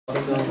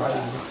inner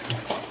product.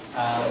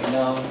 We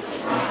know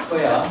the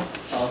square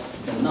of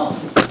the norm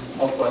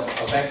of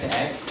a vector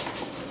x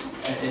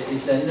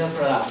is the inner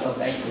product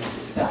of x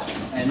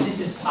itself, and this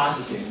is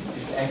positive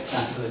if x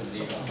not equal to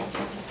 0.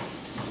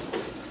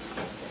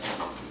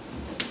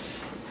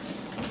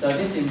 So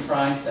this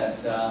implies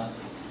that the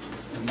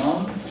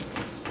norm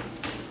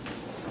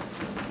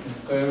is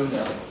square root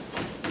of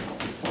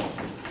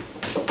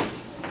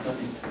what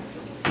is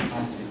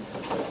positive.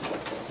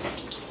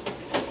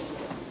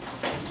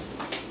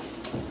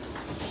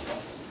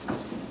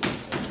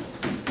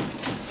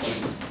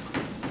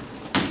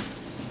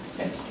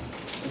 Okay.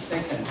 The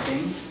second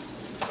thing.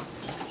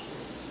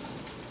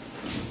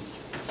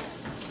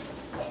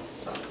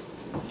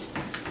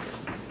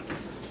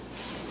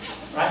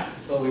 Right?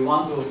 So we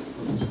want to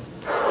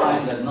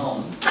find the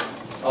norm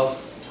of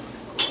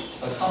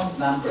a complex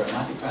number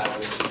multiplied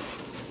with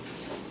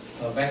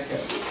a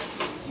vector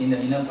in the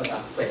inner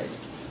product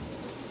space.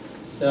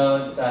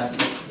 So that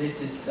this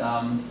is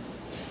the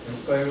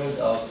square root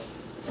of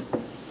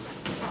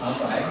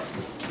alpha x.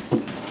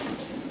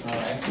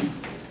 Alright. Okay.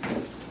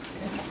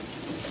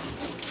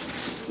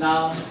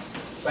 Now,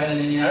 by the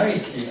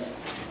linearity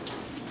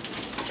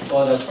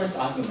for the first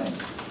argument,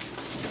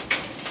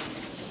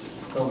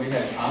 so we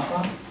have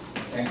alpha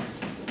x,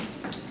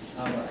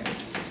 alpha x.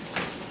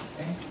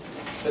 Okay?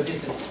 So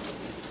this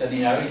is the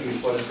linearity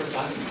for the first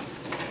argument.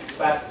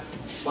 But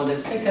for the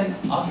second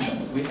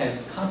argument, we have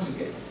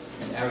conjugate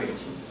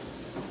linearity.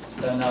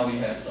 So now we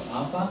have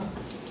alpha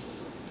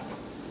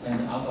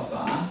and alpha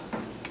bar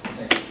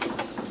x.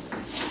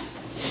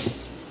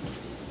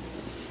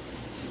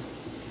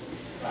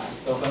 Right.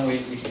 So when we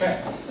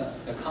extract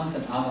the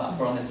constant alpha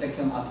from the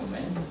second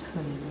argument,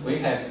 we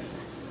have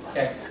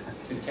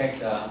to take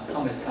the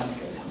complex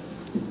conjugate.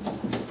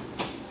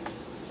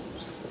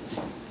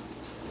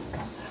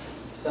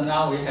 So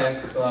now we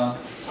have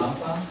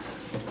alpha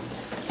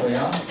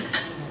square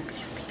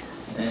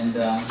and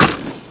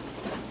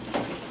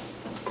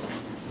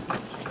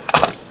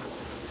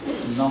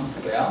norm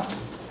square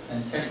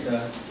and take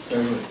the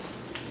square root.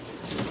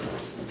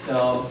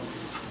 So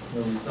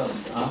the result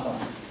is alpha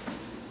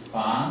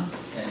bar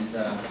and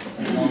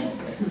norm of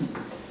x.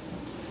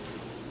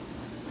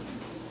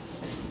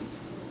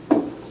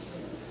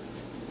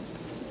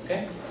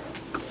 Okay?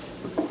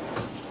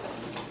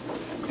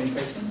 Any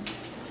questions?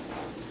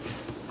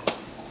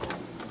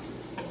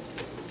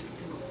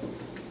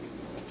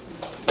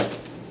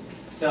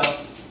 So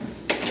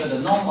the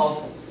norm of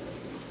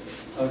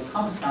a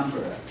complex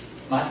number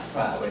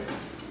multiplied with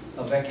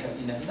a vector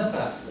in the inner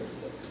product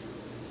space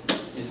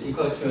is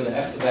equal to the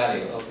x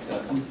value of the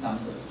complex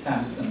number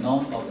times the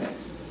norm of x.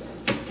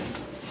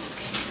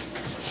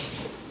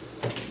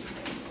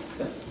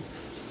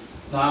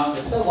 Now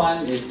the third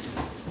one is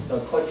the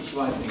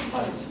Cauchy-Schwarz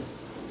inequality.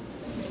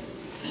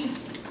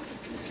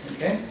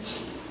 Okay,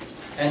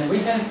 and we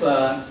have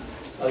a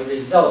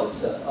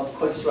result of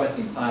Cauchy-Schwarz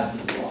inequality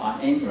for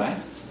Rn, right?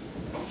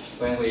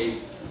 When we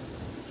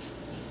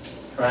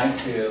try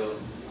to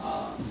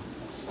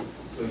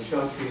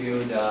show to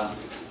you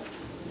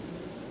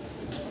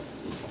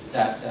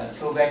that the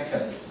two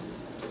vectors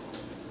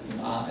in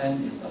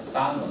Rn is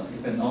orthogonal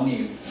if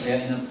only their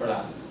inner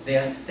product,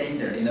 their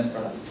standard inner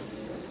product is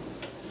 0.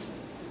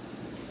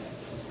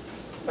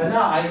 But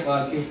now I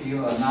will give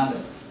you another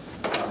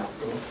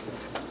proof,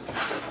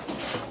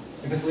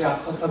 because we are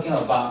talking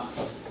about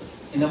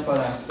inner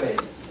product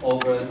space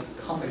over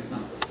complex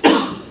numbers.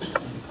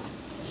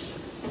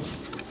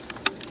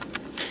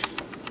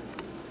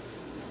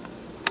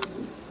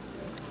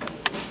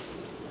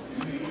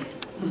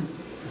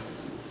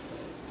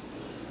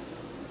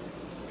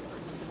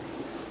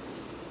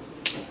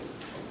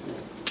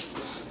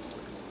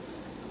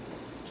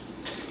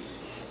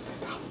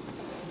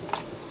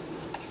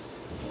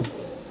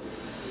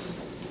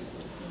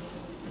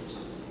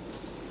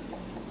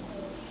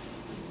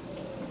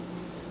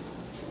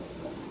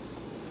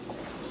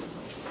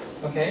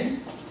 Okay,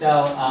 so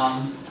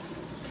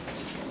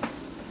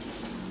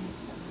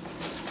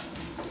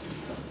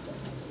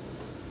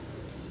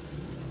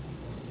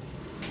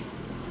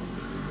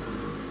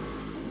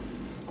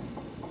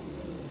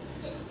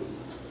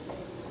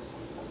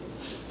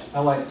I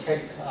will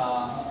check.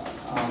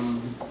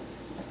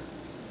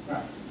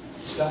 Right.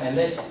 So I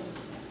let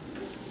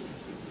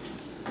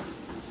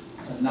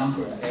the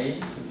number A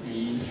to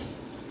be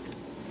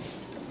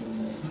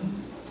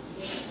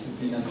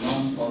the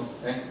norm of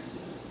x.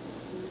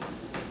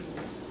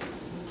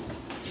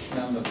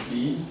 Number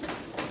B,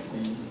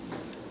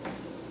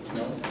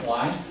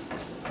 y.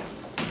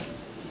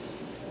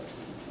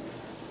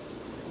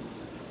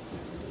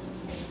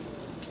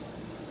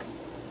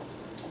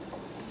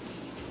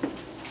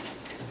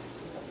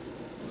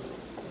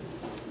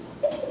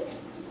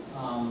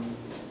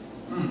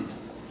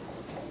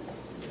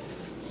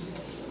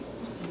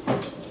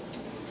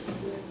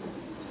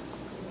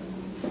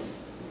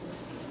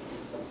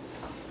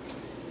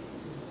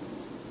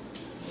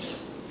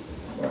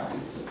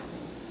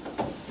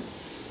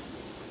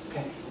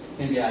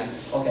 Maybe I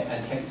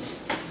take.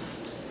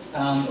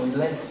 We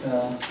let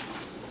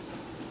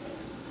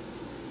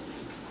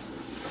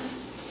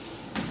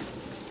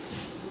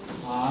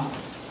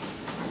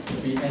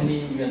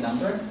you a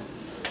number.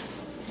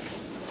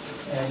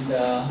 And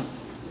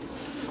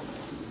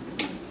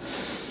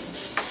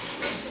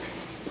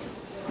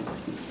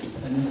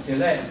then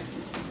select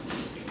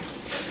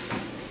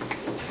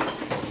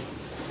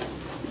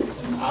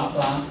an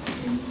alpha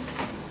in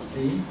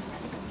C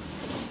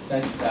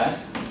such that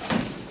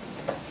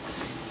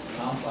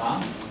alpha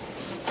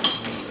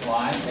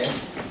y x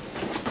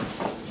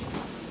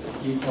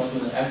equal to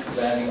the f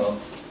value of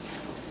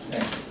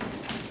x.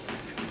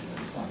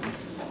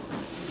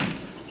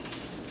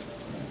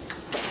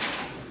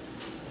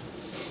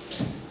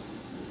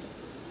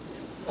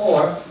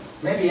 Or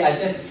maybe I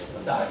just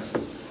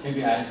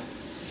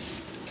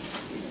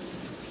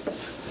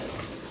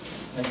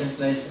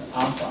let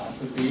alpha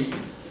to be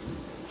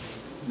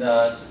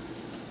the,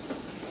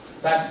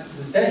 but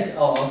that is,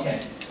 oh, okay.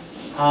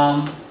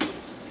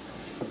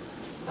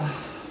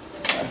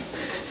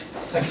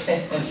 Okay,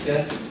 that's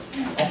good.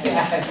 I think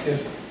I have to,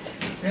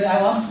 because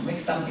I want to make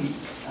something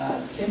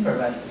simple,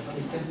 but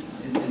it's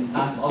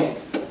impossible. Okay,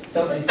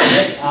 so let's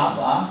select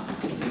alpha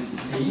is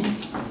C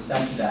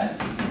such that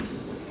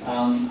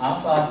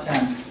alpha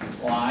times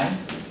y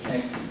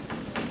x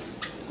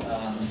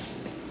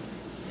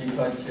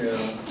equal to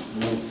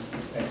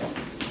x.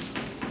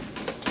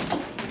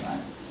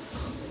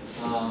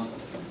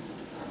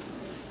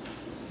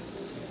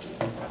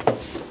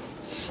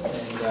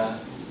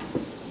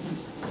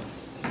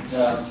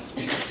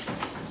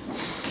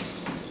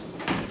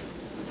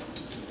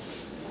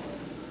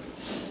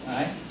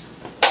 Right.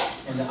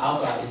 And the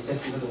alpha is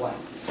just equal to 1.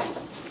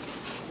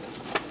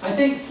 I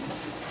think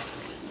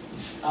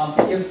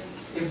if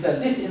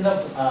this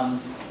interval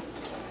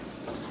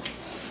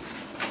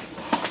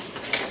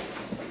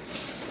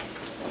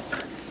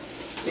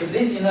if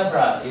this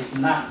interval is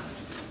not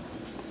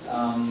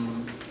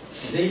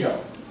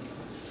 0,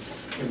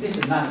 if this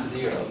is not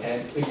 0,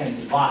 okay, we can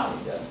divide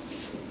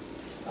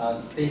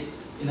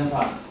this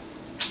interval,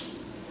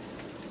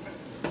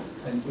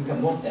 and we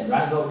can move them,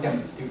 right? So we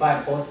can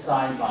divide both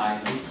sides by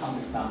this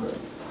complex number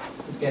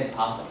to get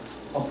alpha.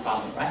 No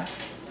problem, right?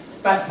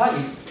 But what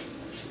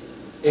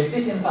if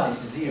this interval is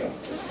 0,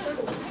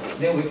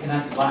 then we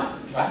cannot divide,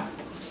 right?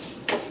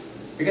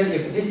 Because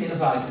if this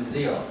interval is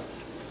 0,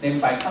 then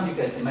by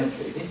conjugate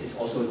symmetry, this is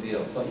also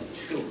 0, so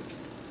it's true.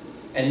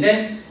 And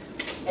then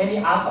any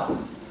alpha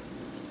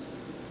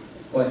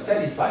will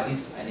satisfy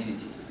this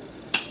identity,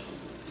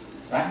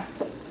 right?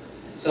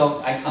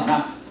 So I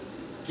cannot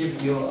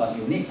give you a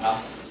unique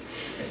alpha.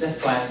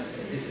 That's why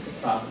this is the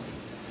problem.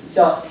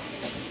 So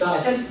I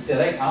just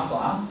select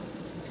alpha,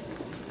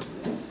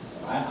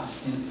 right,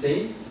 in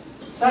C,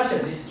 such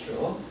that this is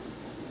true,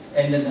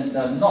 and then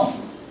the norm,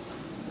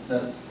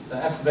 the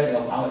absolute value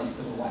of alpha is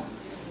equal to 1.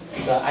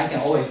 So I can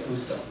always do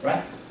so,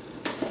 right?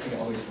 I can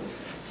always do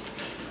so.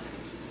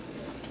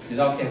 Is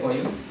that okay for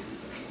you?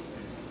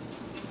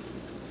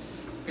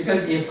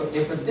 Because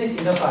if this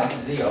interval is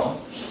 0,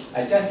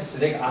 I just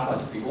select alpha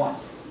to be 1.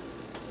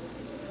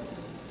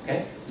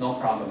 Okay? No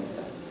problem with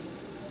that.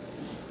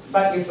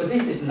 But if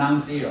this is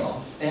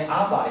non-zero, then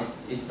alpha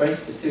is very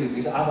specific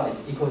because alpha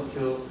is equal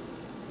to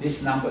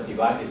this number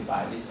divided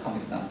by this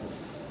complex number.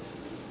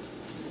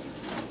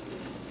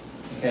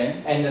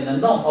 Okay? And then the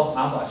norm of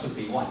alpha should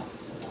be 1,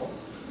 of course.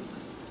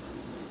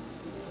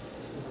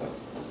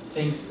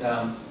 Since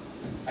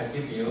I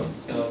give you,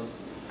 so,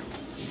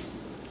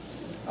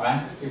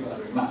 alright, give a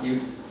remark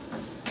you.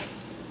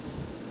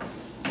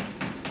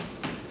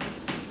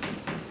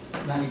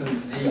 Not equal to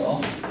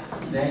 0,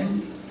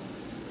 then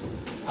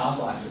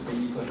alpha should be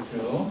equal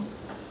to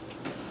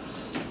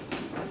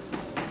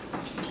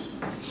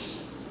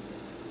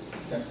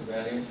that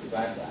value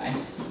divided by.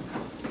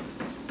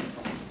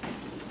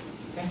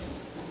 Okay.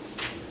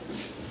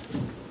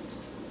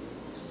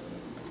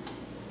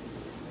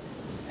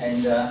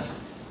 And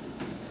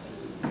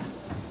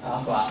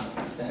alpha,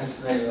 the x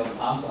value of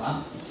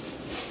alpha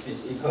is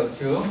equal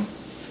to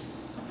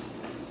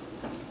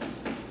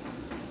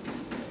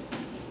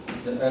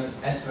the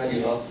x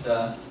value of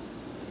the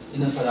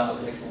inner product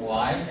of x and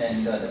y,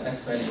 and the x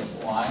value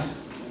of y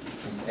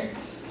is x.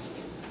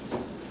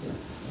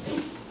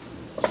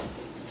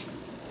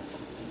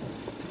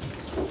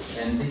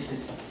 And this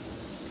is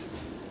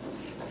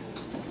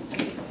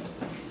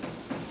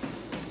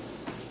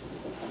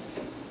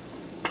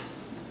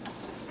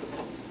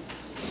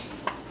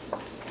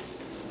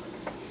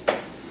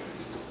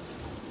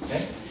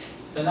okay.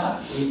 So now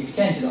we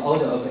exchange the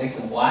order of x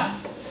and y.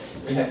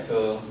 We have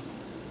to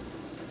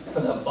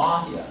put a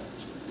bar here.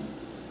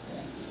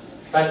 Yeah.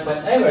 But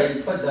whenever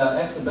you put the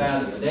x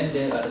value, then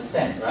they are the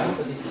same, right?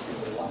 So this is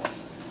equal to 1.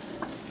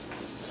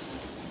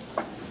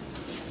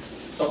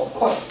 So of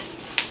course,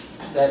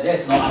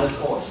 there's no other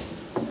choice.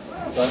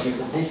 So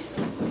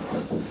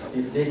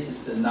if this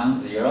is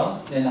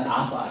non-zero, then the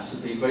alpha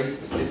should be very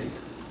specific,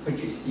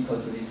 which is equal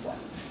to this one.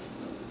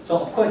 So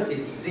of course it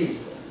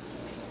exists,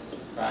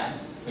 right?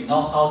 We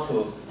know how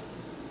to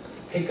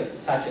pick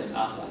such an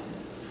alpha.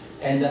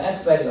 And the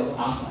x value of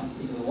alpha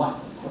is equal to 1,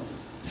 of course.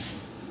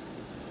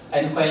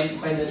 And when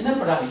the inner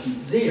product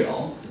is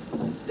 0,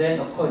 then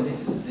of course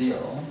this is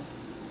 0.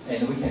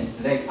 and we can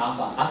select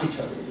alpha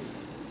arbitrarily.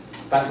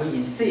 But we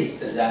insist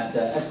that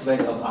the absolute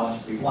value of alpha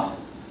should be 1.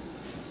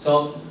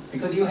 So,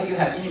 because you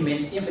have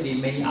infinitely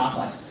many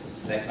alphas to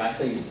select, right?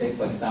 So you select,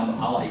 for example,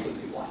 alpha equal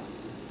to 1,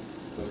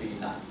 will be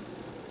enough.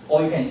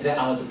 Or you can select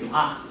alpha to be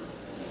r,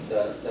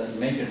 the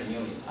imaginary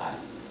unit I.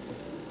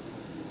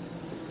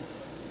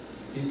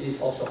 It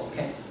is also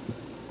okay,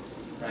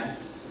 right?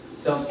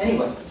 So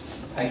anyway,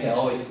 I can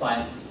always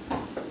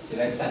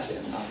select such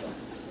an alpha.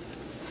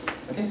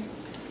 Okay.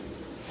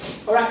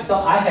 All right. So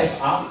I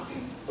have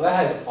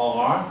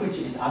R, which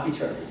is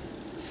arbitrary.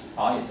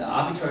 R is an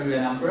arbitrary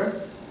real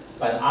number,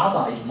 but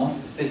alpha is more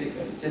specific.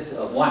 It's just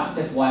one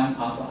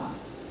alpha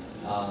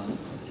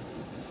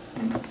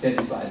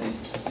satisfy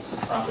these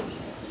properties.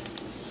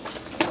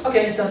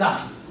 Okay. So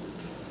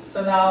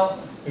now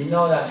we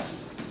know that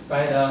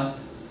by the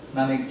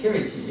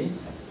non-negativity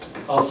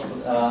of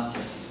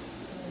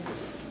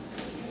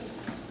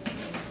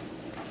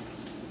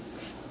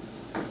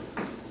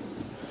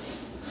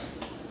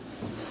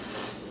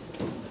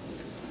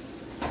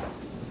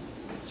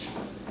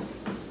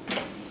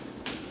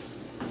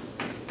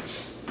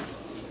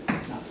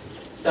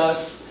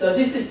So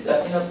this is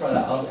the inner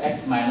product of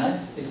x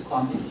minus this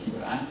quantity,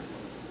 right,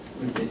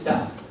 with the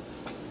sum.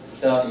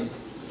 So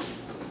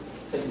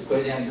it's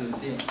greater than to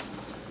 0.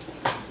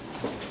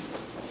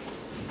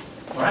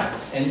 All right,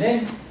 and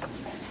then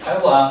I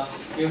will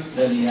use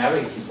the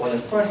linearity for the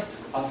first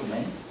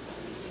argument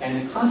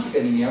and the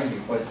conjugate linearity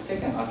for the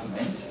second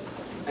argument.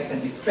 I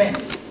can expand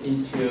it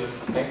into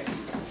x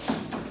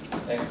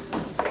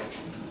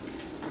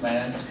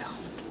minus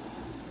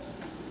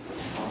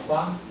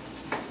alpha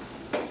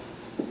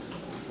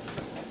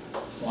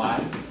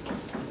y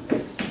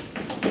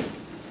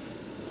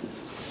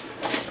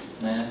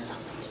minus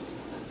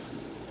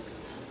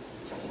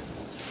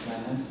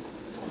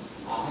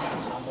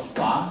alpha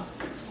bar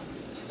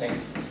x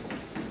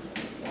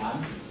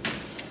 1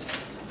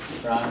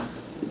 plus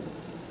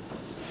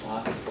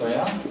r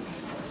square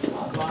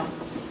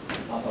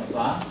alpha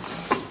bar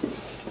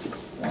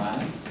 1.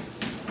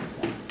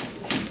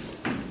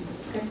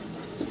 Okay.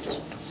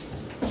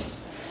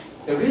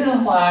 The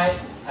reason why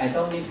I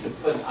don't need to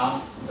put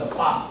up the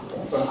bar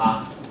over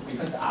r,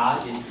 because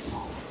r is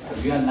a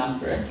real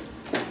number,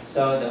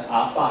 so the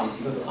r bar is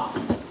equal to r.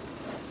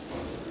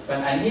 But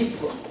I need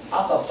to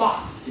alpha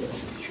bar here,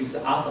 because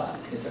alpha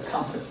is a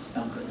complex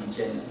number in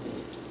general.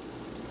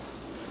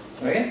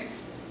 Okay?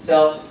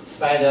 So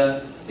by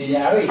the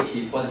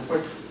linearity for the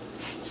first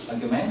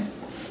argument,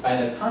 by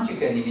the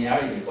conjugate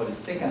linearity for the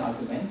second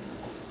argument,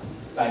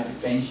 by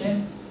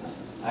expansion,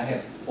 I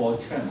have 4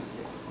 terms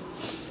here.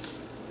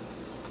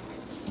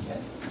 Okay.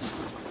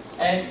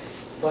 And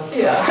for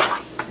here,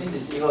 this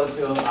is equal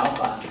to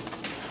alpha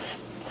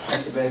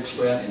x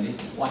squared, and this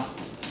is 1.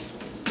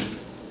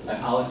 By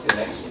our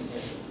selection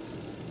here.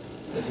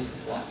 So this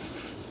is 1.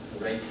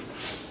 So right.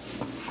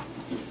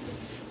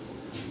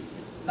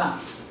 Now,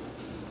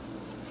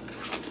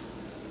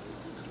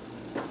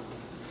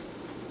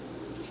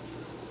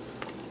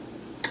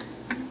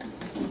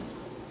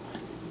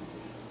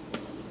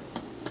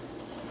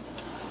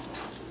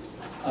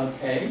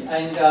 okay,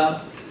 and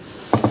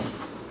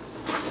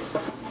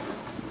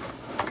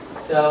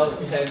so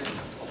we have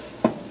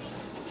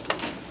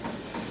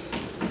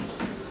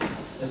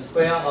the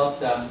square of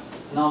the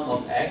norm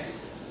of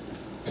x.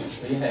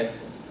 We have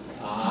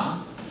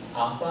r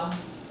alpha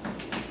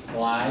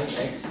y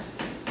x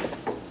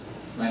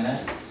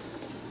minus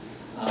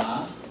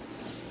r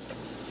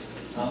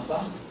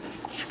alpha.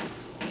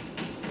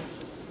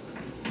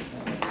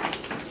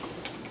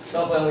 So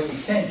when we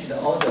exchange the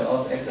order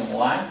of x and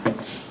y,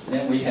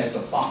 then we have a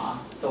bar.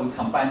 So we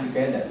combine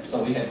together.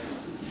 So we have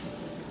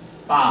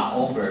bar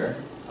over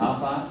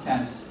alpha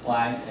times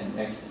y and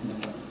x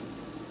number.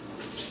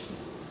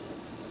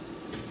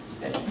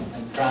 Okay,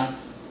 and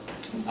plus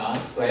r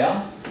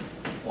square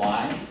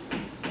y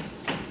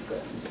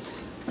square.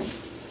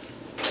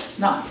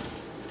 Now,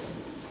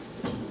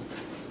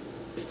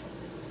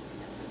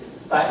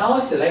 by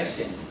our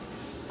selection,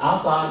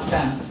 alpha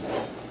times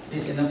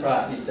this inner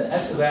product is the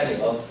absolute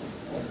value of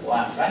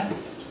x1, right?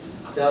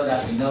 So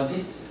that we know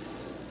this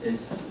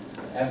is the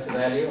absolute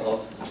value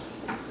of,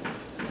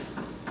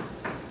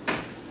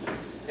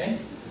 okay?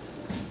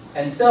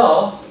 And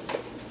so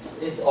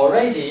it's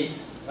already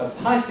a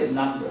positive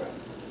number.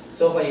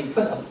 So when you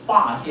put a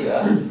bar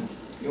here,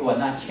 you will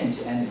not change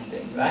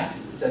anything, right?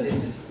 So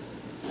this is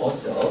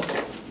also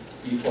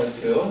equal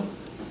to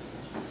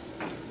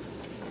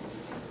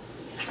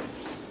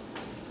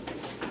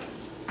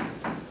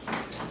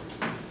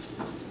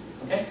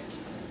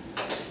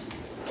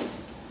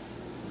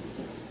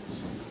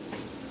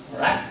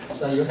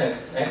so you have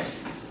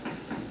x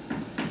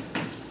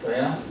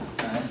square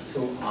minus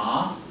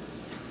 2r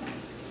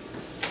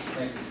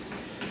x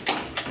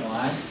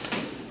y,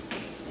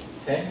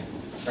 okay,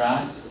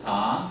 plus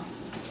r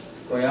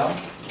square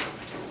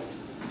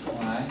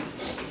y.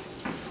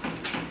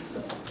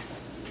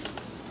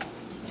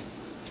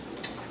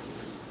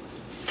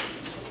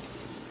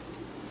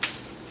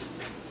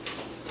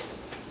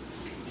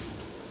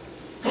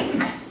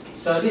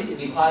 So this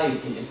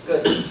inequality is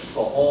good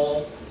for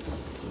all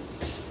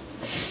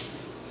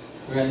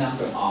real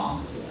number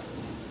R.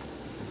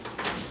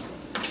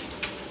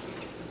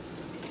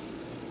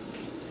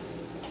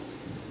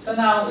 So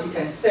now we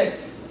can set,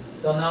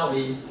 so now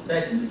we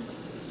let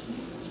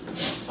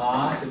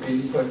R to be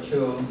equal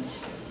to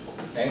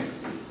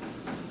X,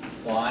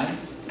 Y.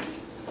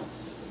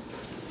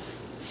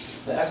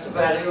 The absolute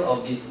value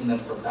of this inner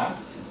product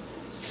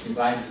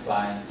divided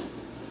by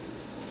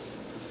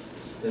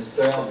the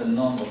square of the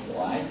norm of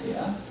Y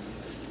here.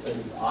 So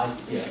R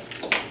is here.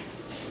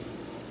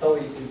 So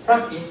if we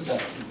plug in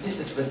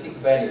this specific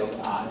value of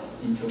R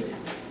into it.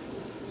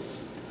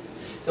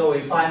 So we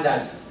find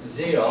that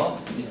 0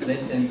 is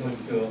less than equal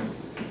to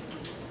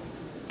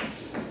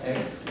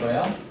X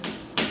squared.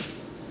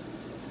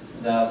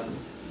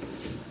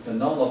 The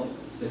norm of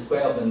the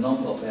square of the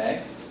norm of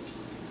X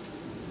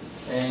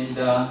and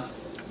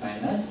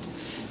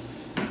minus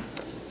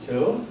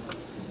 2.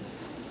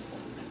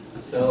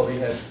 So we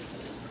have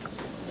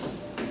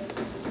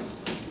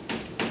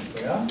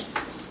square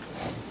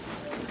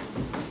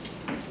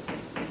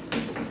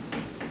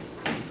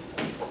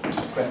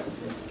square.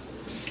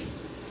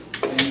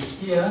 And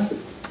here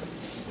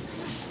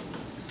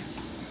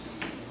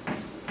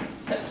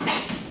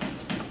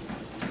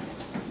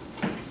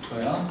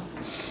square.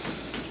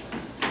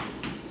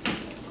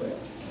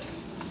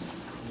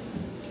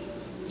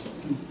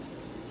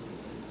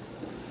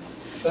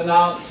 So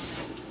now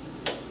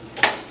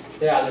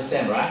they are the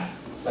same, right?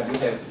 But we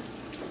have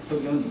 2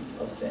 units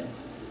of them.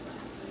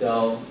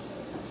 So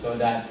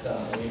that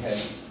we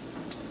have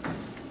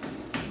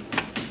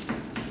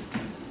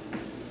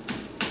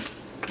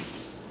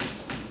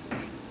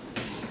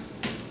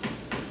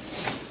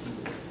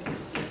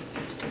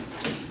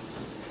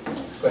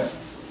square.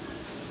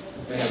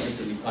 We have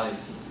this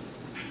inequality.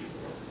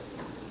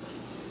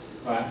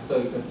 Right? So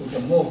we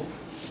can move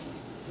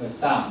the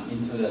sum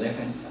into the left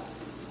hand side.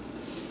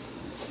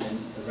 And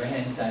the right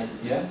hand side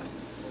is here.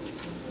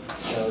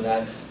 So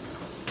that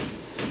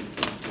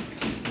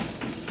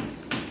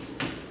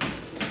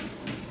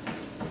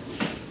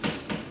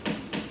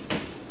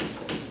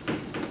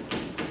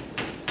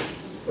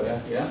square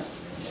here.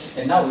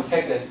 And now we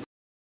take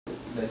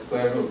the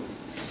square root.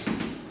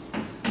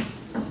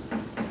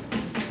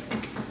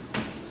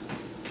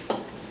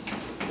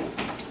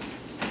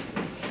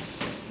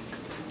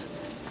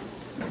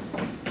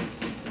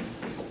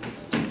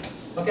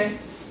 Okay?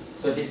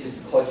 So this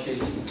is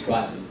Cauchy's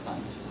quadratic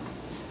function.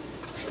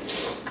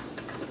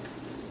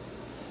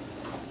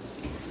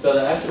 So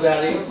the absolute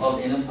value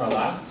of inner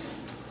product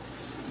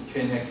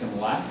between X and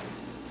Y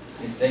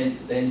is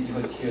then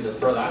equal to the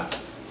product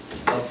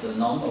of the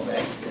norm of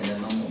X and the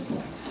norm of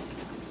Y.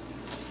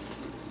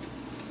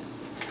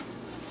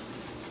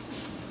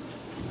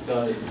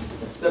 So it's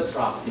the third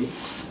property.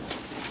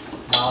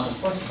 Now the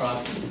first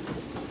property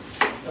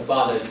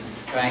about the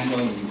triangle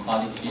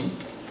inequality.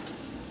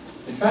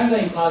 The triangle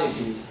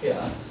inequality is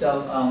here. So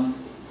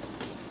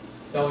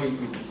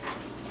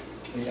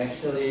we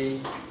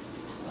actually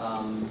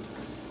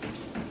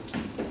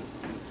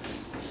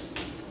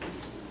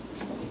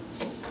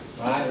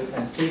right, we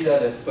consider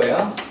the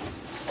square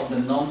of the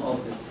norm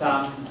of the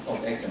sum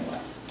of X and Y.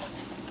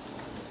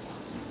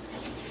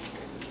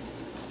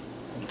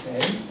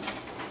 Okay.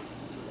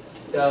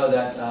 So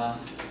that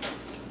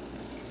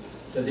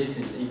so this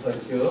is equal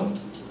to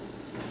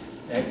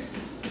X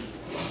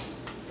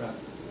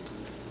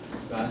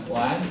plus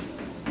Y,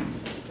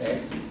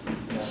 X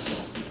plus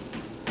Y.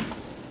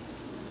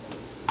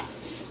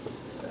 This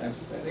is the X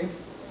value.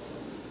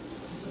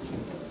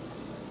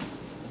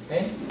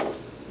 Okay,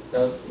 so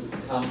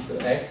it comes to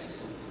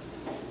X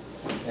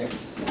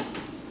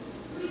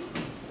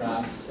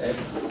plus X,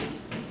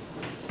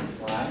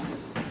 Y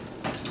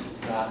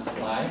plus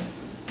Y,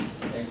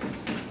 X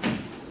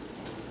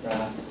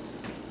plus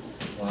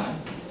Y.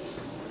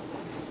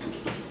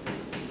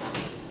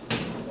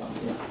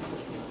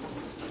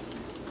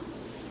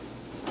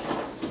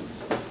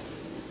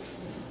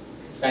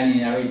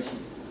 Linearity.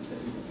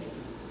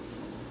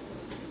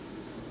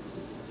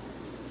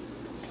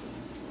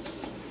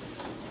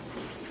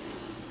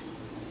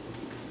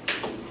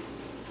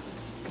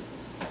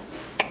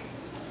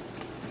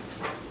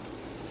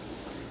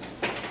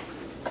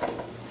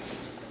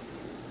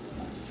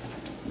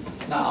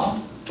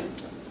 Now,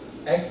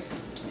 X,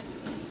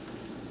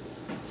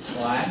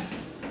 Y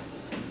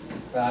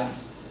plus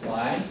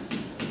Y,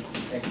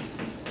 X.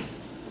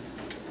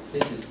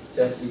 This is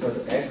just equal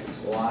to X,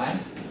 Y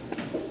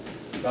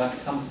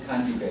plus comes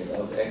conjugate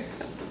of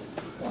X,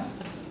 Y.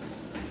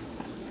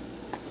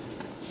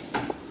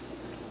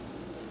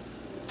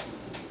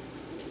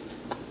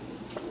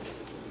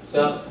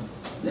 So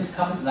this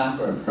comes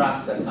number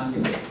plus the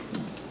conjugate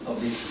of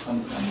this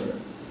comes number.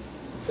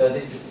 So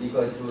this is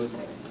equal to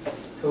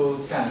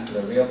 2 times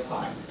the real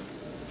part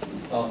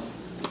of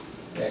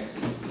X,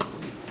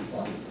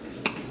 Y.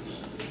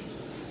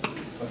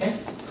 Okay?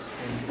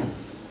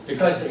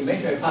 Because the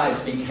imaginary part has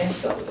been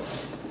cancelled.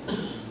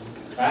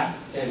 Right?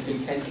 It has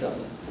been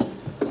cancelled.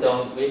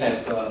 So we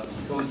have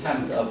 2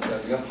 times of the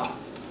real part.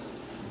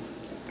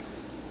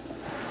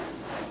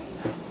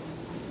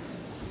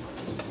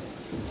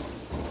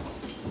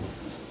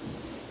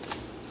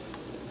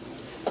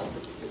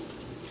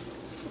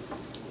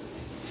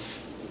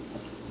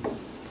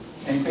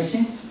 Any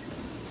questions?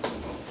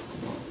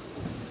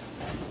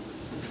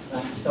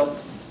 So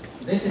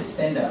this is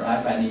standard,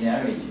 right, by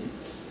linearity.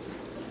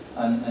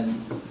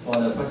 And for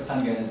the first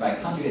conjugate, by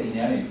conjugate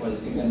linearity for the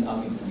second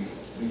argument,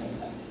 we have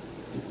that.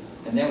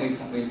 And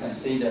then we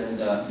consider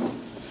the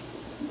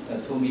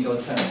two middle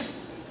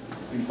terms.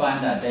 We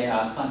find that they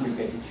are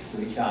conjugate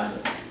to each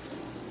other,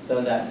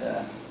 so that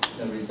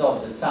the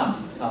result, the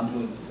sum, comes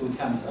to 2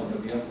 times of the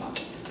real part.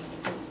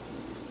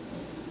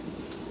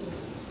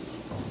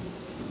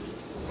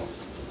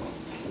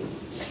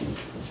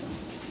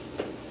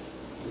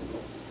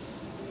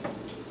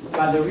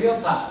 But the real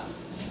part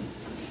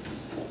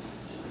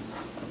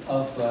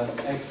of a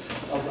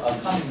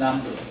common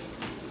number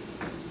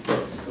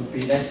would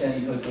be less than or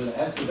equal to the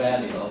absolute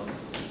value of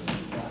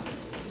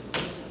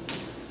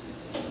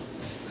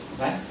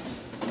right?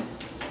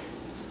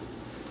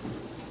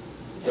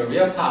 The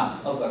real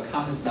part of a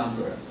common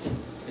number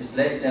is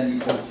less than or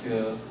equal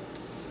to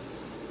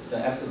the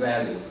absolute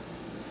value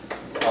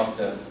of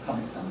the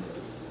common number.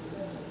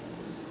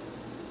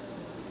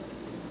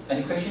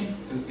 Any question?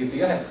 If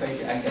you have a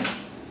question, I can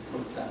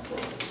prove that for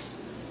you.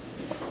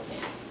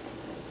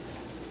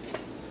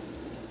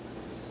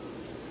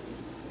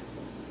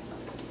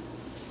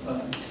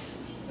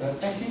 The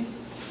question?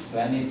 Do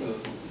I need to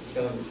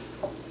show you?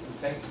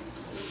 Okay.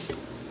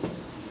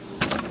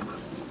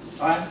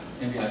 Alright,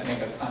 maybe I'll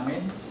make a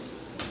comment.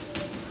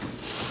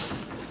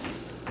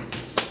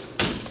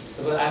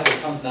 Suppose I have a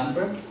common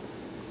number.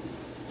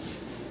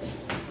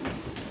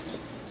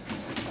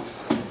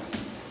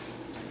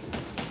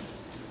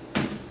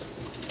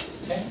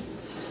 Okay.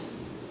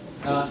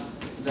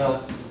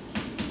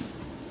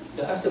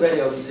 The absolute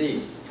value of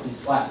z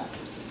is what?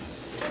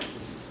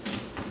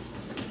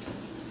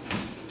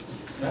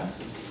 Yeah?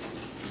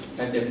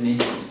 By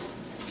definition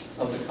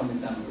of the common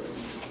number.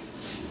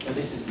 So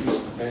this is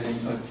very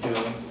equal to,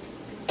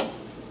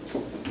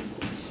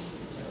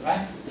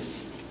 right?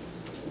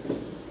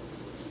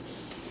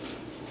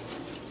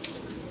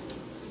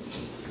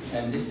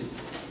 And this is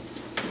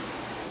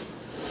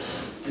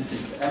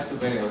the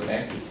absolute value of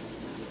x.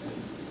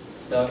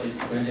 So it's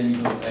greater than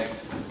equal to x.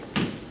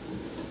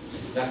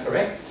 Is that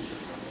correct?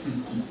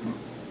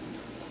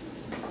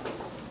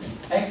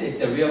 X is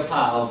the real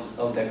part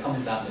of the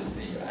common number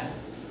z, right?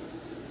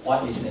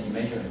 What is the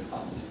imaginary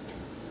part?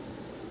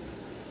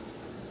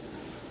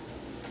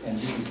 And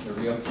this is the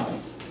real part.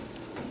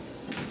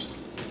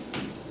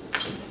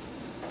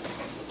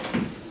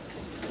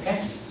 Okay,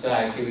 so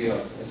I give you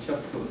a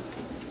short proof.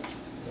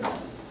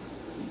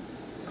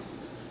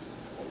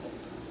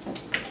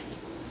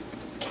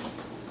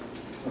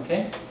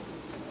 Okay.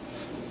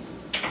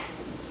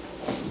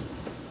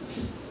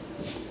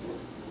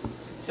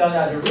 So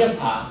now the real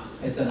part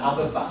is an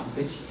upper bound,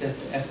 which is just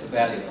the absolute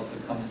value of the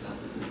constant.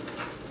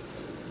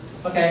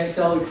 Okay,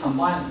 so we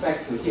combine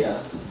back to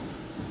here.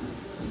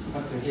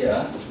 Back to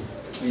here,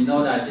 we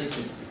know that this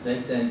is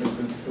less than equal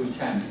to 2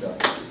 times of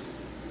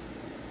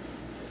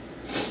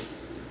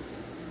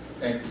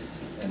x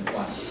and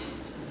y.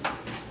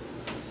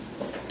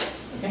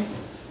 Okay,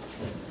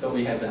 so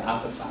we have the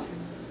upper bound.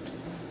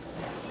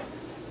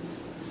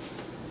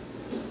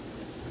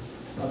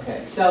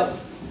 Okay, so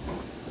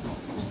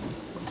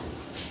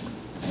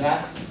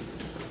that's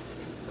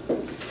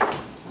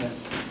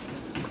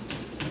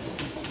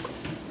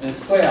the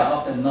square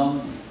of the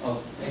norm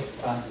of x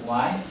plus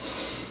y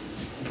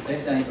is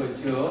less than or equal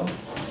to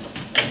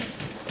x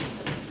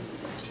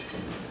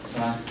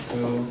plus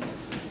 2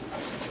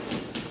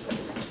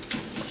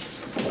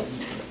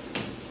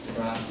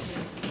 plus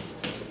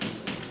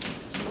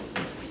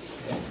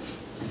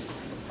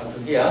up to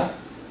here.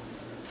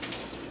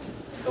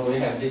 So we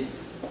have this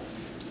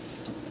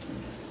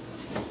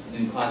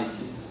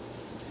inequality.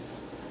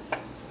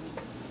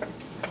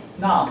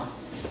 Now,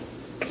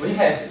 we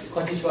have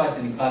Cauchy-Schwarz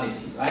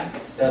inequality, right?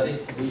 So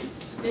this, we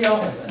still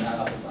have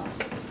another upper bound.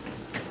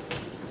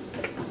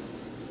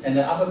 And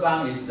the upper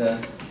bound is the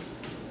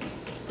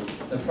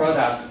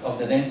product of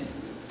the density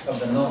of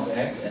the norm of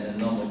x and the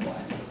norm of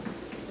y.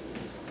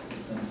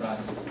 And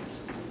plus,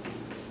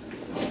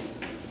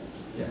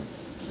 yeah.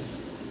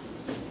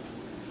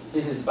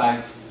 This is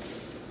by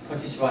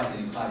Cauchy-Schwarz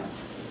inequality.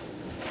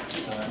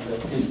 The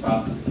fifth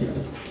problem here,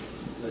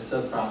 the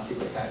third problem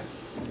people have.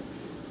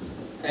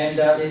 And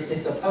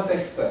it's a perfect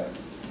square.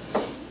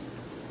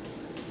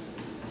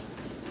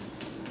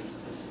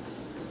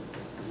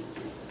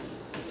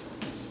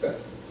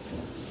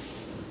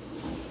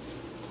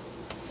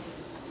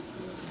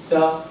 So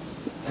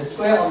the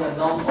square of the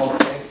norm of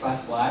x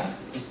plus y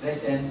is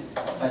less than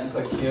or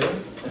equal to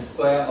the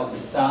square of the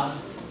sum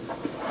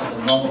of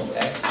the norm of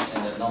x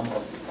and the norm of y.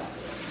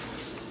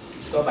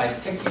 So by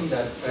taking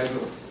the square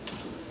root,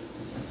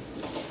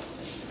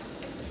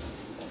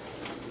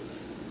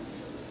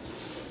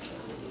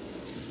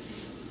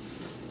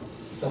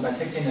 so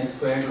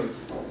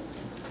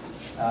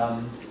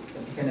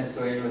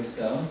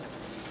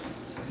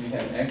we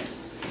have x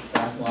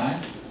plus y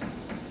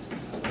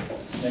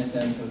less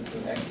than or equal to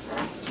x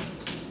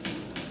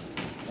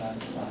plus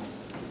y.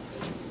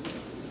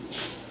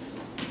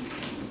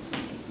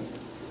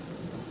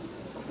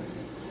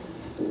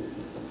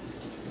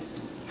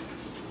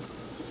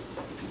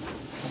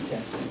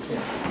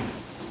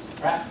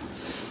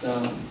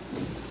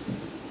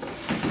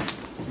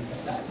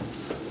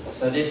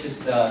 this is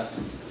the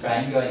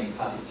triangle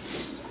inequality.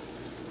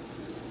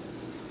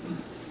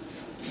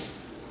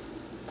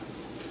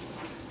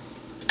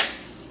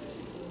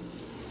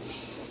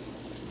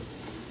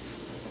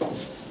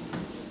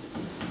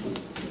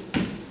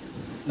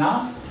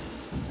 Now,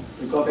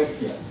 we go back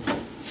here.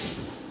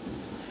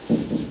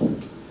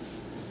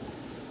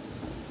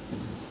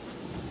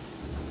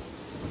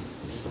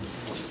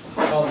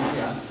 Over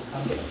here.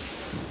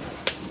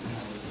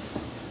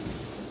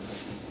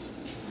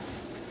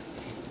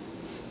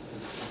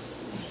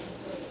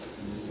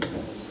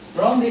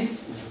 From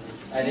this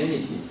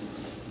identity,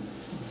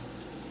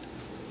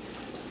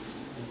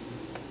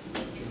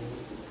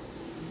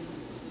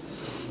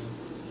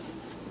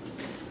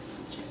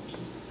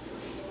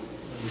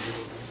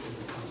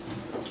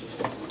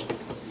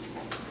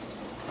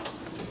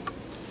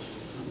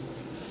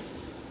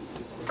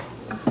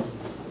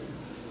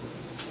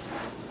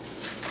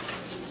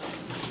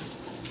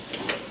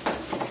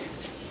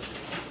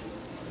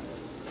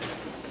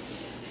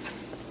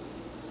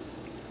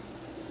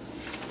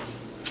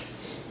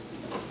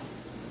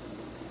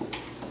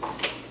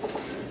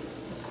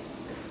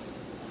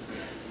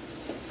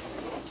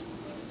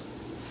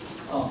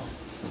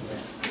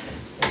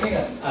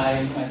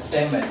 my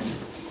statement,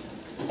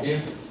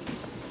 if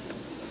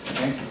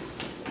x,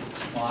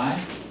 y,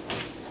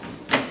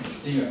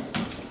 0,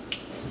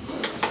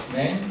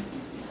 then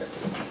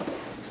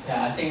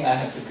yeah, I think I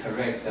have to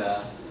correct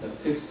the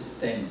fifth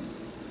statement.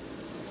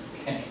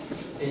 Okay,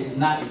 it is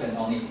not even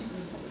only.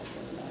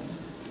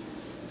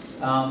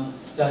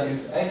 So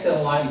if x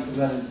and y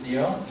equal to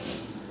 0,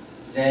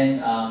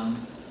 then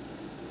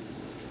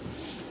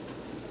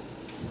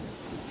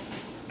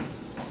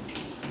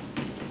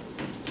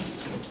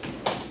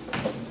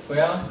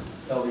square,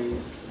 so we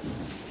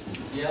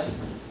here.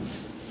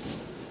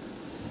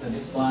 So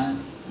this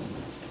one,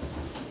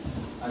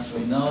 as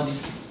we know, this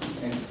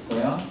is x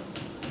squared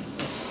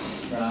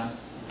plus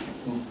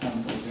 2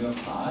 times the real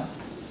part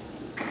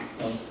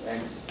of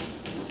x,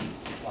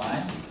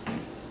 y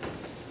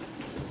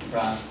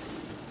plus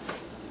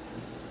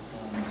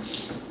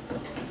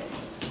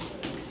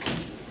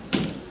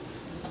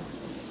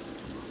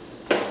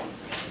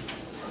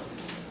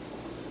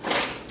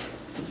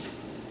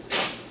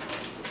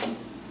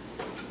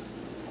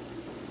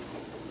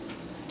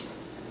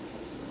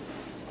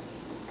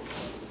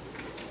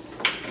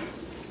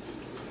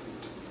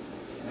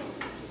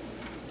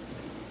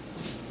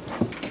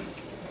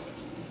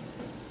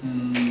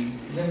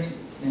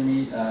let me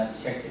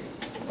check it.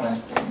 One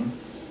thing.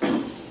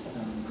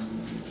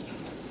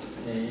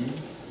 A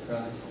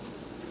plus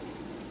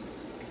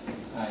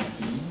ID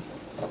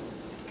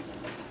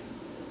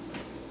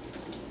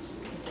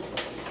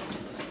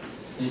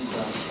C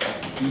plus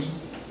ID.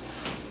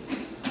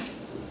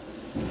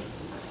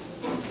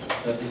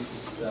 So this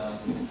is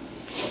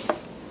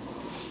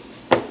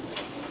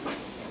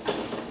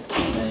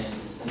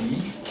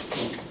AC.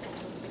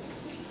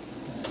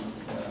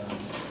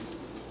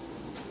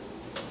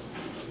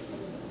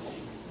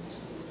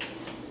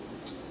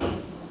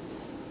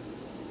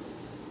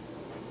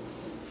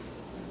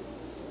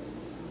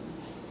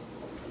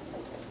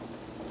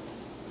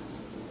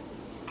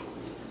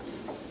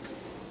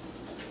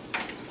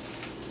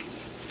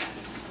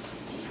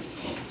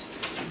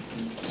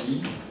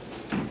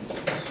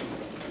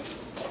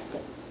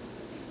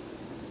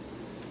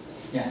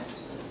 Yeah,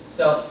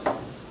 so,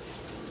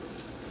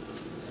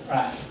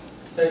 right,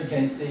 so you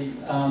can see,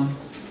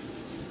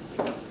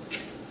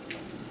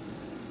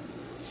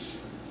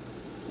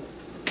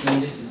 when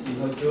this is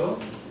equal to,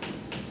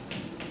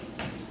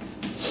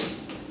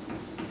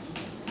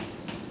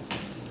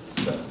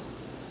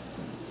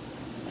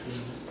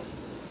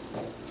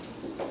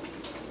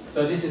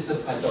 so this is the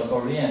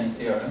Pythagorean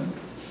theorem.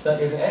 So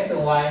if x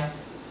and y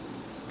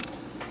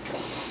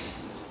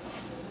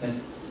is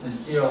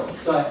 0,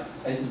 so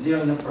it's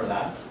 0 in the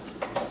product,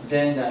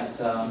 then that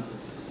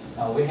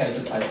we have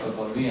the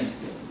Pythagorean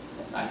theorem,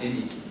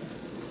 identity.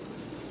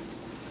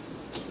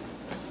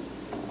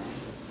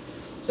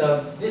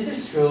 So this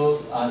is true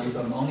if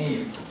I'm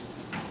only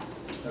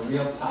the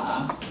real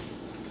part.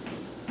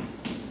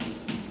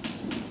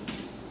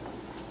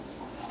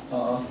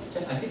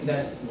 I think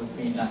that would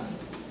be enough.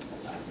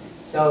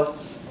 So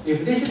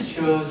if this is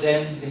true,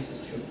 then this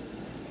is true.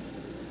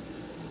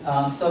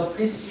 So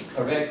please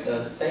correct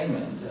the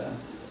statement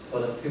for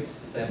the fifth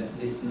statement.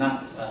 It's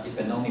not if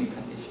and only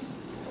condition.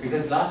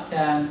 Because last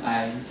time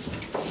I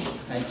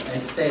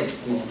stayed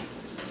with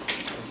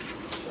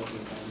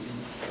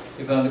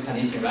if only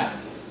condition, right?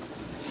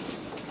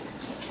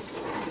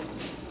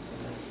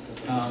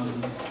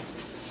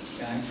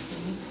 Guys,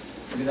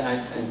 because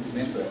I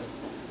remember.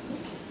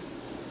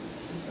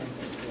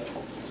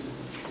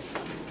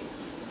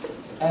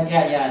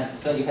 Yeah,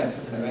 so you have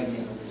to correct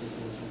it.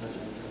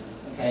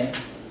 Okay,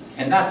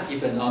 and not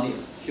even only,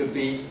 should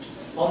be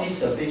only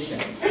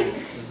sufficient.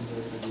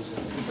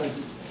 Because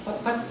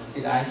what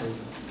did I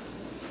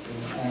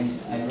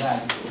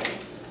write?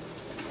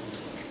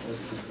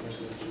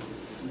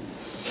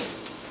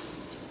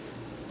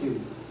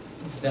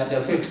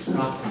 The fifth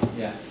property,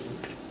 yeah.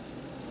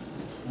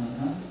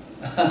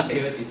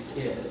 They were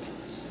disappeared.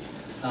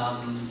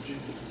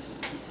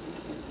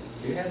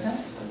 Do you have that?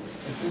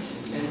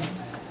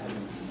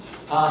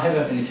 Oh, I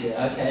haven't finished it.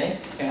 Okay.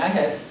 Can I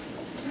have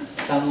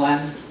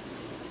someone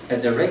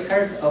have the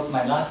record of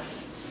my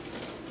last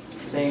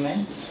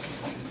statement?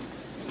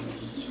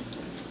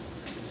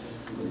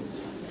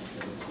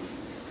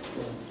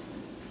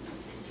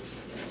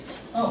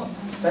 Oh,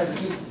 but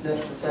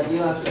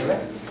you are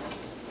correct.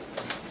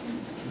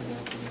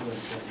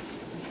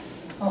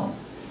 Oh,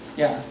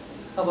 yeah.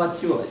 How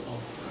about yours?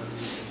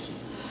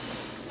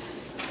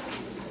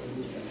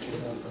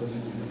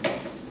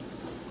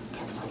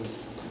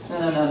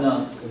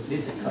 No.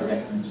 This is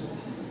correct.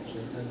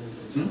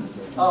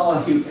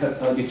 Oh,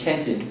 you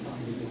changed it.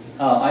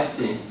 Oh, I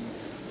see.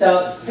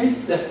 So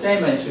this the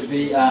statement should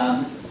be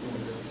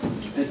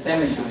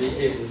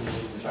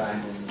if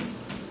right.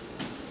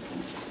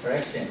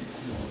 Correction.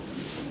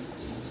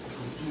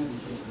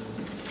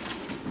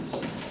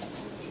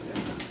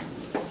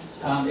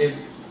 If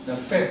the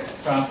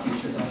fixed graph you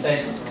should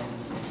state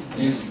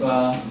if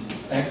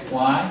x,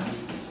 y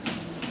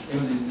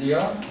equal to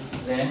 0,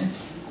 then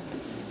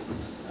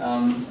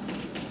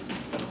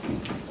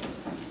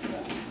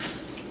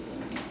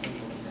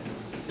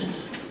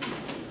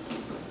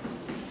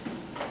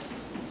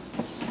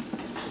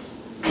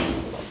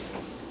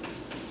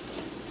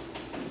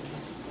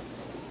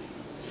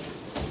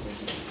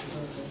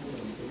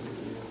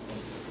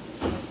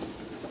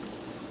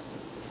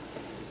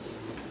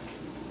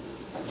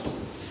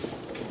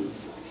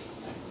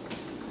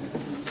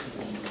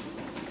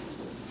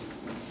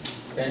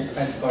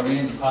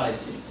Pythagorean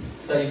equality.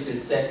 So you should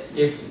say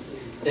if,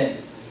 then.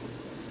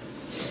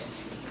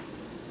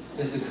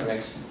 This is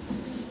correction.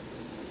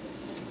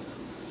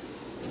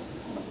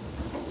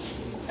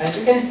 And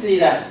you can see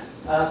that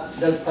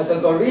the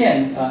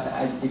Pythagorean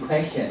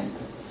equation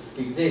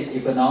exists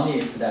if and only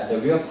if the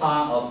real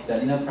part of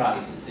the inner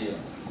product is 0.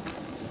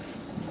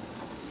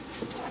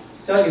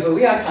 So if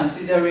we are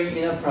considering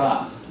inner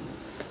product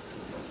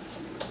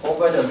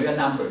over the real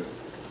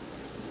numbers,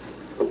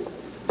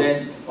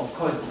 then of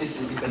course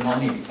this is if and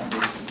only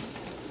condition.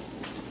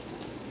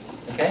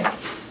 Okay?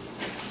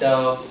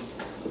 So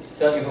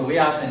if we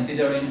are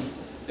considering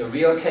the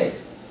real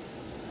case,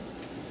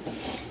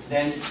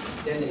 then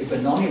the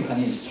economic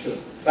condition is true.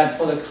 But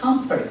for the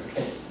complex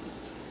case,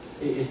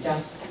 it is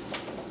just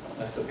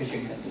a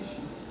sufficient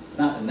condition,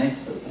 not a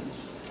necessary condition.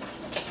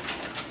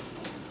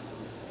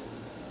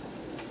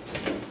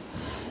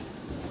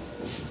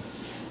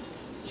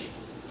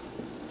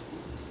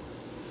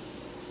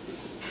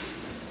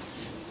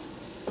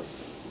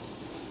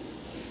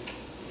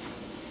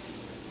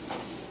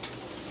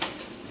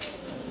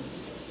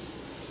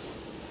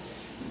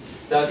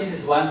 So this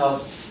is one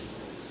of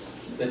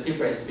the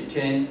difference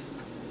between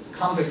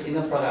complex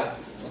inner product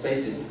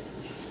spaces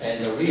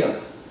and the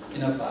real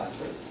inner product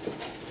space.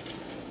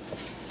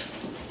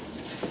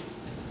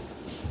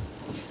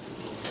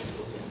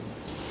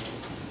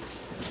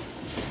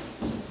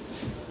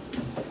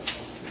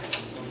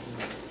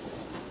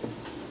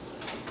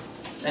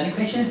 Any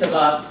questions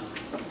about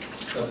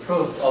the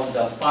proof of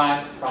the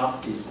 5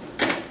 properties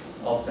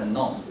of the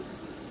norm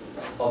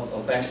of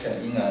a vector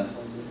in a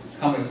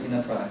complex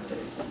inner product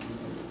space?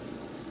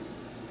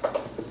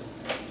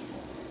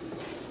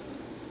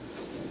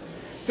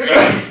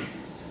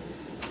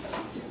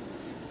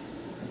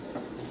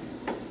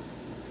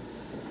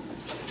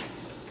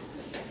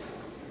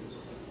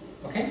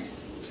 Okay?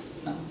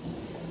 No.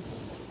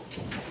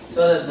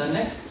 So the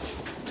next.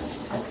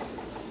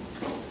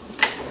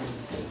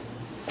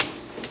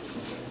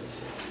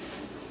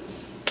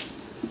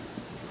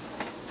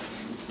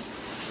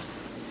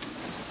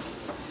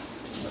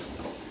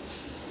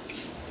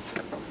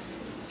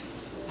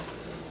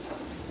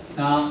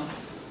 Now,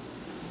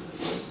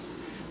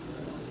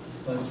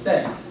 for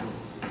set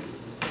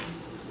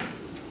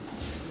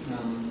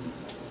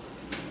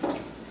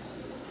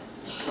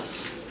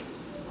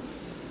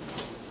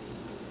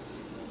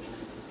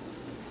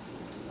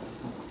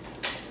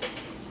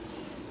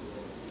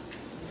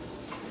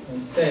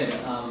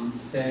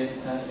say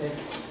x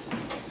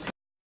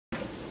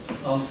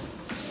of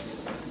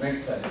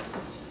vectors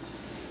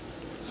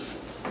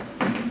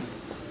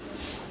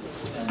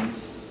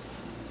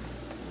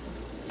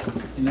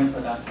inner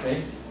product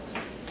space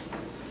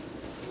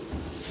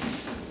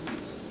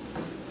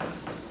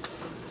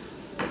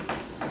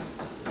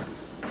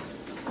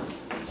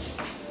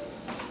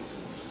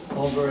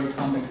over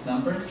complex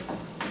numbers.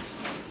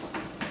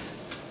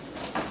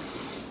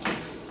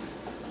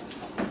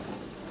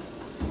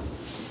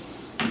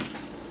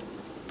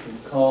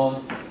 It's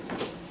called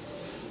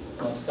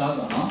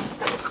orthogonal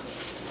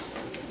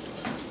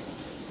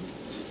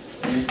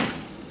if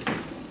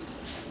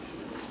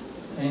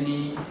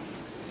any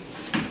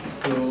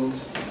two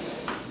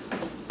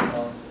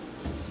of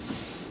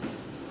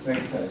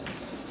vectors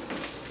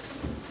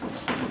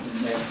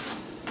that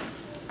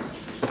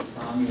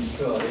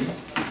mutually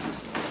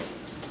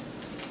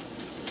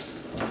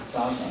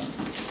orthogonal.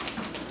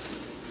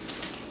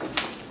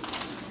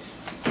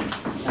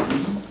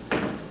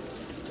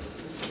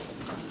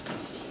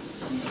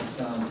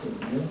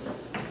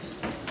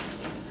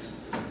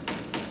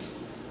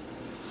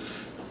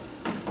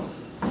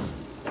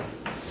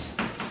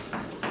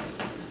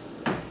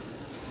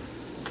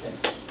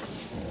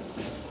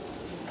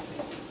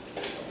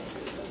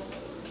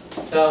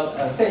 So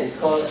a set is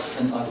called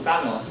an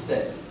orthogonal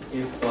set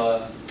if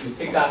you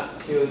pick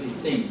up two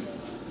distinct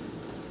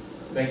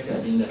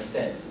vectors in the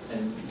set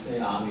and they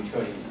are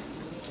mutually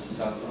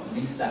orthogonal.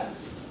 Means that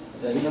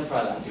the inner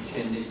product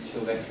between these two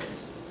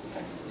vectors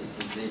is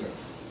 0.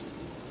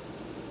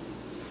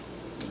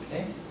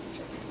 Okay.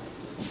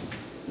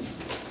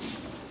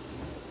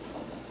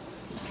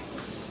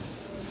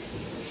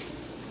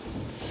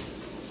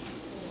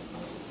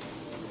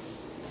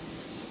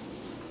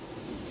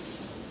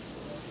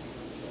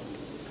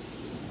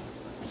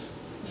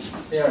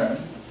 Theorem.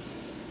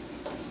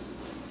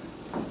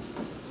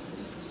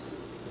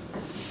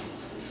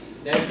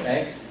 Let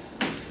X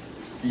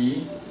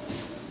be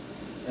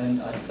an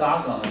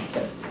orthogonal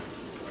set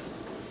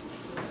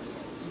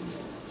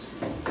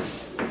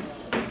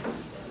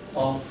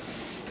of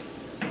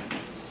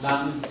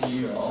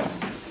non-zero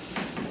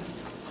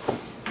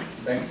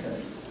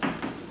vectors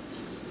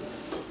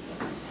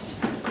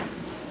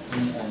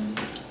in an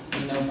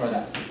inner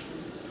product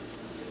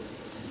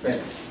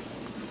space.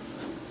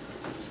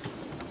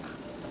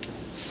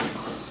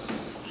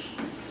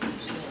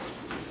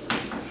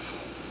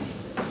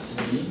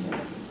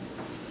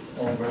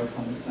 Over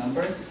complex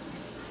numbers.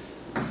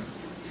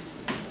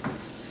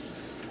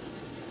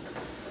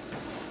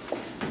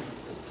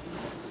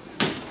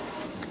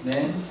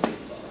 Then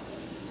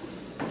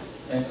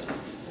X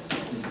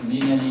is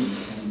linearly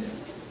independent.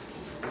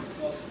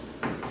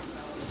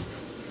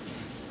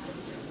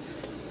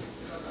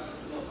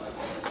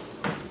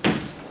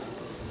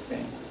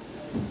 Okay.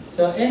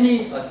 So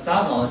any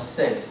orthogonal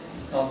set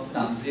of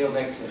non-zero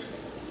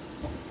vectors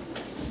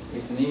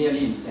is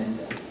linearly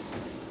independent.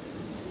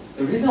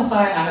 The reason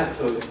why I have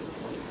to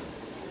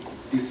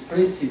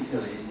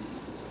explicitly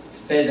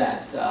say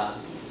that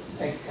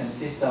X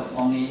consists of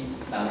only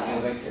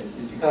non-zero vectors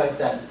is because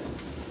that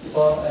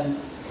for an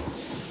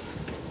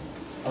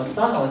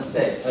orthogonal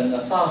set, an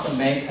orthogonal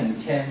may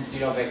contain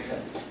zero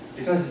vectors.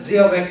 Because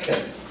zero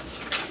vectors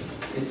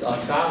is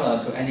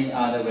orthogonal to any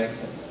other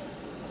vectors,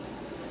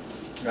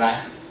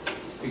 right?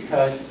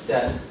 Because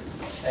that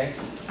X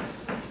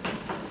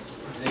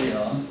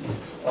 0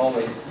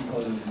 always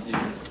equal to 0.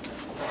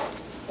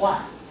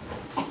 Why?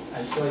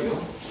 I show you.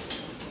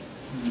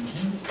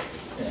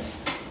 Okay.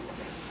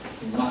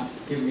 Remark.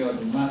 Give your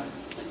remark.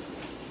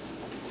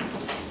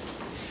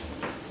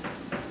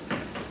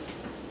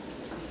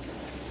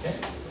 Okay.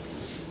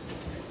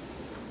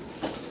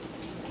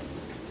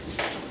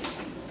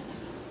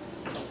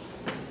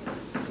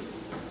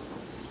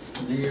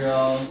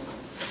 Zero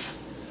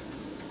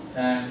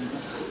and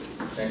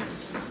X.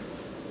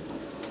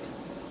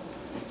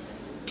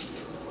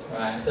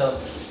 Right. So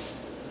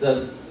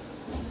the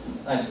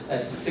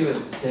as you see,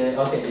 say,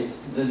 okay,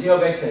 the zero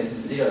vector is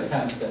 0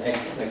 times the X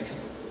vector.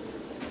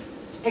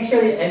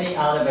 Actually, any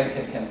other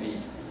vector can be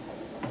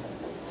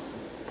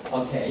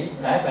okay,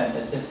 right?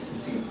 But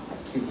just to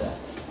keep that.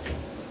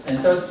 And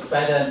so,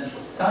 by the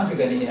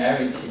conjugate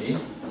linearity,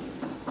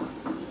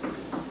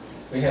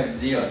 we have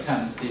 0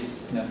 times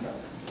this number.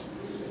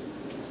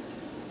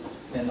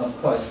 And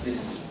of course, this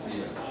is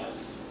 0.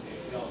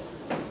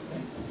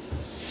 Okay.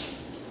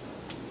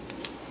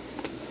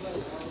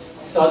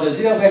 So the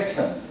zero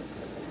vector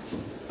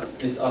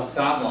is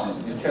orthogonal,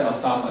 mutually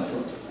orthogonal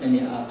to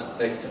any other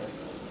vector.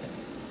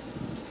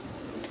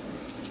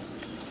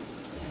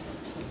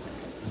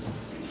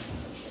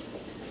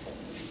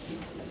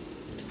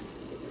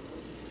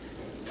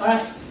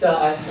 Alright, so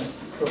I have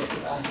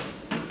proved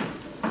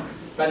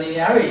by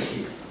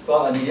linearity,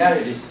 for a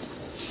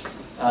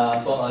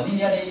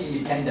linearly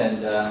independent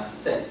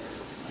set,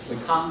 we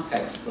can't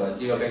have a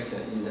zero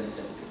vector in the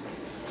set.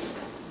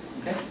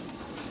 Okay?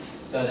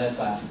 So that's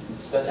why.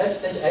 So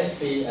let S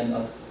be an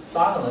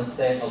orthogonal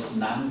set of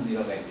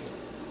non-zero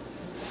vectors.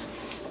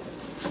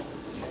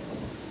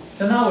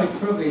 So now we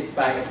prove it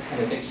by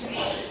contradiction.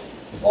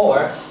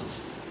 Or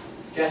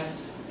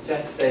just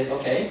say,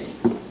 okay.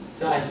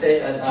 So I say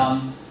that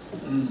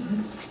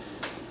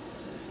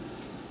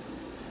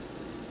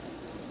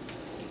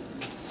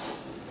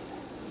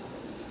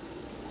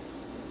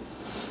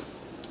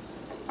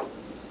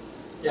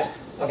yeah,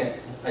 okay.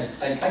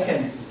 I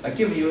can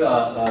give you a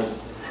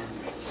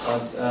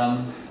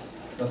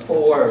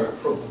forward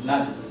proof,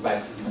 not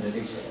by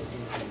contradiction.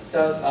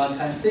 So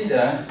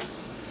consider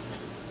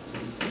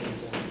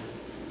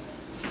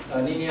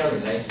a linear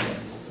relation.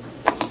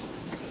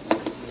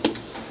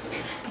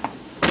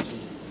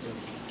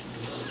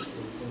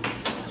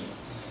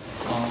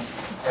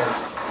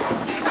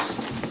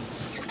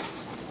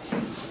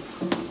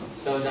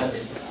 So that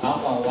is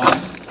alpha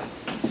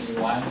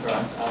 1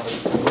 plus alpha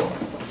 2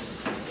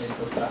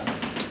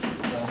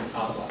 plus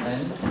alpha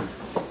n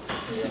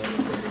here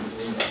equal to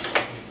 0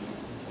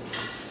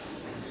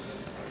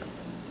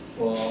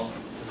 for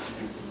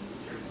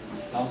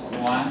alpha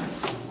 1,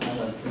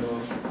 alpha 2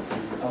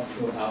 up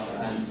to alpha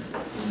n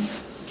in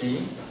C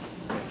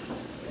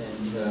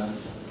and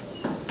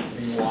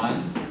V1,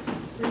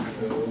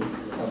 V2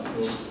 up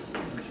to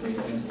Vn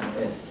in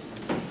S.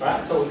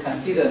 Right? So we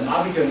consider an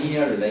arbitrary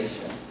linear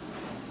relation.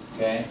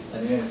 Okay,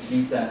 and it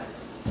means that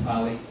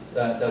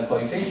the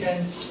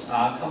coefficients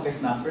are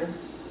complex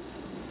numbers.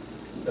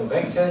 The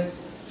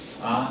vectors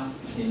are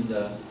in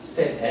the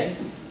set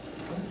S.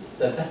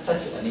 So that's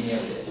such a linear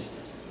relation.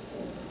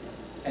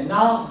 And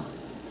now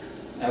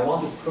I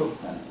want to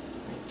prove that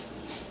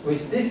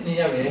with this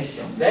linear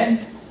relation,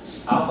 then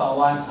alpha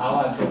 1,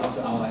 alpha 2,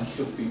 alpha 1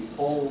 should be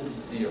all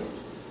zeros.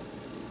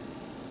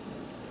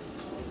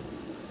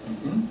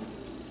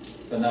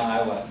 So now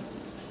I will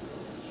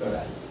show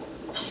that.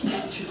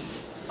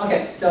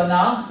 Okay, so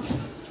now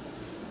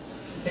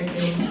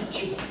taking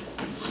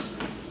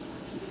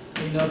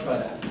inner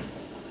product.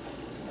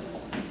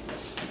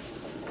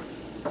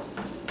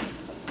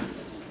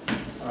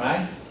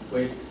 Alright,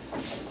 with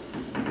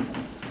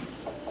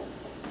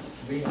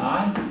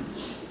VI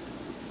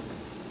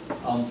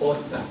on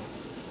both sides.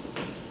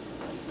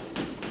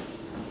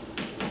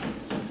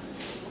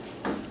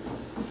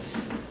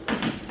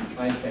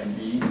 I can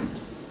be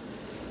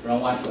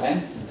from 1 to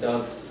n.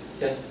 So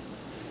just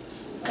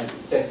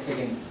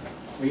taking,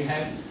 we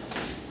have,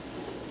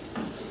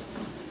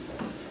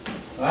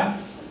 right?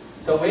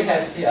 So we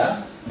have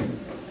here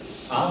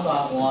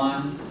alpha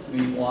 1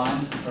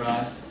 v1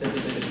 plus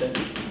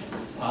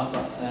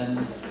alpha n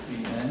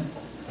vn,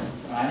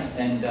 right?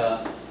 And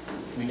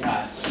vi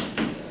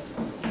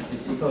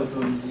is equal to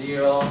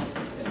 0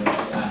 and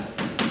vi.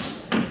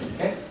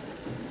 Okay?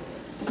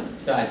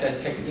 So I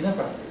just take inner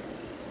product.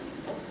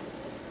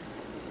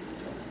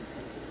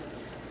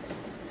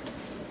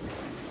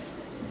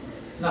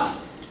 Now,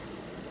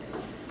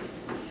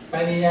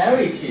 by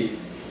linearity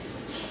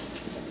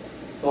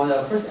for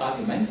the first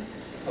argument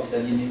of the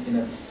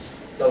linear,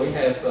 so we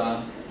have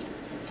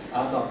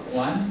alpha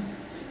 1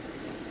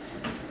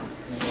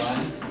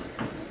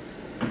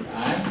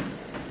 I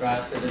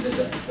plus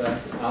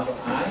alpha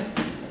I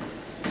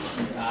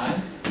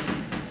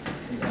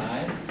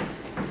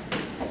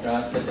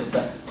plus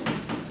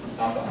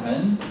alpha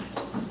n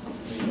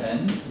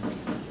vn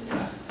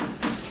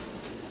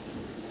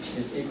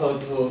is equal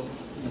to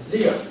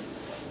 0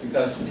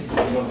 because this is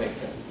 0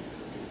 vector.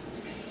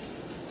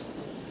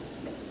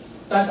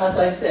 But as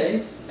I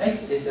say,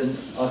 x is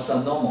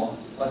also normal,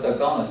 also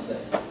Gauss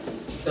set.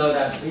 So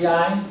that vi,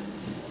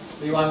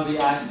 v1, vi,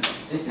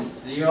 this is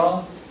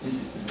 0, this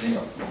is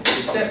 0,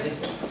 except this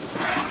one.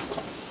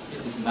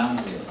 This is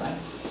non-zero, right?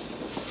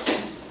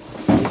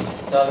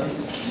 So this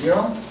is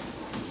 0,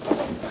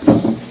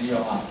 0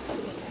 up.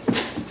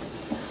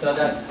 So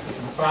that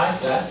implies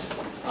that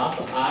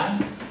alpha I,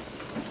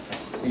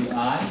 vi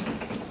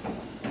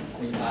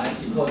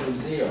equal to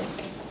 0.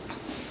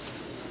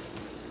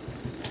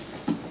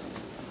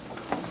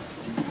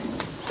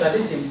 So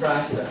this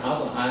implies that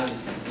alpha I is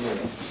 0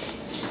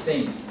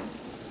 since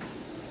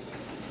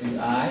vi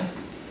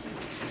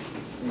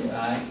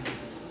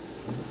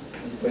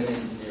is greater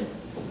than 0.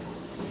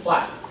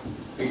 Why?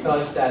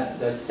 Because that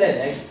the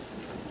set X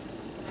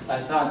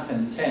does not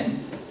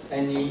contain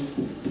any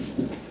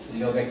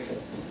 0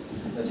 vectors.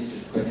 So this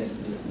is greater than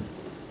 0.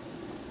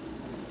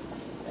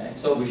 Okay.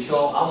 So we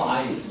show alpha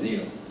I is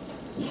 0.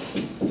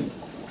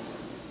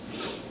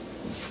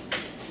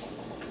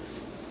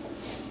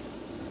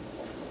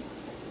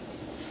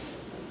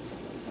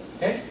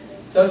 Okay,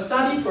 so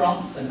starting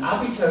from an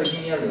arbitrary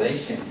linear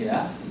relation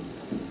here,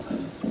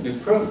 we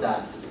prove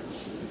that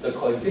the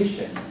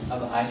coefficient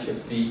of I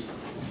should be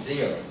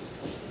 0.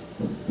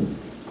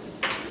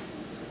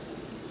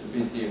 Should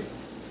be 0.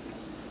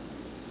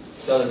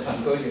 So the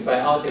conclusion, by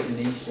our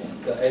definition,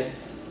 so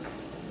S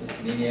is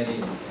linearly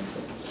independent.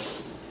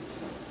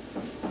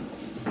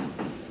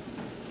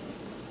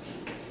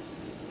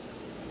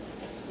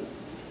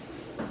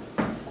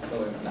 So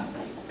we're done.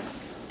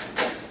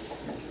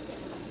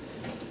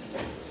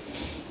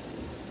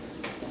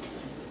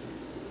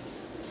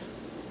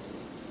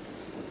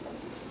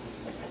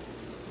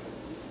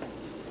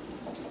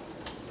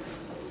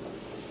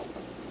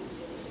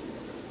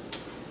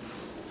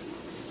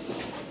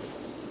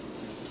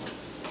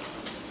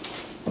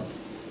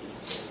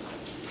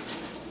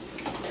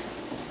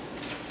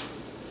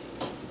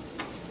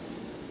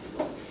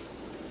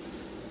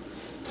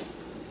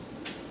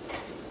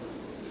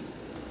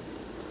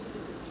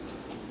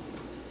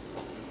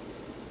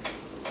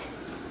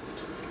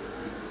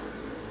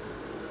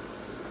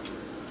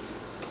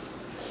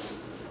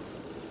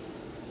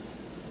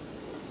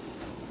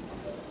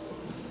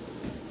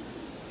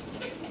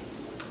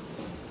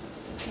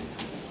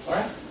 All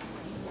right?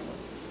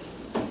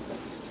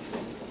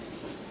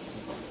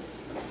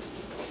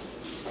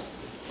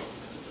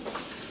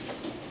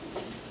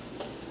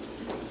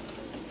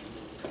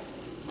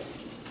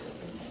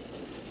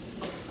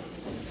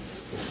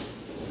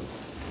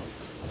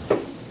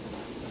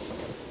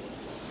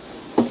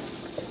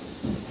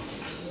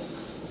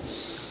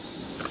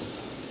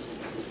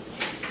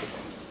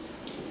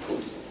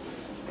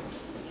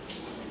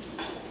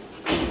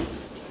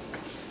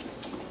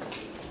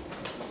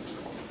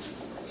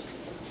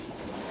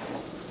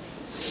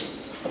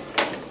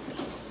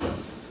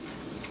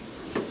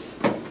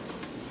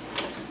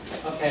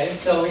 Okay,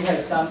 so we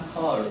have some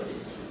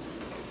corollaries.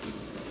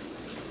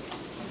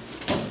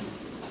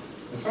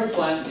 The first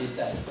one is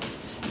that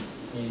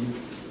in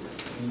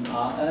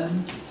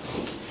Rn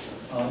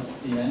or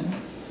Cn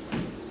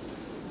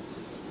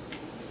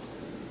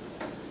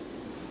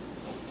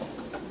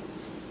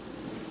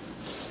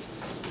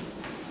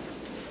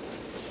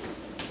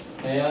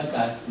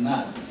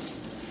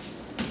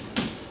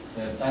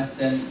there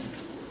doesn't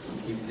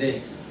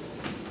exist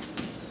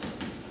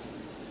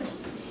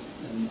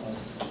an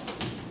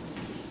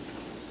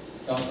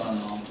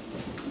orthogonal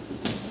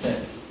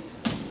set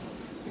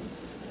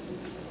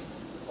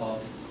of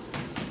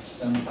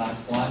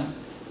n+1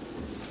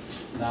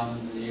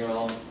 non-zero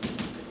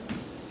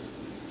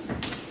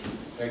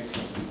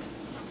vectors.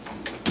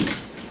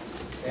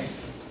 Okay.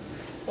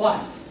 Why?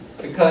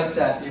 Because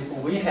that if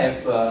we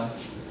have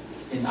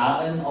in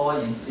Rn or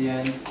in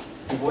Cn,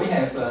 if we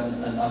have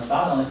an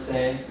orthogonal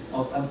set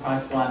of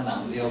n+1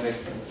 non-zero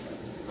vectors,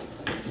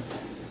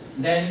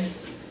 then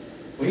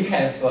we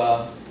have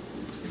a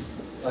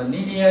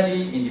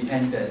linearly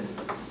independent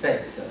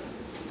set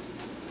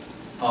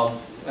of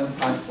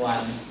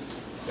n+1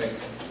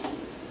 vectors.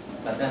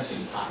 But that's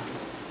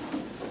impossible.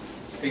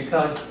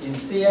 Because in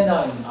Cn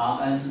or in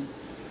Rn,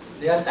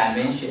 their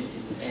dimension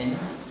is n,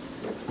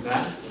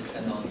 right? It's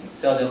n only.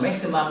 So the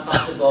maximum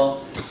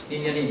possible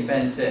linearly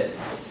independent set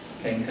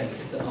can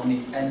consist of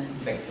only n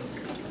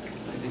vectors.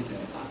 So this is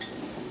impossible.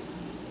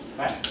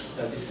 Right?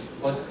 So this is the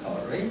first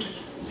corollary.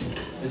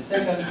 The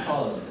second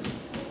corollary.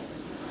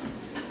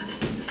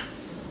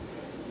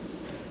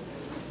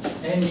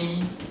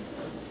 Any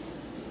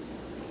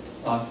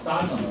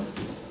orthogonal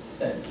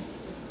set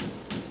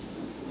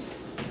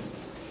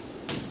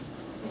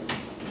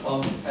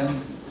of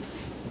n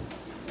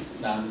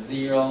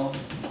non-zero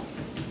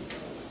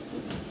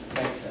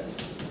vectors,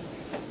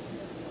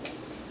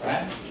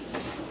 right?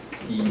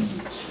 In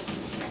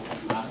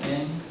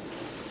Rn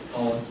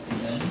or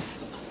Cn.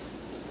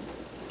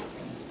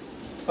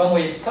 When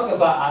we talk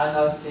about Rn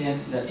or Cn,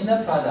 the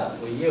inner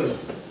product we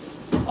use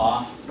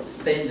are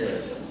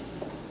standard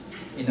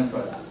inner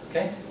product,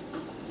 okay?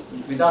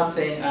 Without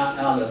saying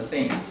other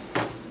things.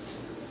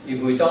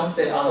 If we don't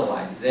say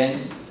otherwise,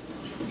 then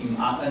in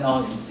Rn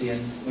or in Cn,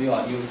 we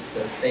will use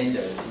the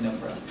standard inner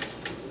product.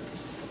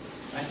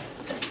 Right?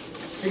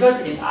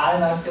 Because in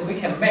Rn or Cn, we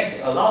can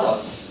make a lot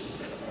of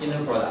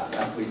inner product,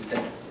 as we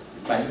said,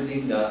 by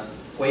using the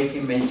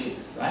weighting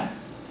matrix, right?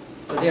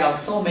 So there are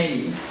so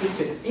many,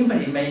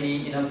 infinitely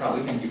many inner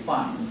product we can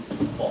define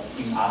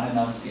in Rn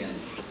or Cn.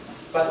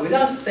 But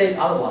without stating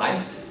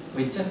otherwise,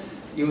 we're just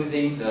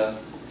using the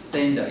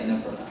standard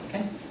inner product,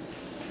 okay?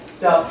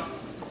 So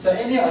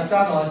any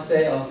orthogonal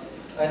set of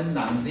n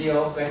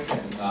non-zero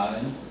vectors in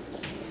Rn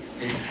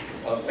is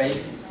a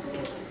basis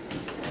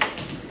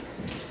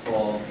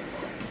for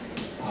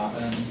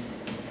Rn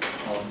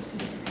or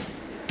Cn.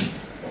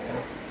 Okay.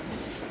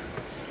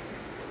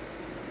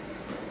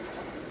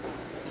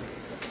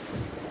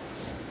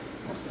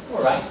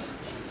 All right.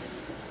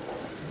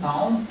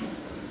 Now,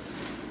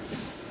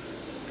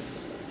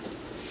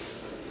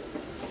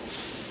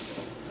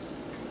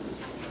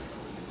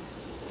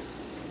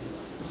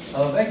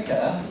 a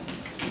vector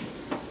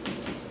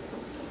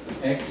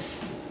x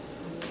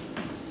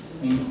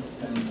in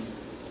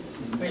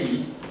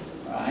B,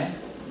 right,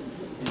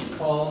 is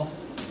called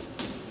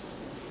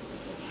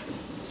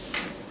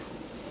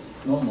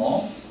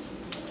normal.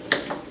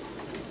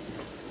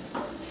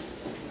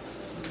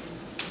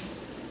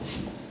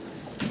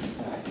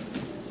 Right.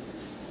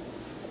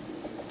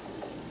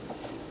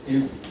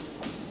 If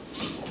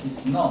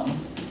it's known,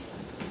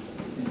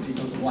 it's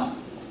equal to 1.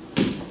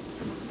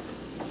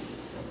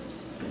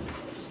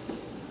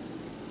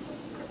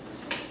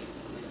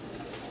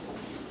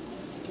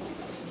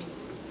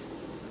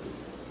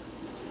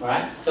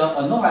 Alright, so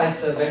a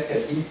normalized vector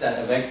is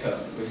that a vector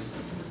with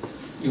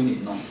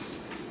unit norm.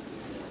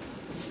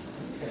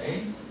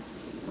 Okay.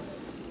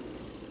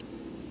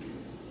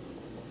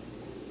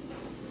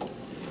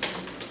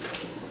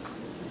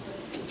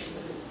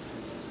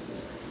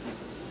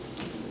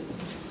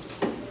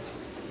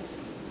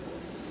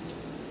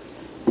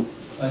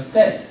 A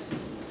set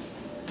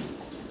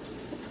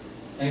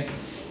X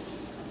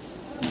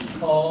is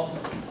called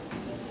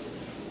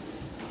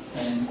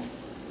an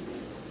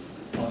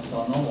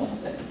orthonormal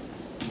set.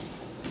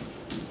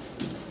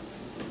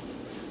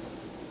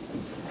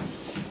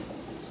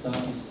 So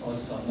it's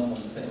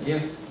orthonormal set.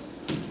 If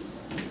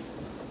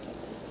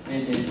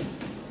it is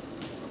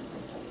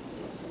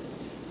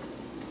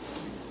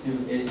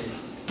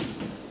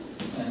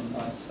an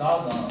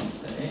orthogonal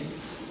set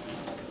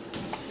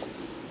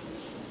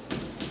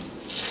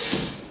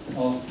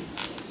of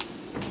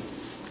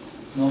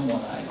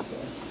normalized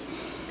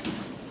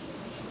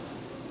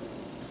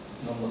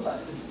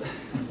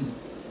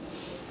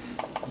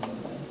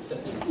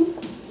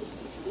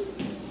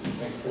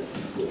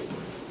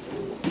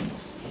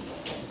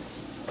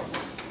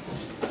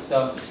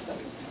So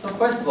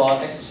first of all,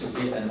 X should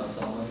be an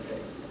orthogonal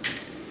set.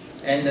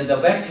 And the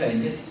vector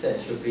in this set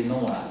should be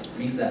normalized,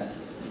 means that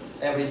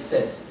every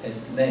set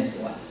has length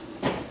 1.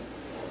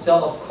 So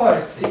of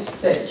course, this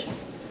set,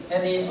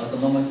 any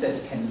orthonormal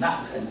set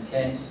cannot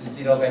contain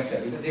zero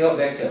vector, because zero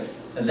vector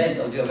the length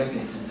of the vector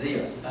is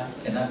 0,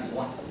 cannot be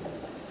 1.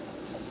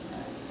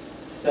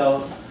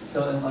 So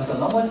as a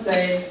normal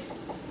say,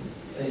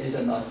 is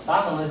an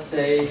orthogonal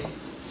say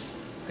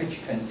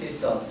which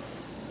consists of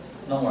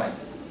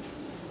normalized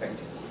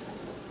vectors.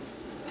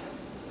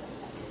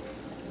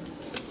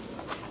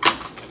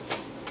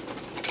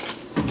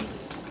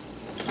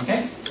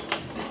 Okay?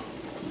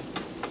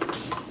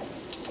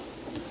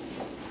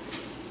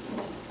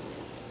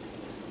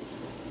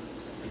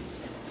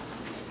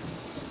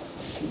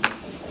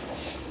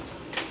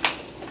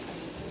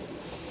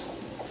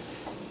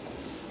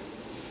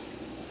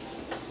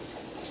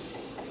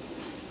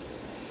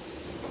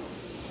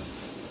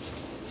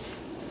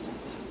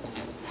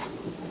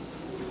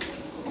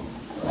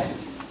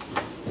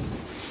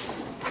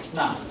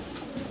 Now,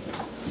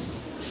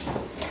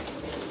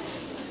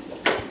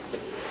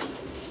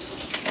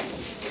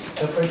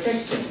 the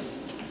projection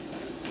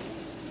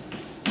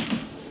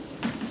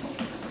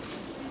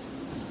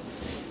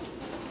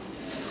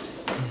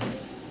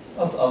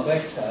of a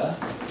vector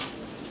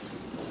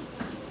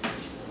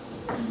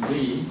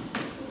V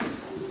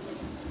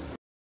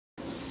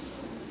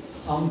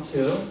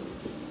onto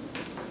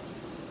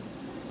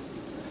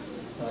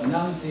a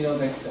non-zero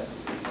vector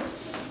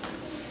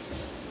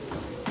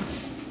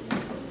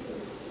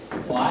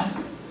Y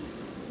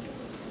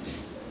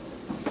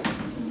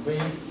V is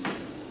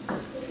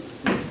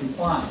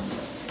defined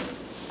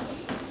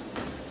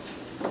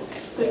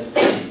the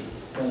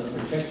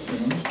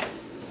projection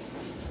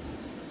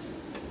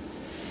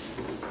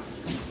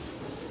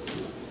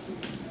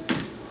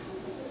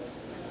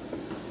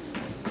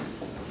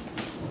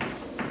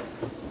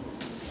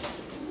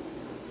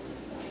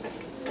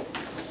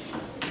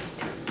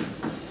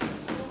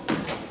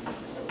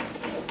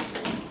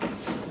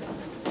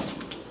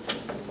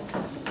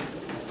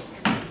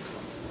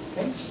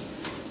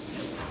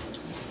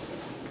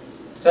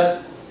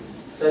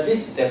So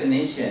this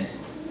definition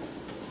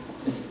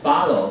is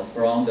borrowed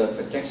from the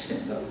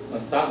projection, the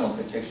orthogonal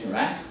projection,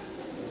 right?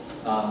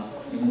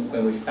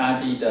 When we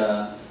study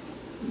the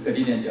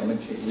Euclidean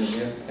geometry in the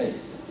real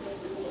case.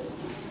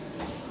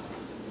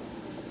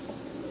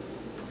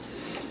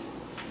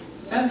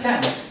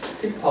 Sometimes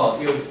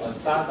people use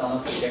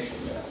orthogonal projection.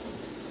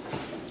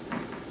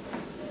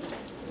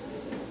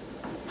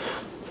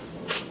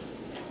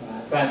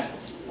 But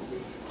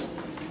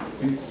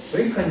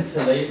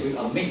frequently we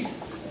omit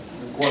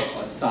the word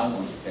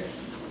orthogonal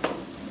projection.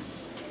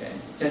 Okay,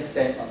 just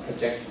say a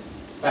projection.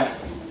 But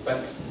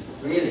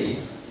really,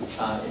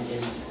 it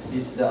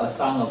is the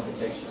orthogonal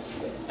projection,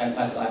 okay,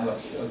 as I will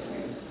show to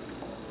you.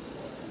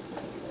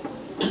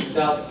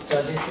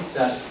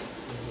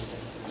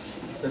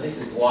 So this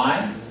is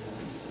y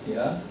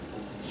here,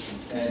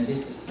 and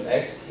this is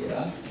x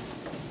here.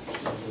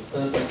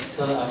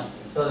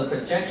 So the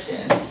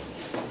projection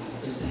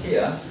is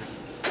here.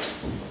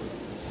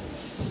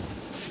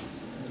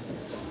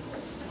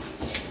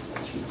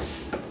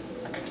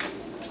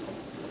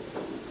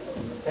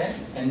 Okay,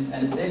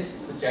 and this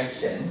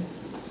projection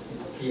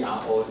is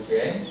PROJ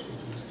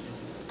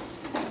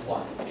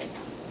y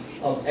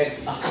of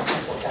x.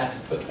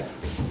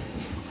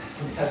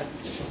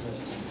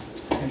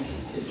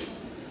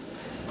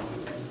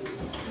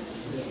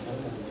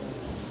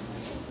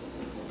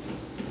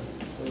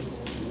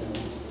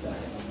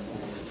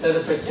 So the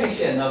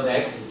projection of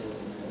x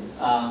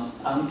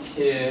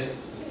onto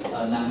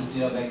a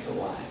non-zero vector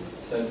y.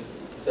 So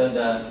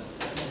the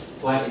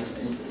y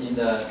is in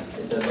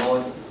the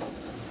lower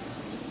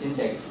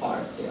index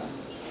part here.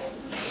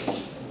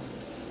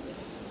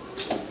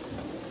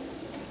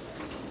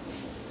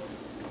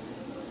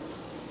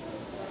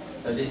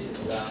 So this is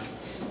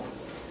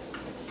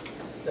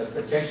the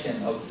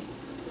projection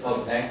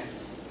of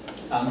x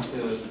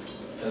onto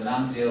the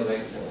non-zero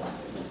vector y.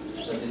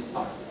 So this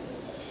part.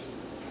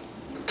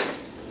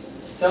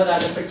 So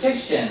that the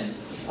projection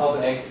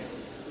of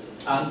x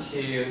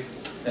onto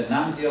the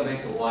non-zero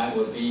vector y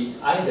will be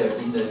either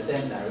in the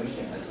same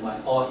direction as y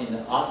or in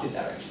the opposite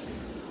direction.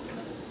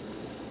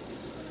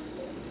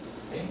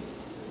 Okay?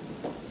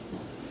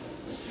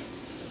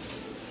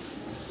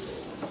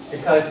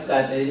 Because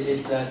that it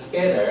is the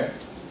scalar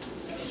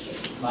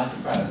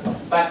multiplied as y.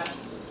 But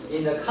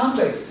in the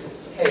complex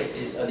case,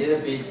 it's a little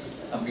bit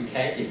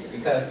complicated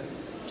because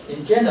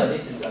in general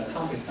this is a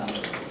complex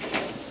number.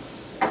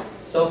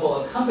 So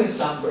for a complex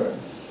number,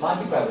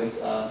 multiply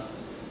with a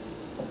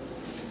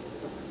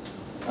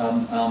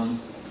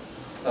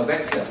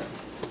vector,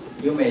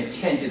 you may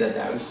change the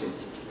direction.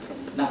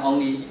 Not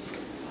only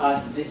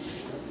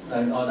this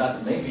or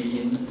that,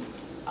 maybe in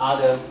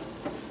other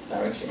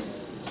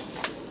directions.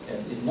 Okay,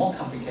 it's more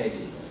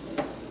complicated.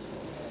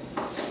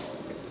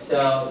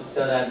 So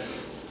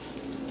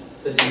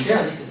in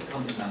general, this is a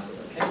complex number.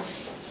 Okay.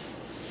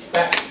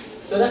 But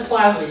so that's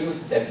why we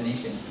use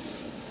definitions.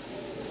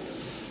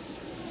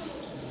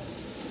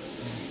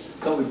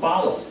 So we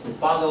borrow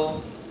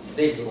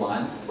this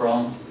one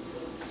from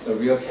the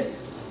real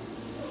case,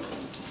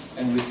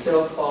 and we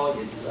still call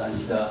it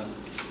as the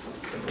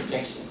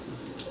projection.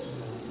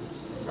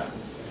 Right.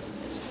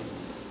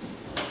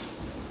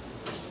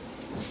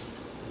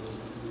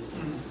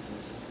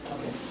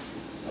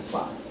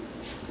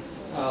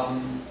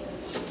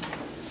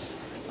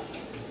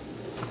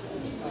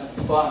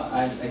 before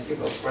I give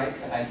a break,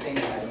 I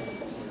think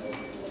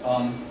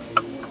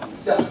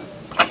so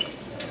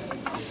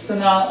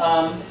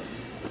now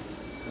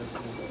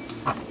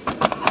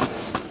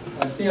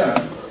a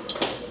theorem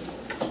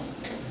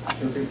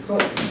to be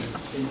proved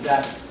is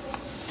that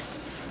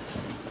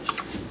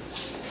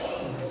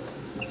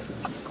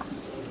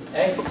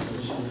x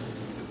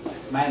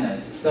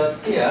minus, so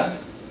here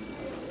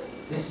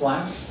this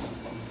one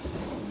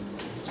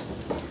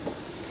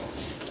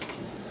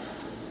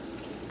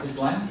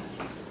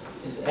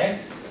is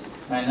x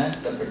minus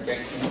the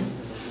projection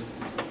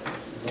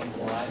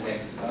y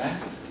x,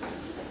 correct?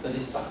 So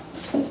this part.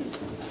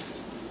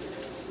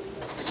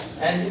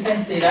 And you can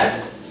see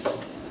that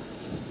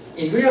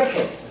in real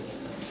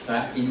cases,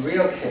 right? In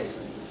real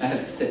case, I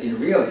have said in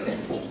real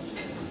case,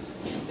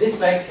 this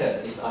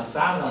vector is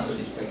orthogonal to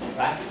this vector,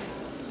 right?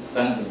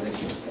 Orthogonal to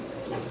this vector.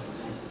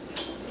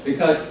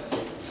 Because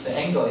the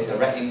angle is a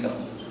right angle.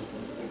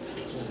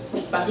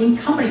 But in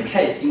complex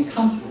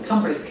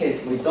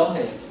case, we don't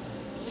have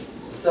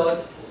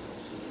so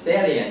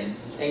salient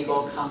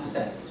angle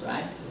concept,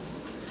 right?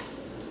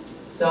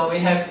 So we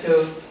have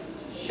to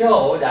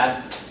show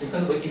that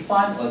because we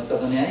define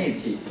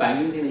orthogonality by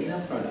using the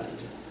inner product.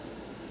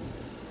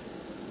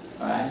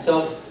 Alright,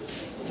 so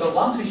what I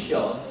want to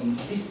show in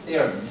this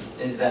theorem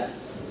is that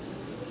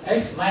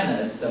x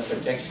minus the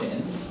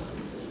projection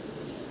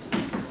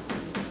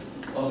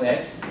of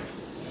x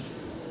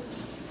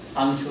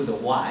onto the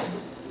y,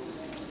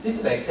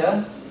 this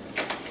vector,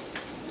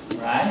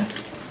 right,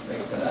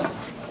 vector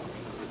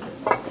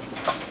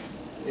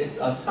is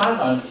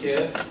orthogonal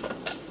to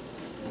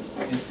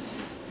this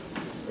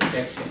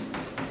projection.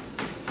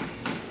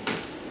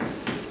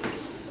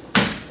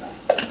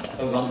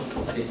 So we want to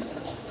put this.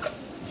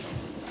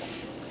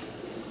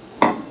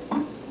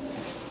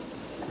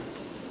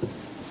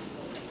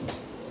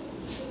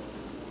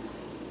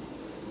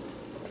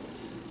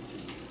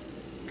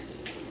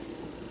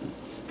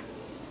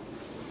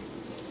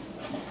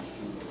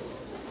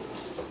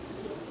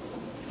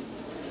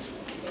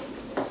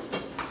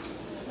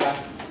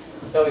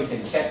 So we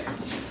can check.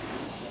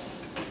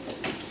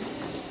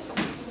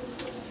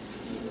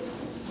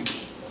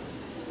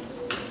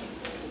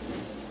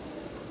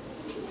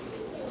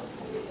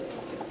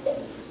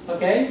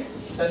 Okay,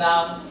 so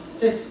now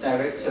just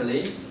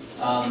directly,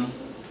 so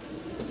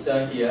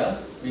here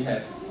we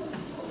have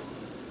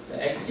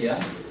the x here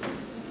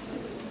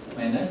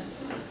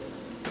minus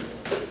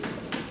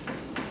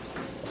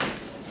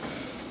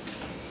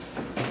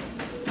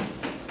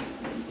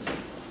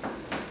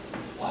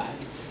y.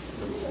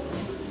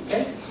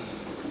 Okay,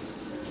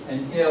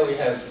 and here we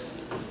have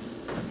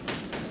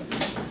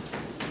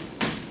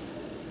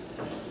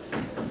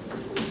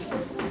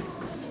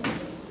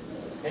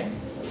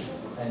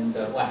and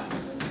y.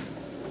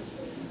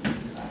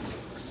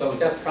 So we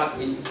just plug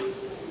in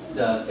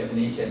the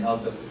definition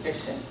of the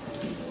projection.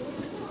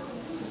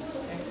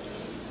 Okay.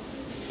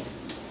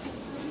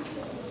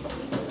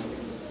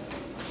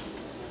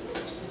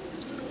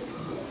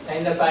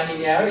 And the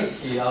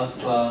bilinearity of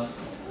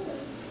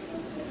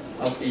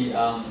the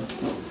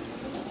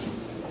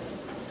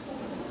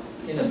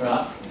inner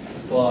block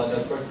for the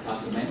first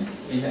argument,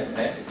 we have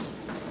x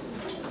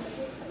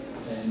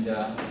and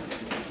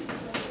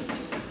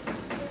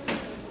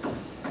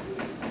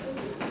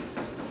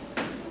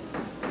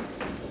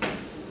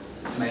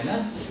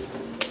minus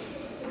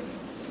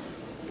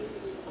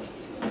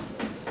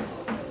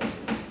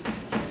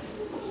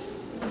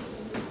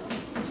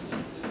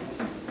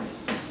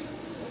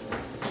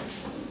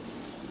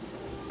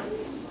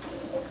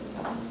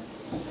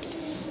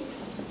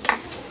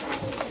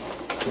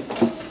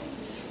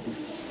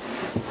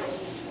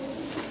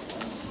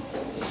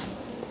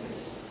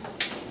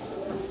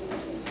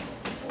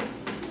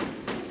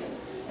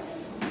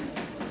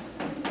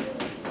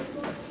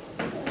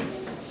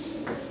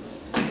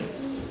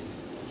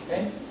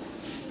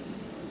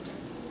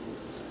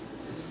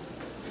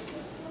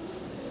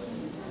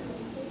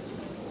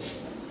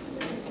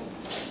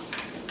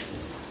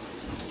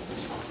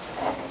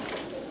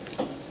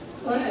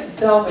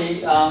so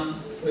we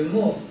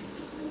move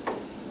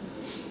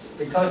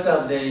because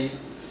of the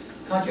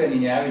conjugate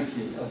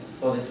linearity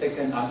for the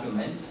second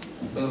argument.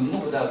 We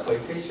move the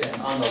coefficient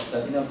out of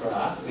the inner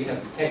product. We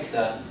have to take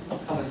the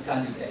convex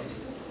conjugate.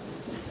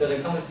 So the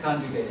convex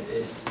conjugate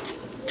is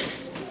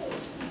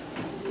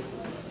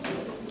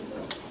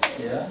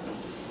here,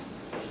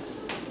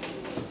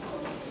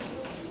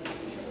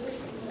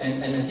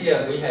 and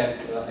here we have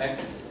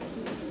x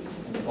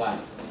and y.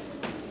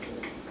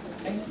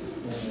 Okay.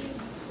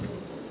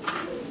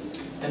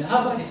 And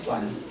how about this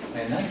one?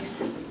 Minus.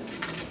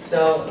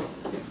 So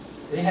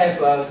we have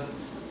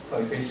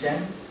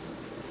coefficients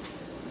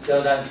so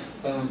that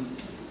when we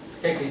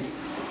take this,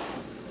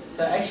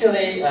 so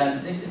actually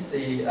this is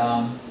the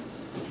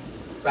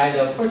by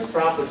the first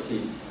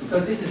property,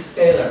 because this is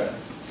scalar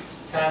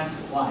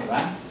times y,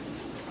 right?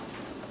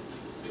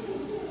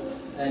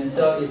 And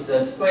so it's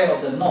the square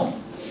of the norm.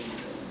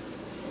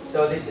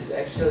 So this is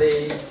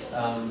actually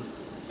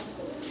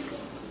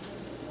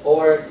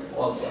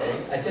okay,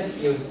 I just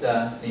use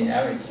the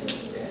linearity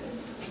here.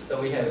 So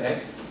we have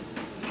x,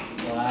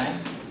 y,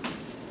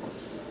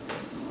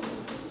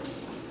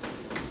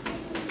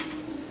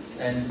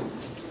 and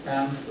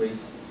comes with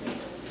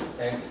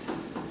x,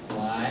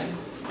 y,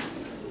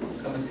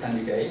 comes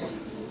conjugate.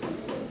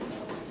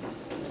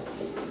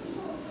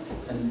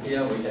 And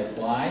here we have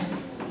y,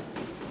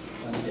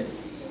 and here.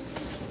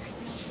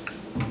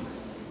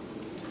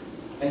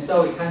 And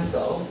so we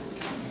cancel,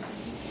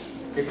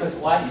 because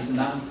y is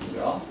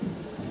non-zero,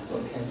 so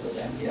we cancel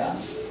them here.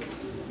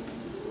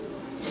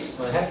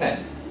 What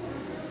happened?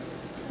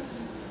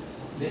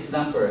 This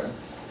number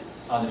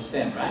are the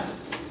same, right?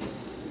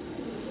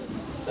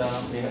 So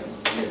we have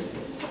 0.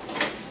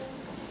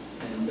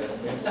 And we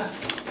have done.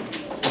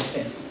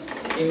 Okay.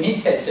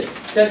 Immediately.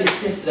 So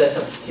this is the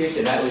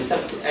substitution, right? We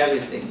substitute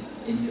everything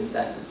into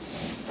that.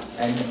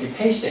 And be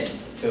patient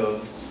to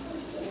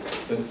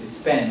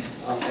spend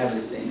on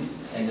everything,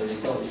 and the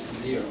result is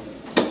 0.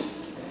 Okay.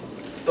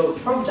 So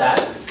from that,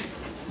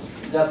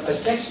 the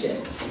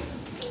projection,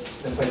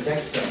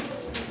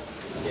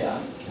 yeah,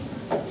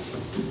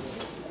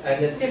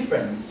 and the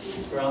difference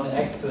from the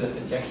x to the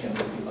projection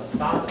will be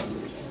orthogonal.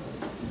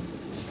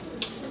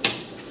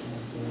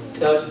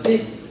 So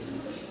this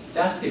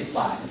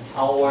justifies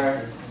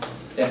our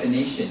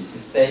definition to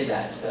say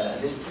that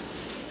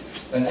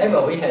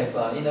whenever we have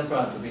inner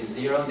product to be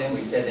 0, then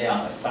we say they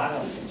are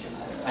orthogonal to each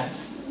other, right?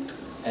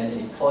 And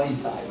it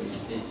coincides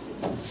with this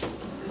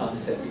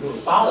concept. You will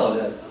follow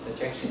the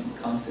projection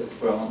concept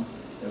from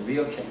the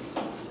real case.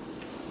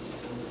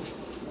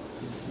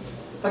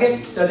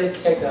 Okay, so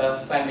let's take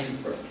a 5 minutes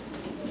break.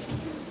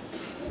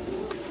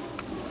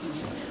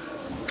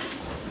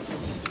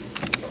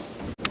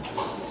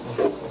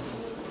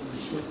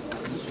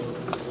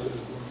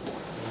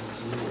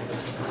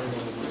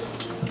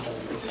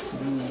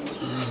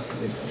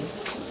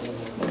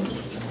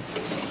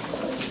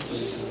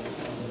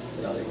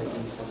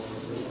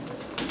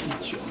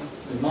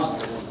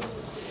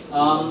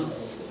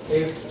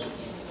 If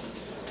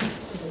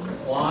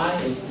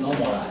y is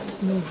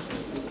normalized,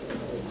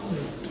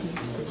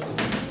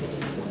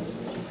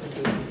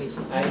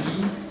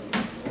 i.e.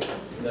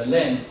 the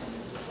length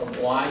of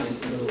y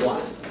is equal to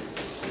 1,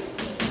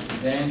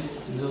 then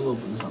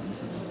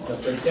the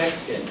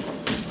projection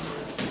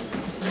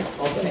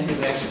of the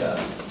anti-vector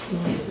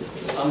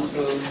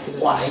onto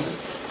y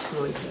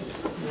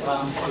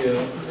onto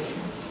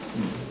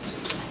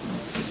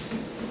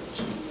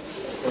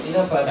the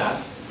inner product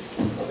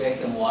of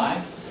x and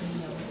y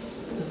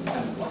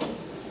times 1.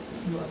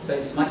 So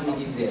it's much more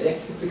easier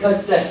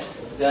because the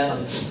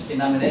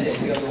denominator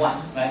is equal to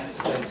 1, right?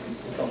 So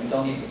we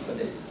don't need to put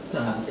it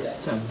here.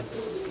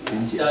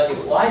 So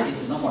if y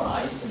is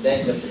normalized,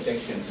 then the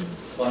projection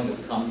is going to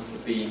come to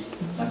be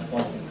much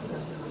more simple.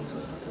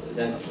 So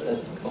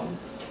that's the point.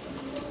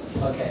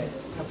 Okay.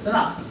 So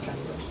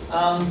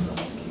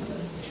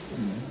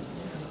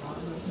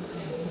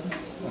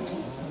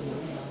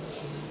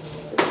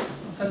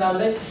now,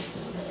 let's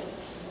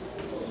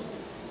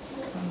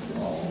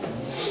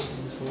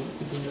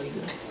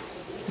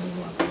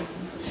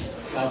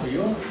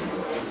W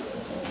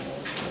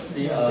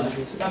be a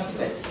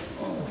subspace.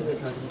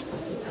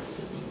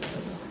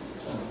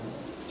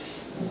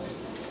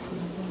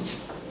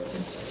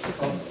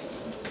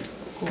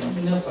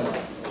 Inner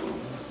product.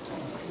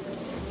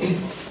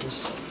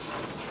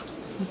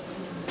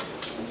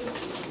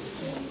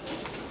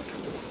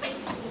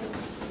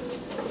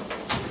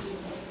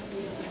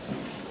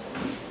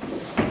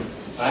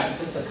 Right,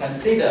 just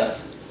consider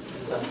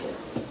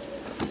subspace.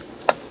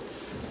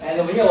 And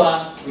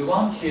we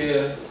want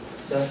to,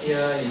 so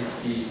here is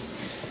the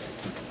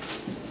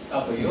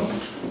W.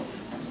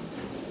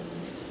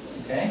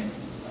 Okay,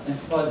 and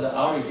suppose the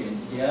origin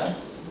is here.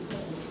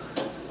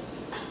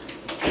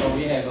 So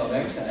we have a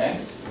vector x.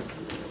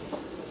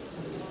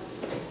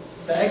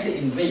 So x is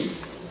in V.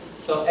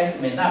 So x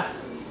may not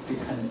be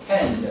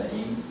contained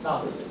in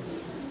W.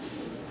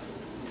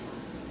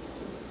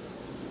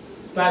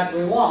 But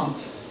we want,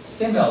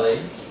 similarly,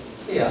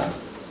 here,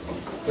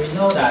 we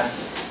know that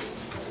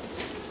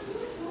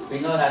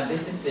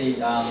this is the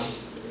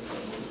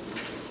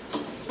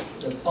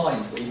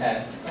point we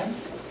have, right?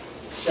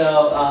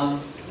 So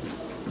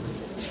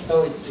so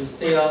we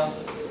still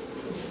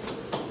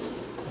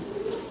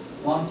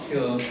want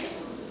to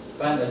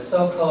find a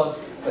so-called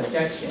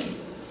projection.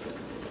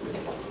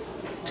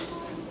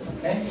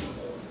 Okay?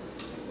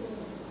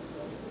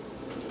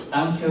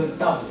 Onto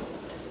W.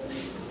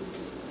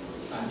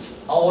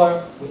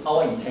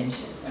 Our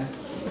intention. Right?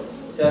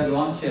 So we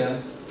want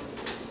to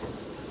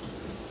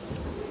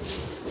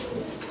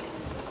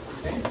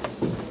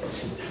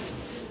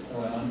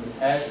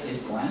as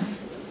this one.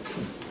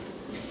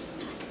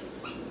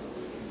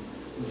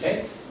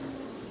 Okay.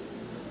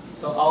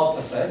 So our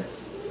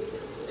purpose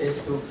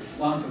is to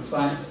want to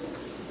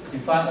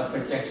define a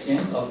projection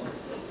of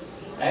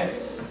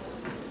x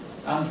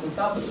onto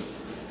W.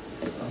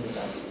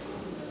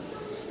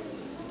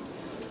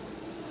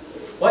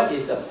 What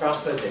is a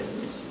proper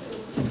definition?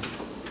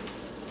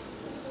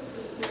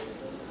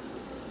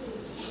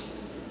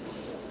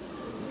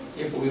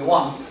 If we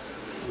want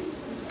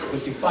to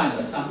define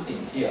define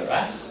something here,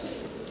 right?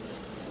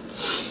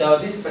 So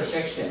this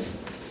projection,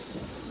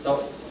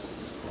 so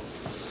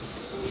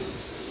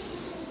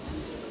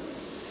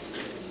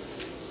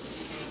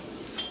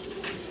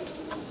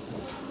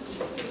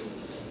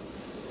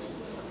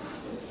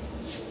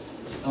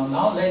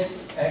now let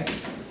x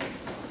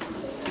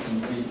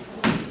be.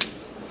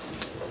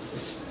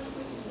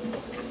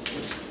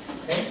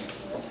 Okay,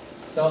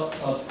 so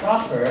a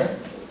proper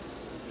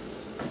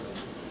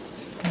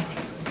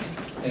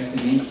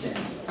definition.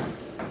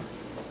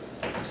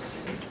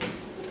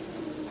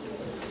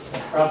 A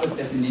proper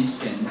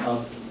definition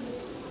of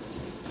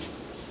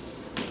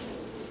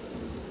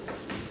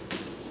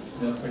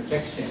the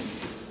projection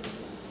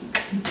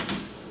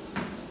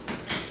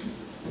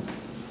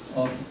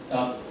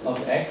of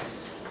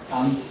x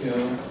onto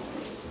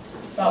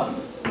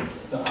W,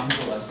 so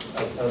onto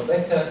a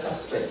vector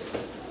subspace.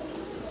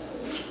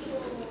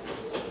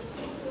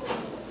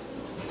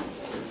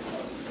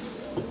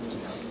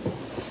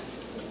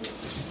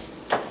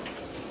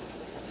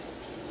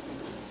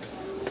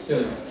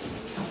 Should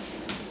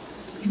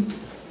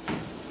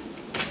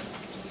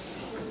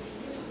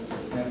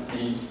have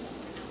the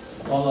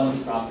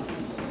following properties.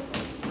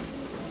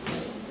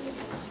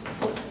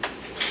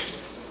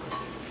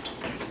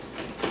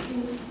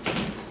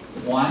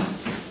 One,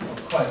 of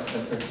course, the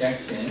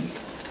projection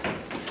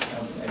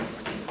of x,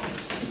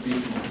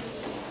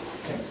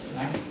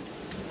 right?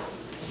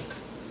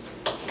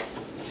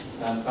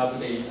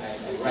 Probably I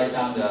write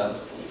down the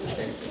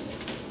projection.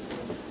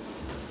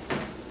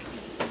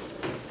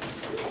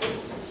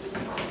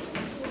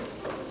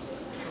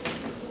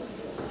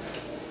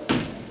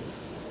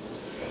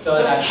 So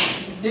that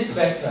this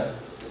vector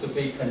should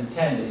be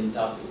contained in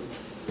W.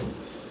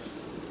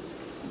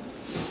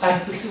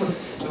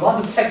 We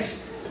want to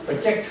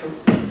project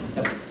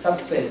the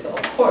subspace. So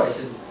of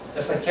course,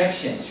 the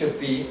projection should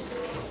be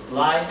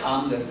lie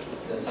on the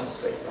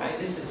subspace, right? I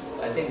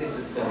think this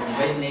is the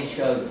very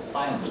nature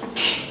requirement.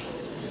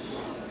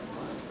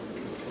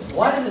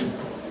 What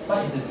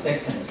is the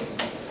second thing?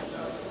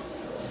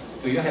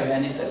 Do you have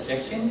any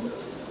suggestion?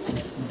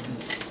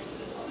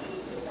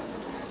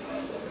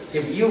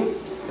 If you,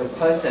 the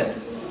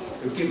person,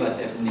 to give a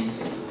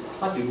definition,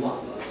 what do you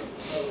want?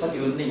 What do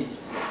you need,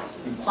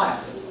 require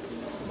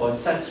for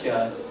such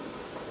a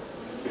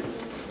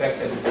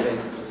vector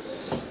space?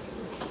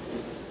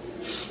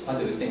 What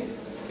do you think?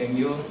 Can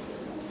you,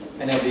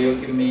 any of you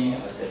give me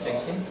a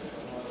suggestion?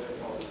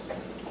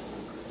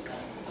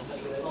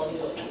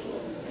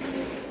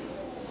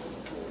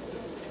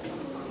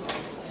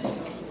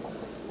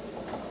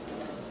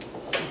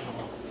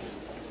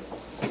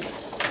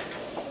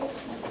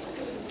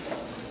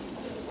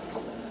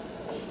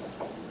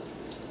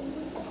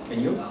 Can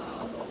you?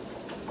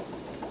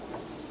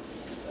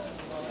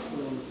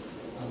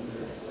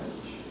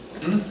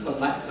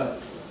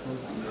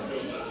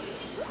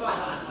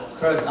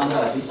 Curves under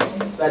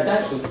addition, but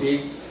that would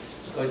be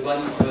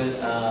corresponding to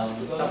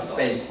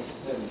subspace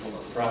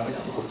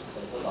properties.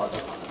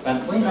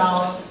 But we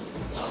now,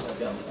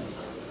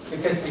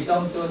 because we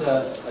don't do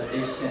the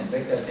addition,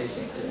 vector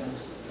addition here.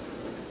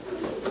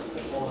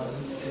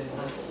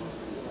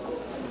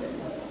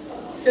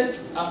 Just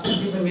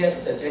give me a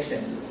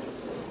suggestion.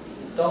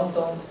 Don't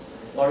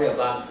worry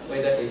about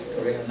whether it's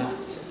correct or not.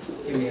 Just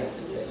give me a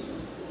suggestion.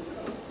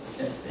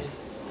 Yes, please.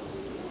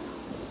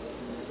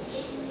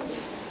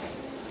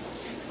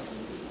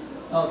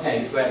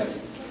 Okay, great.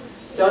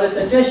 So the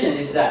suggestion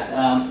is that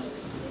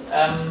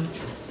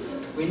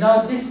we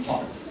know this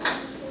point.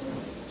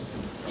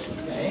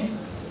 Okay.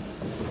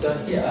 So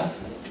here,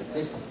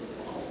 this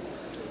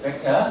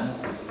vector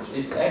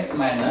is x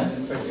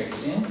minus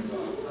projection.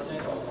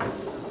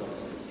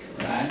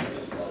 Right.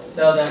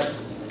 So the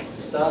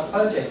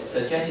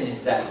suggestion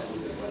is that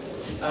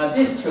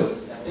these two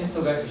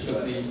vectors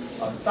should be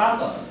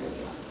orthogonal,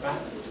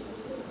 right?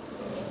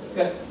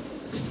 Good.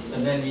 So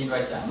let me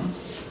write down.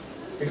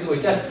 Because we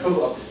just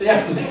proved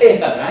theorem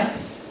data, right?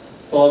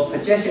 For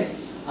projection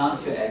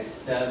onto x.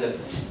 So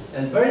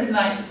a very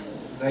nice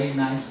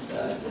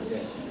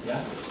suggestion,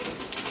 yeah?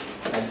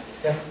 I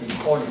just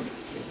recorded it.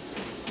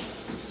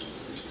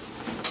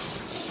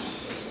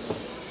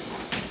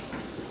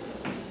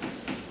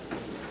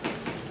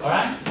 All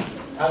right?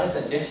 Other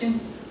suggestion?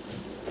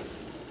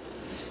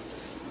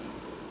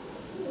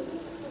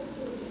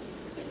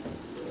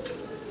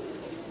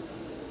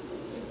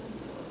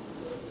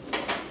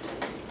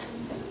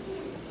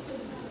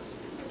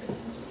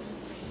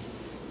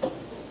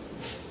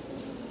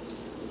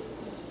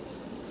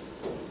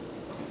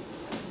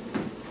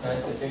 Other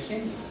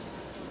suggestion?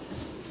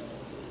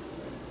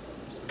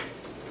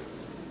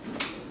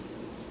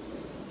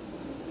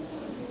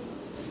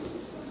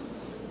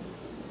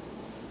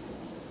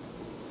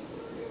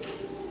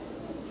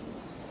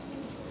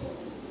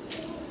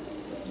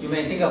 You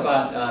may think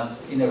about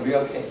in a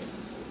real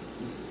case.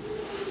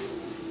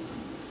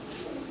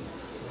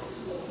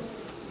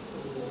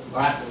 All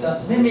right.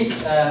 So maybe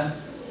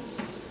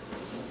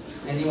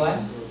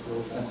anyone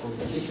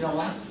additional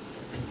one.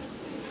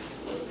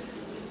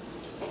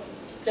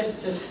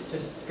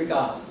 Just speak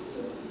up.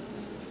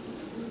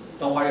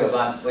 don't worry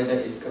about whether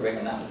it's correct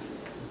or not.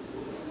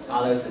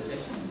 Other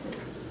suggestion?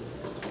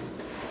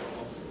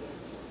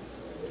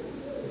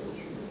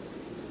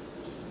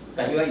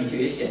 But your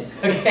intuition,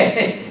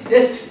 okay?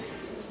 That's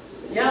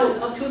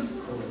up to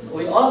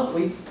we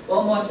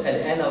almost at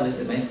the end of the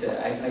semester.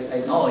 I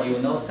know you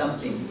know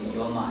something in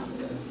your mind.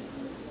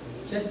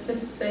 Just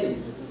say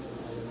it.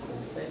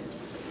 Say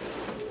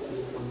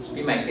it.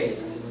 Be my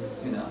guest,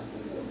 you know.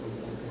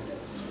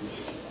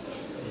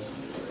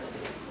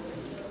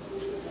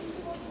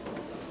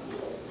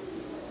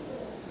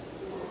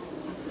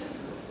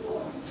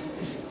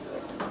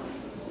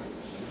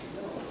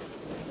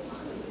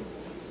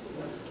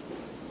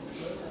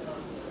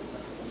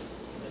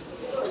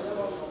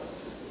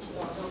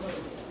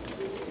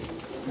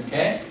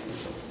 Okay,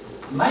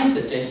 my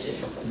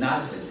suggestion,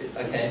 not suggestion.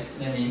 Okay,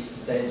 let me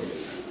state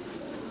it.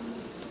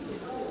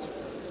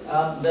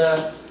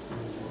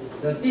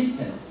 The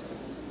distance.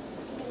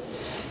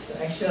 So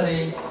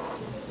actually,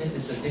 this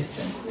is the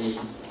distance we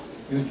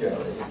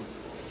usually.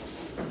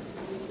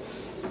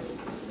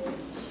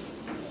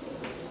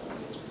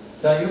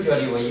 So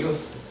usually we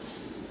use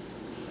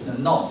the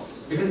norm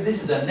because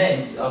this is the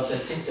length of the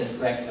distance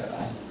vector,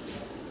 right?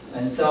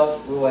 And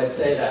so we will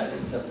say that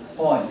the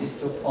point, these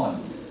 2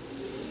 points,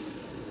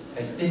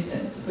 as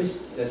distance, which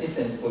the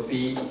distance would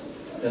be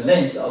the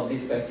length of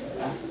this vector,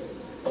 right?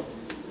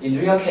 In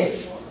real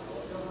case.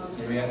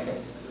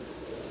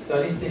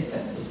 So this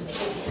distance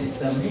is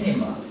the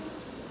minimum,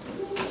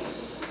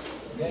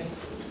 okay,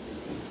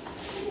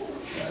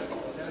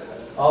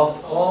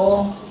 of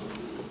all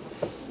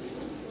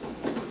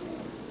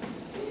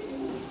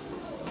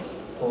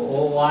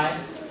y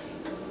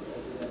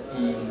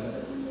in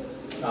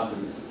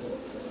W.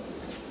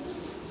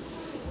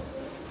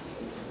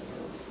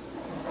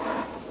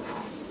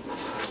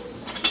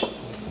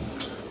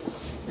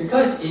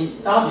 Because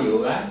in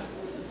W, right,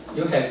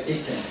 you have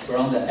distance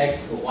from the x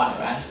to y,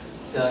 right?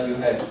 So you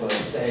have,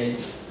 say, you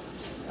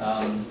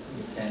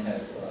can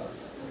have,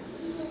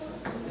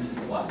 this is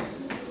y.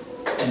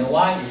 And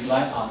y is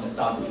right on the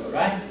W,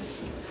 right?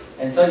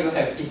 And so you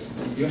have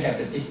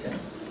the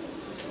distance.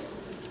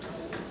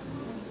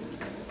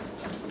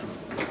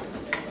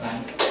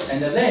 Right?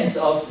 And the length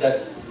of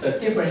the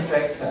difference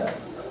vector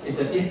is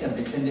the distance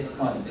between this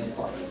point and this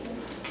point.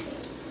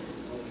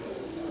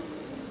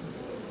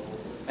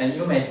 And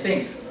you may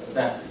think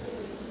that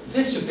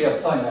this should be a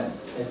point that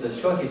is the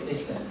shortest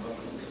distance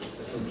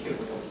to Q.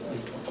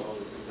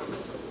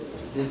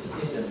 This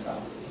distance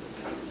problem.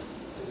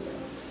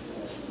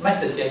 My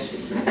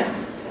suggestion.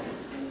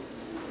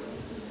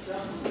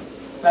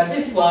 But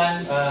this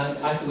one,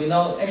 as we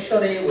know,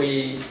 actually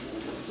we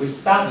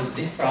start with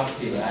this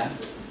property, right?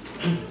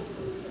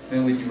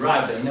 When we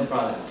derive the inner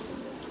product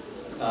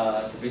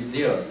to be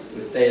 0,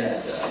 to say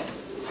that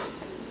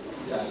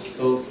the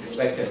 2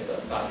 vectors are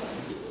starting.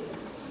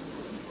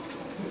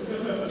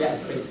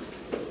 Yes, please.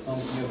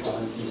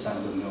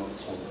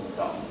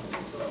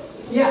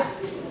 Yeah,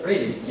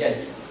 really,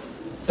 yes.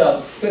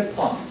 So, good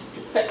point.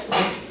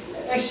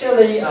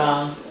 Actually,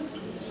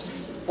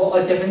 for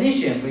a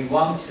definition, we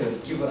want to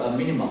give a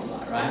minimum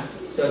one, right?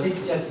 So this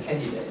is just a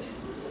candidate.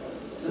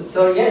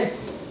 So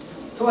yes,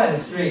 2 and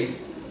 3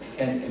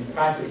 can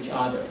imply to each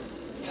other.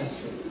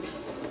 That's true.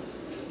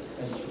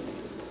 That's true.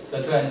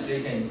 So 2 and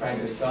 3 can imply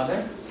to each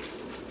other.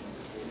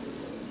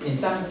 In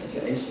some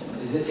situations,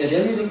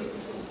 they're really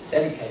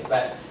delicate,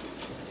 but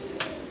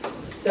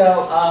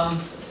so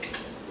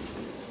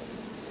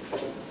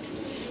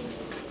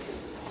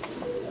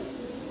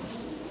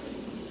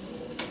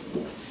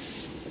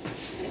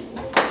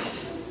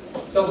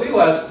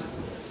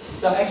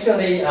so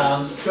actually 2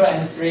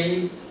 and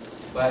 3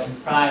 will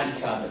imply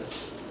each other.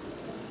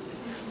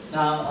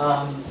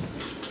 Now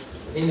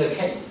in the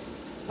case,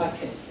 what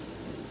case?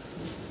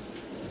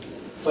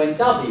 When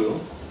W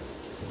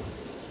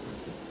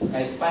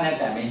has finite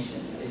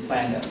dimension, it's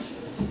finite dimension.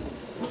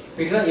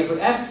 Because if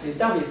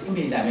W is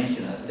infinite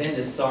dimensional, then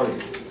the story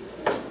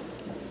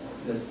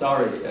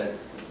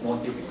is more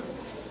difficult.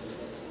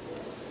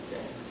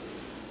 Okay.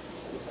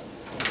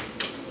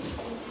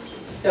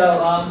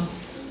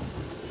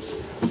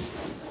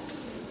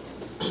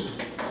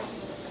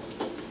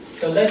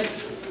 So let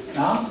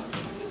now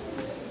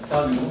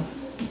W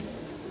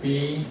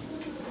be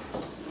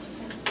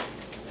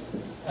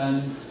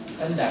an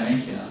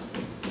n-dimensional.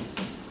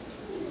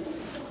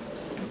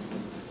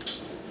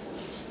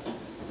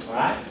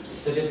 Alright,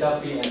 so let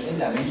W be an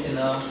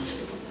n-dimensional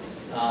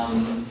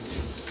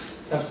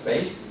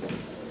subspace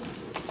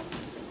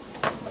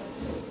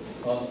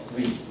of V.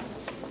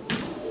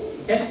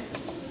 Okay?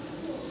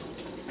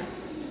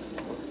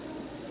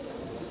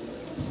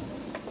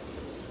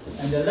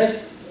 And let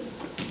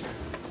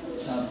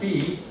B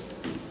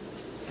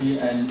be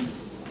an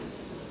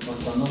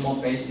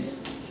orthonormal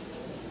basis.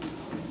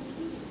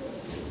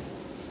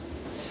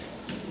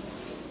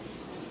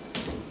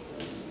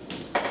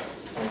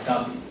 For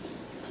W.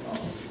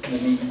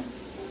 Let me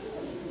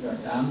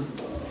write down.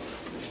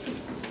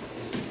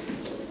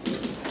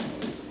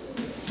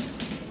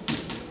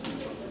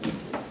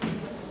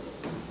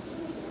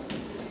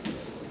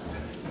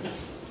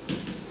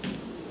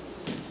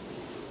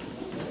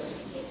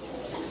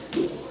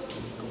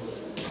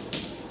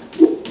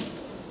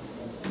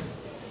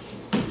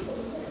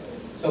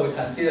 we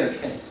consider a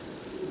case.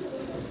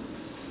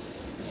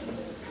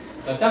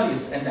 The W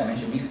is n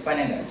dimension, means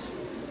finite.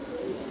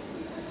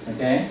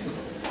 Okay?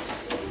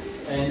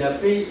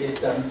 And B is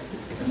the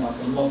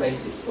orthonormal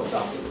basis for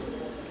W.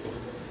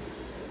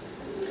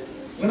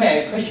 You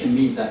may question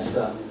me that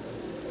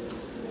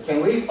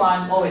can we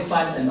always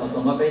find an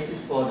orthonormal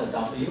basis for the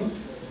W?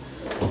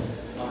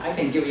 I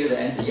can give you the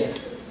answer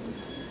yes.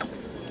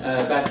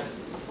 But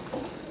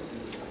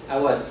I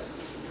will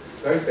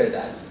verify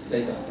that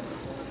later.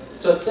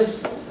 So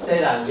just say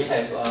that we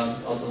have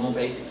orthonormal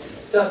basis.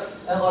 So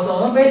an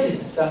orthonormal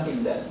basis is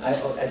something that I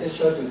just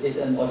showed you is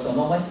an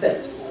orthonormal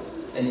set,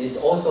 and it's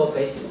also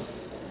basis.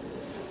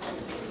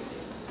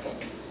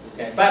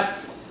 Okay, but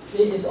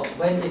it is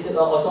when it is an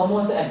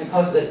orthonormal set, and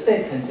because the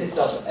set consists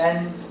of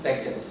n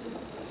vectors,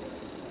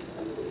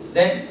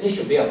 then it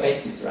should be a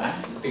basis, right?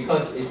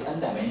 Because it's n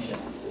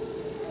dimensional.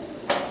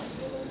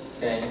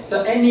 Okay,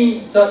 so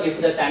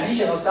if the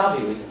dimension of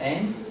W is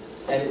n,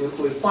 and if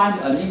we find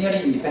a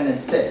linearly independent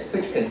set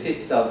which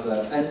consists of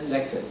n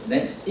vectors,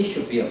 then it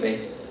should be a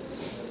basis.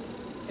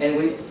 And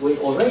we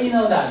already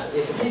know that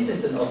if this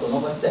is an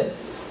orthonormal set,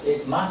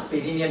 it must be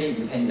linearly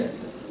independent.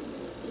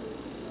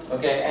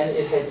 Okay, and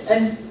it has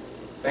n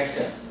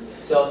vector,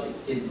 so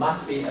it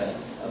must be a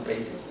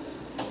basis.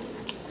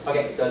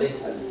 Okay, so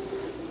this has.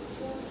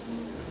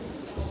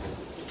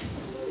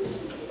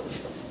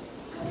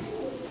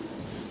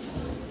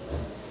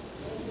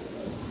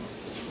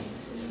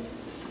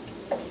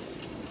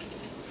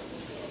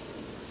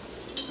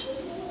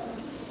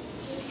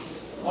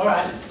 All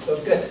right, so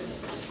good.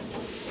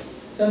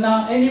 So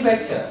now any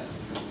vector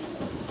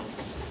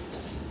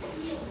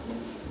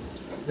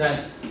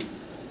that's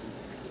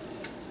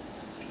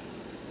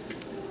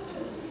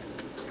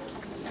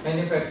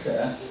any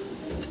vector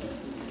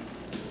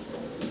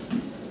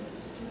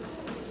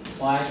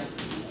y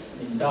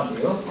in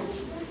W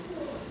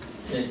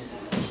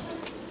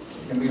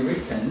can be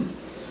written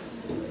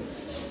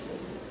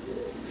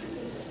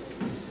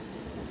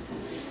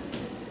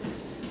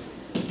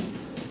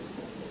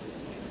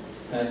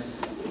as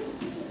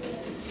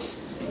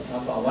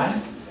alpha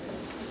 1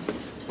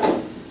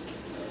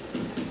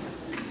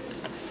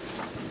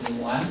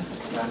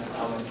 plus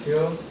alpha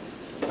 2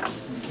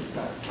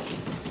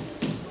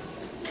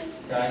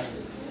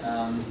 plus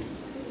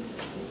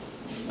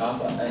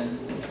alpha n.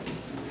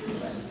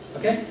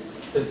 Okay,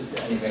 so this is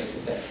any vector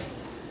there.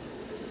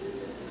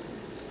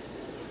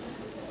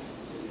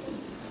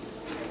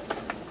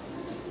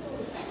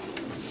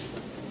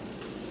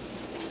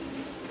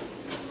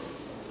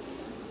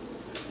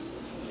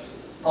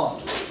 Oh,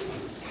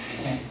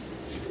 okay.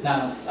 Now,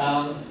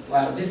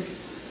 well, this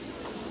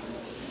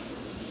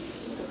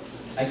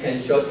I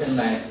can shorten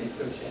my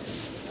description.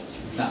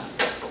 Now,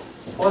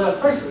 for the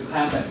first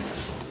requirement,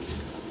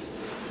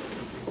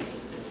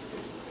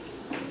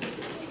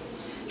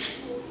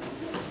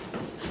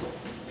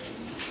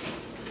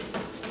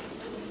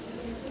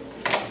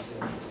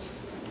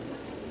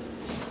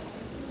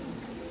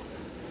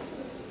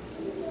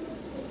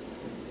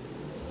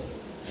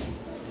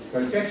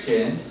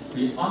 projection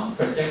beyond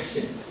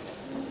projection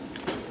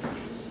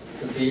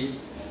to be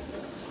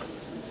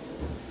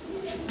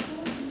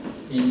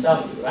in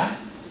W, right?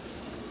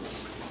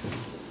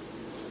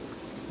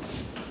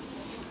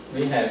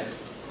 We have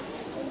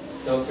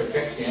the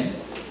projection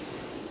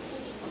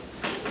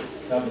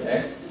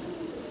Wx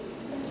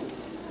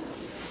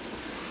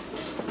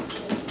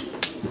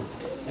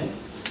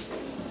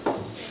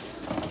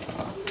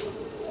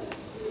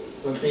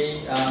would be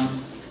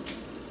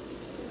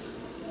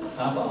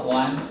alpha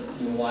 1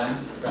 U1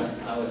 plus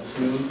alpha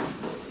 2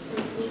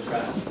 U2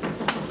 plus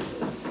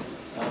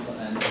alpha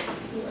n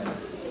UN.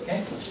 Okay?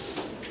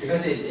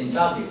 Because it's in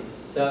W,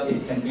 so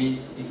it can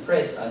be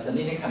expressed as a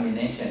linear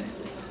combination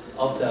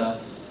of the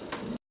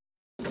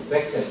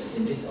vectors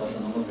in this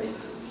orthonormal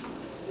basis.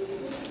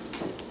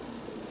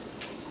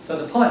 So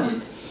the point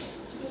is,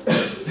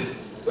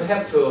 we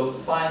have to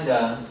find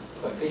the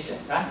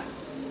coefficient, right?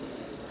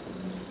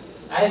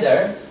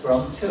 Either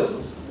from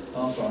 2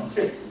 or from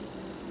 3.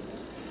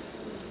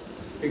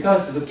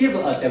 Because to give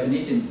a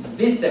definition,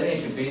 this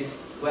definition should be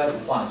well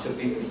defined, should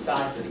be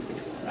precisely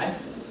which one, right?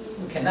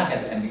 We cannot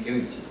have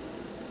ambiguity.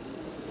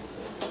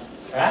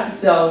 Alright,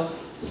 so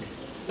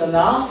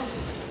now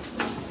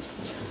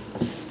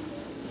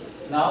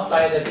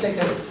by the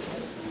second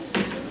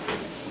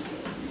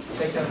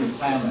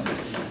requirement.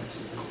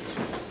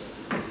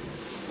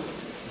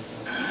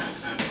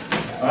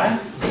 Alright,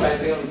 by the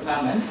second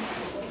requirement,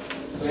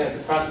 we have to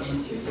plug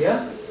into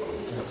here.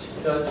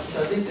 So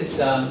this is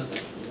the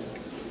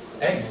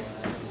X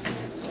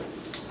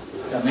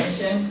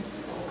dimension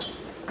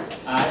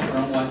I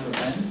from 1 to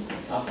n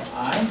alpha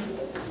I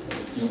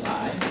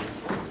ui.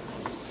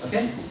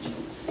 Okay?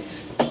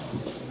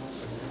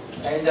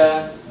 And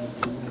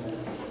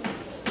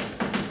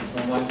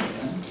from 1 to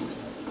n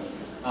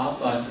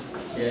alpha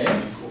j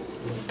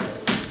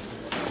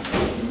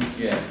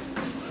j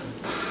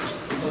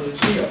equal to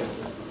 0.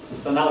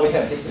 So now we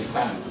have this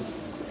requirement.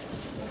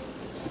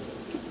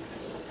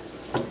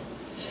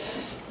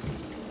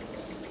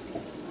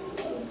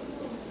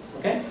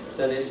 Okay?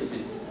 this should be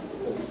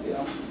no big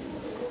deal.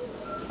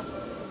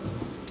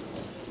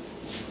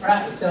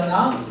 Right, so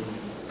now,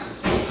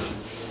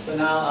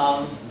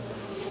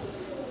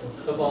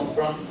 so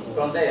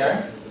from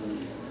there,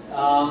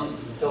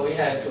 so we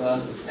have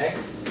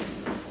x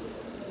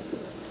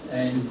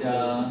and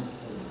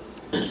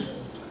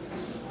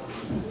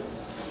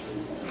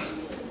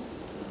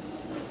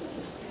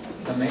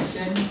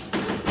summation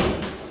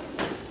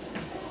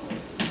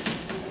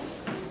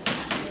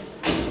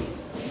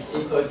is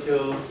equal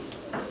to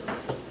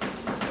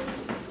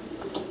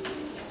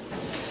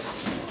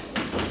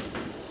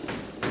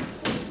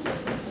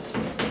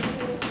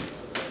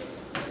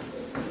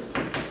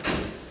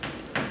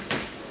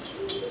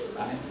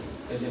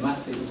they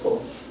must be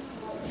equal.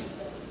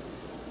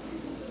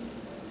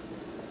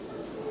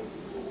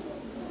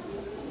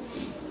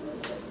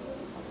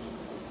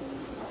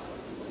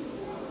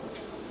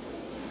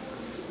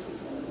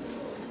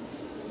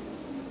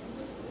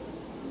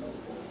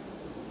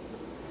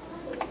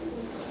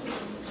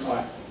 All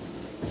right.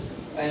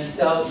 And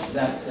so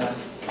that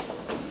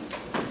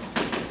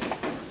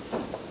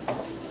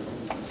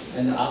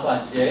and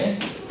alpha j,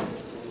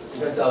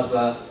 because of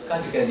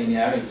conjugate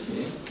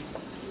linearity,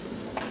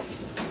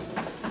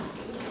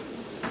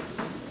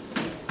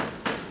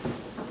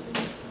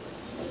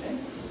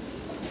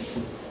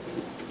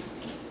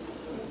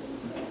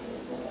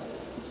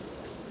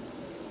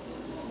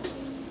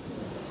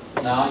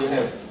 now you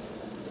have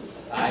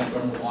I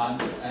from 1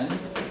 to n, then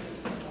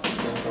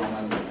from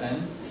 1 to n,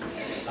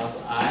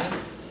 of I,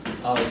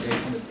 our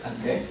equation is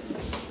conjugate,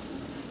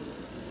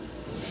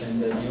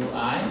 and the ui,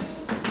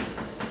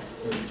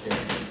 uj.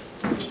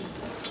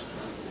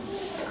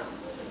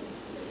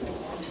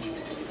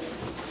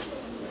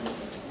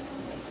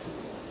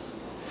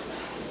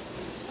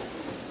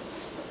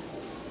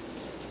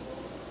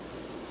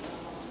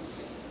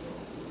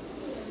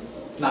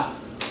 Now,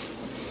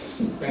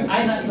 when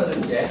I not equal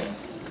to j,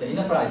 the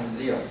inner product is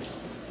 0.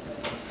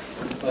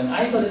 When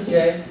I equal to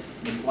j,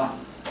 it's 1.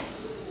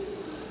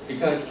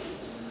 Because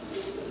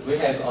we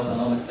have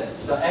autonomous set.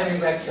 So every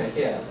vector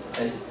here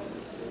has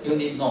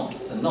unit norm.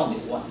 The norm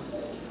is 1.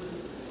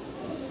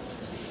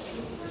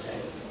 Okay.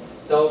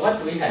 So what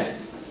do we have?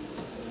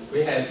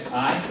 We have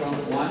I from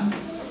 1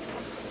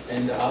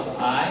 and the alpha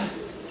I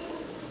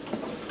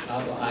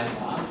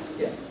bar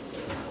here.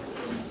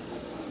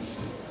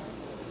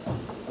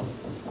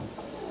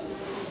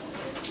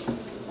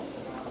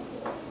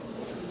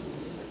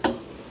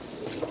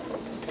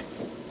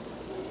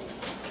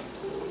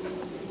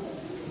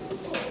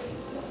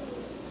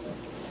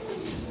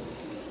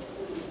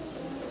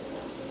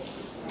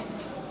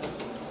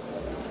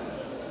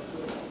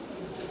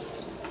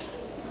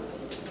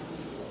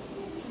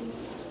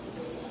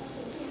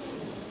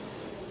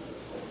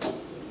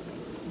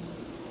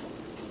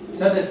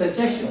 So the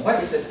suggestion,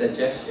 what is the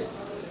suggestion?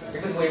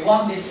 Because we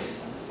want this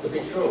to be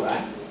true,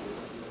 right?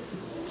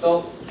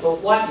 So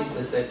what is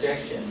the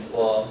suggestion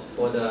for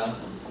the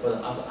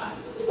alpha I,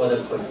 for the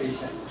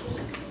coefficient?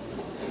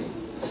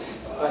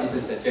 What is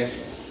the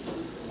suggestion?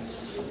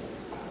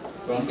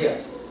 From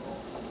here.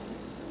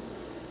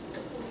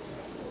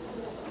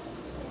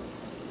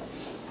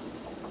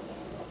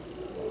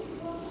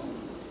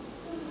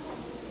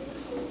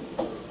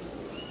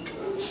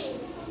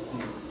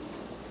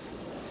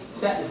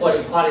 That for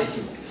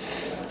equality,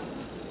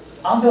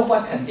 under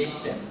what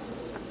condition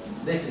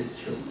this is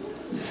true?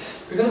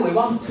 Because we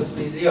want to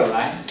be 0,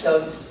 right?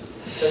 So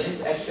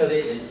this actually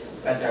is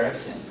that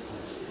direction.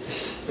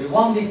 We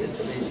want this is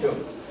to be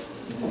true.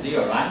 It's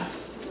 0, right?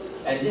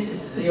 And this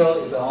is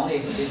 0 if only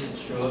if this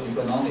is true, if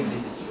only if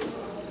this is true.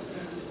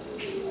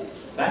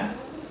 Right?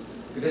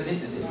 Because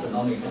this is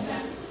economical.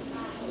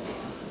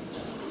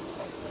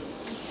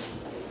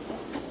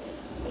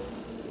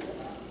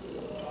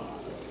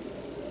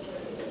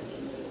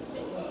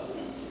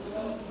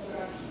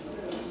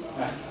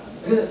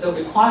 Because the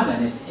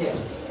requirement is here.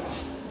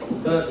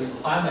 So the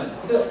requirement,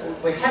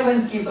 we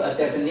haven't given a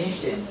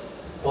definition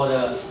for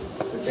the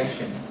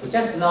projection. We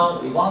just know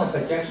we want the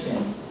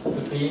projection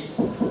to be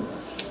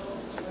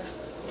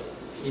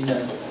in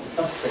the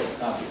subspace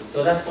W.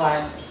 So that's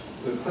why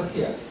we put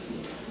here.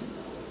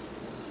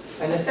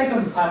 And the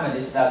second requirement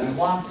is that we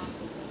want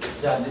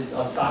that this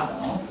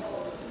orthogonal.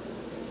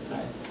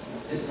 Right?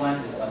 This one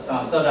is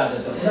orthogonal, so that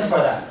the inner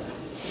product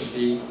should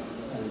be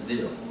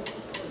 0.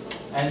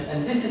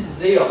 And this is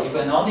 0 if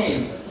and only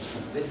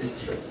if this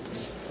is true.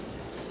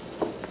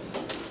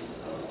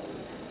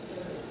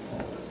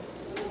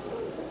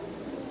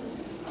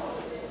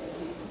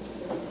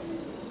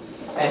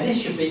 And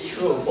this should be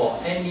true for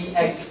any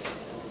x,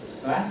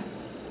 right?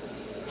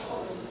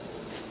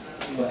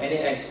 For any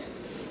x.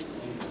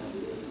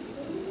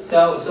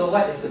 So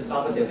what is the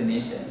proper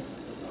definition?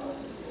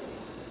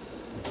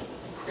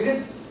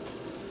 Because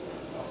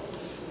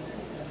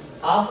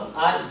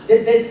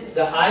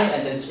the I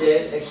and the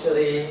j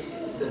actually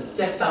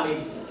just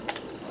dummy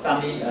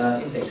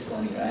index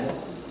only, right?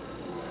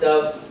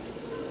 So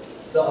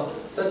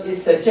it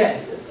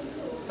suggests.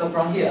 So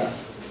from here,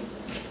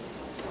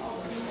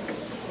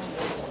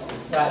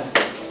 right?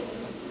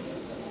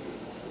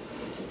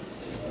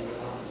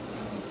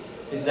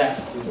 is that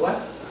is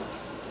what?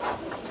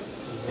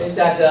 Is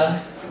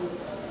that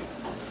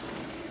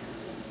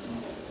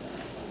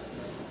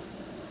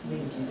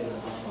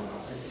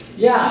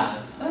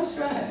yeah, that's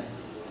right.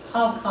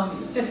 How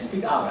come? Just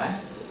speak out, right?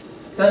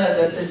 So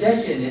the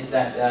suggestion is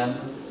that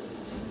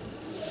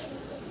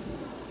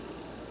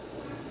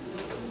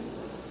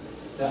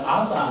the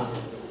alpha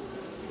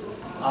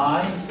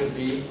I should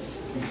be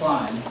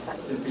defined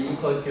to be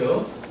equal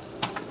to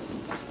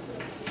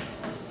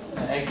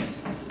x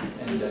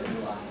and the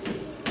ui.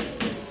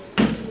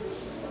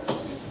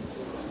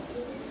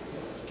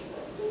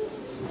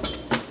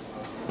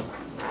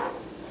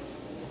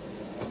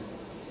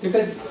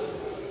 Because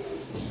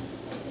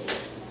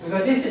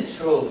this is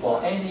true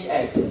for any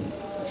x,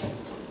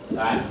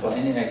 right? For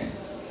any x,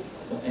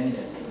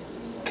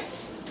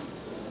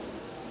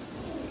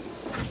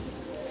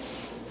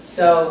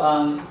 So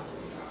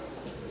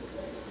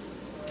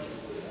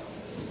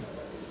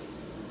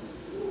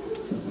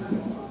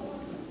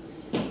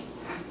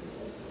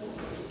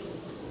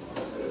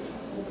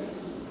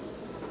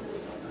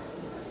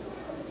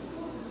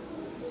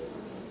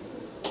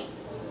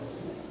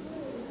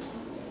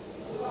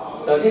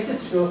so this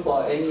is true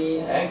for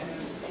any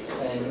x,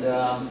 and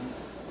all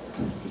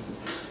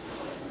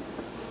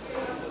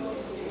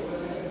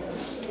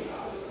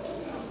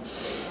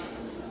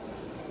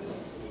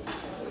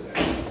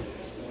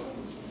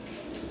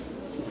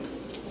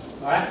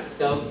right.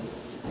 So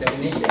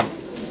definition.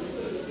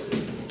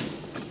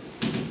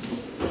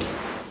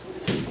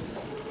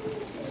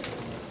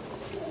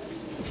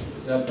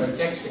 The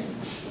projection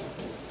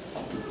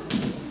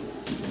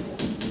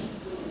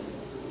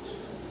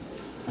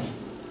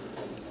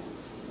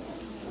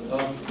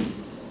of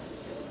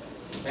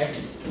x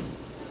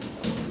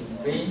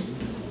v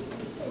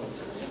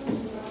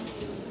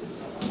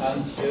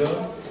until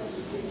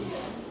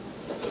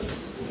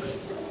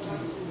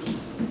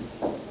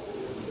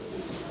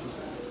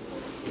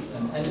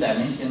an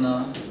n-dimensional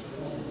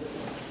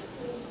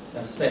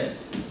subspace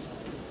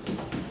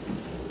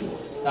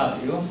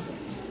W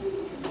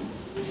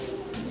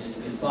is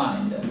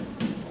defined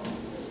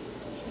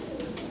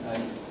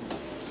as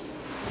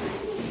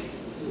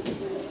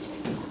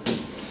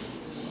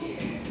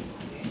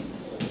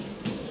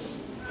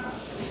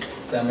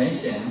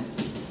summation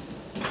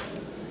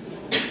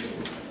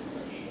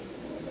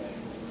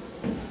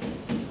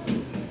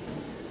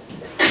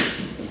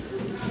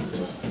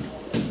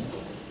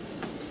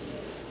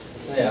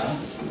where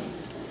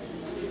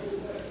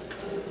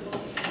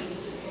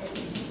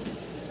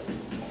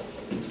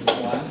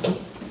one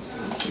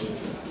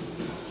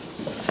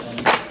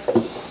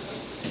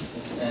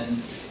is an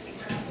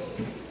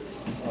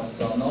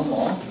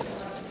orthonormal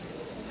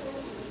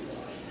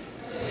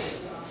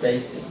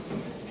basis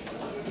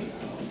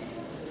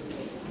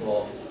for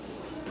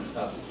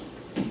W.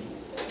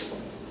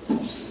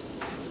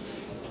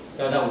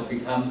 So that would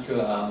become to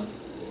a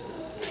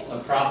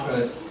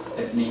proper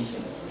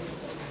definition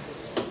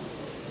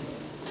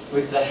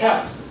with the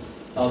help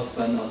of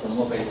an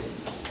orthonormal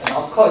basis. And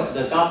of course,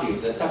 the W,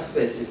 the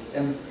subspace, is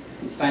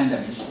finite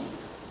dimensional.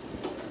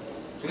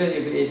 Because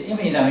if it is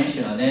infinite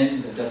dimensional,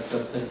 then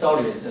the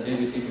story is a little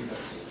bit difficult.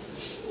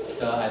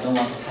 So I don't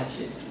want to touch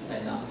it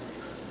right now.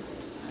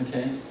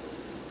 Okay?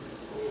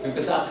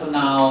 Because up to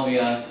now, we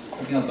are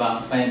talking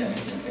about finite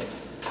dimensional cases.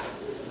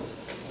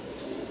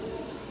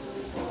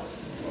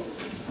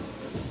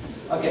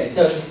 Okay,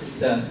 so this is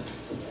the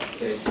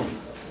situation.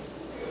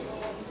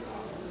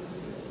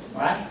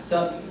 Alright,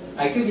 so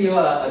I give you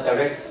a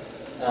direct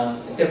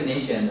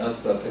definition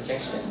of a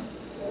projection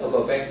of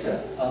a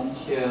vector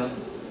onto a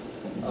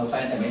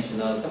finite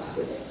dimensional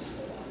subspace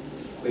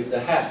with the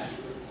help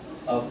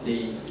of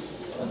the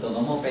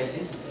orthonormal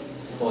basis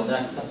for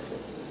that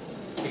subspace.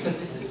 Because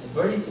this is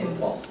very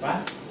simple,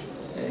 right?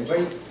 A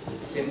very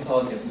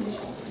simple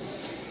definition.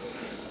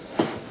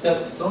 So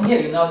from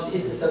here, you know,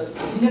 this is a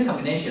linear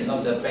combination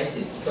of the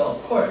basis. So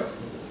of course,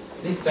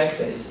 this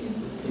vector is in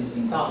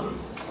W.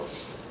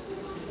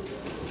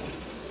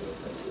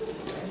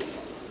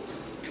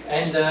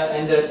 And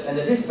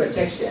this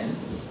projection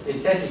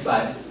is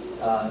satisfied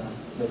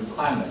the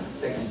requirement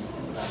second.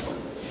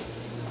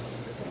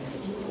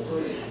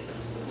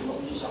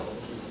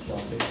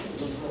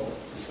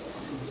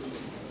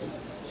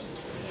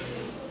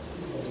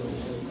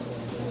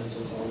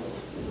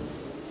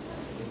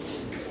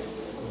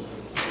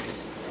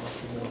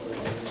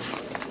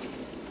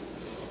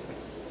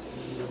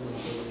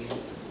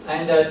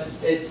 And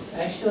it's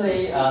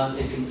actually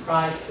it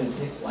implies to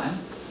this one.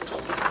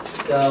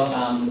 So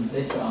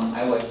later on,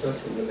 I will show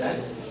to you that.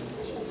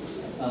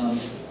 And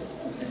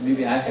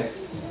maybe I have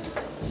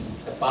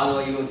to follow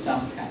you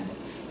sometimes.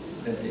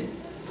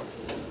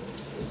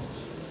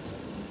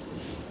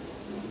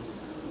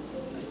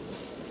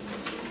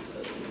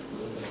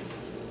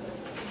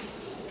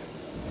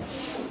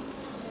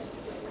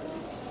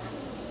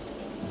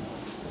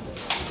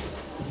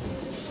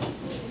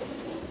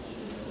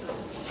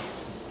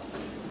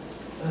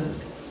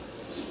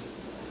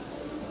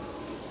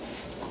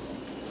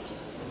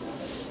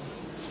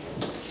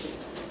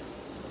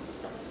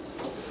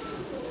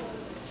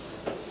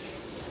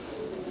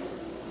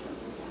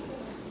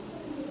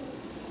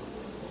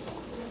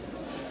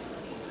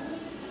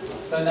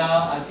 So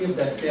now I give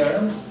the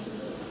theorem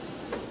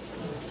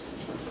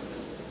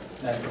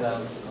that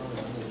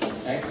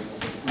x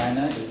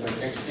minus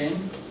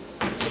projection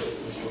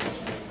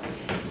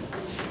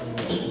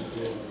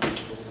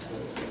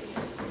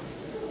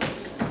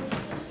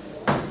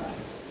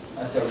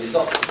as a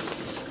result,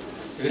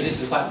 because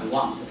this is what we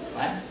want,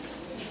 right?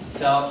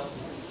 So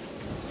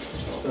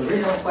the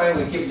reason why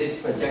we give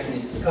this projection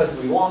is because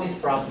we want this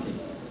property.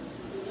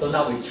 So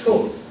now we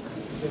choose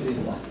this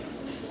one.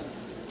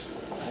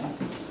 Right?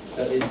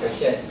 So it's the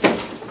case.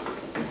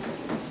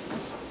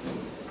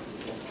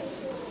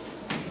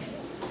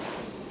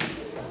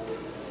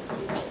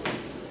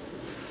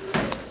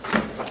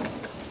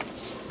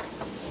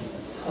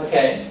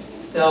 Okay,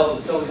 so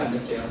we have the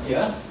theorem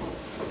here.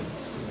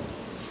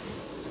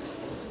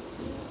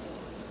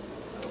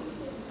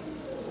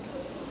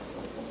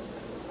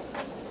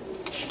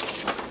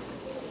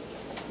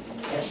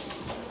 Okay.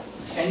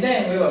 And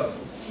then we will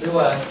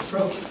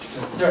prove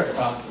the third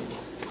property.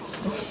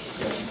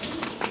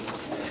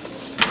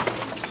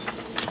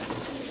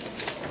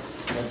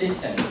 The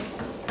distance.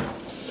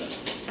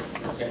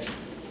 Okay.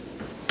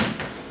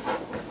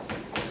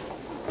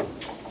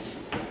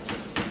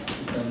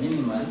 Is the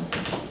minimum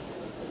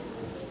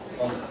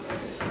of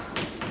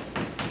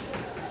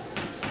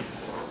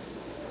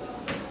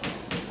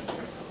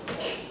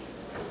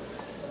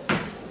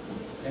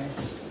okay.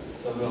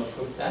 So we'll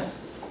prove that.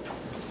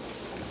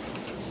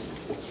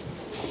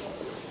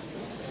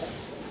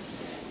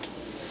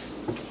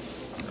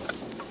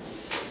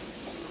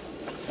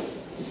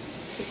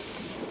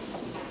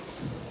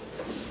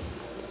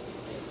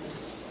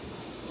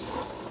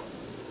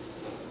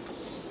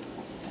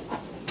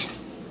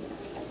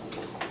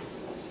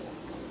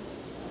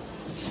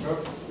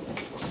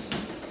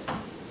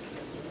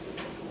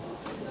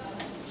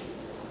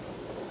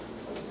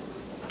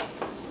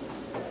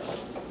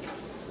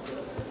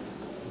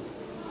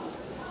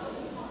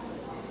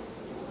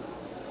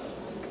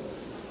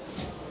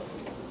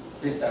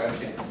 This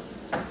direction.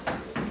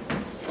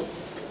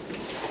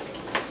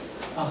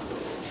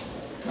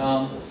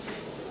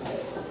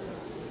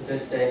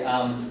 Just say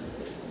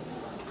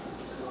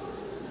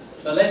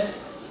so let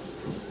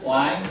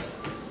y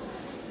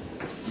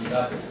be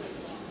w.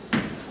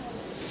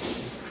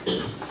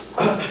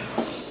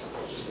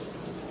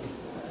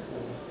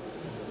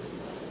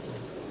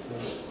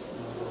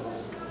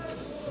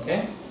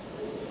 Okay.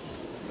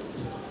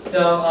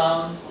 So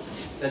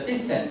the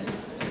distance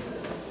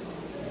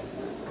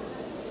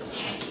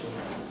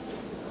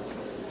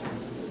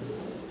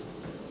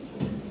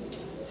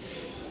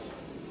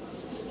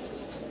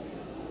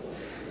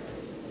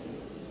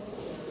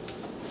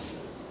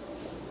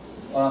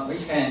we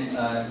can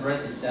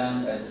write it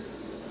down as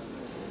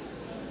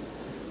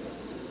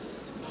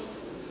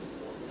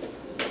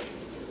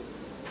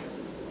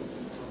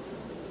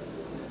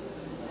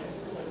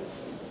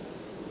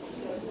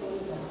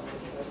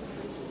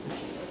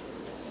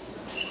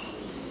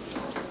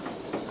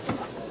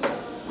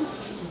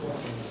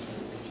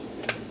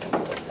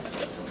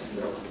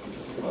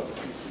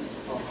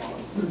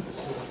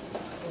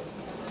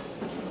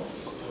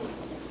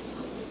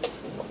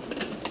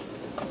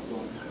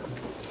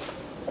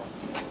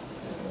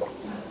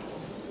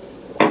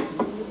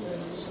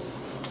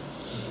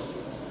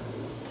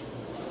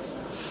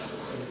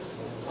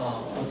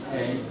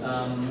okay.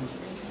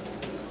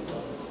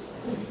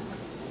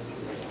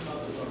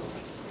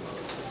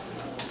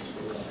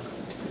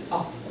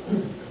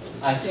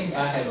 I think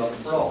I have a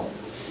flow.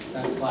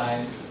 That's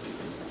why.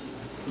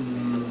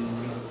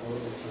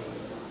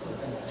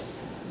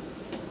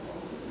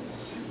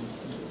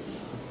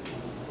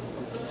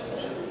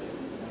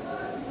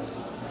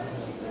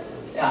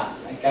 Yeah,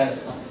 I got it.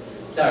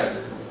 Sorry.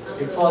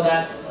 Before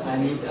that, I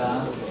need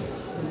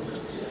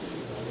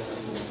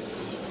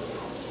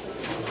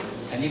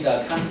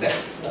a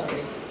concept.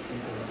 Sorry.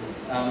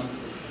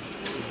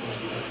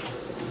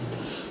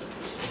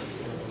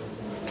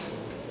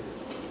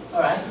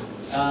 All right.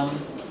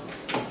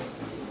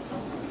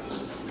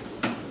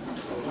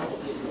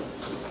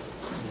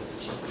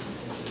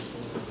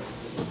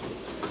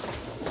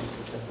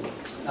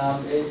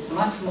 It's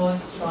much more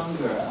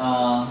stronger.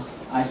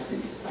 I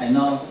see. I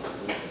know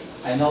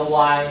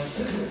why I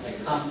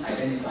can't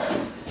identify.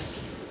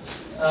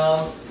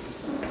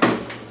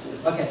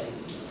 Okay.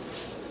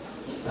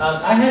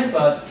 I have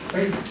a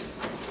pretty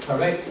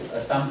correct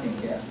assumption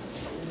here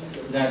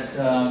that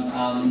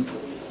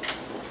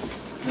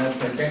the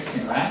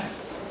projection, right?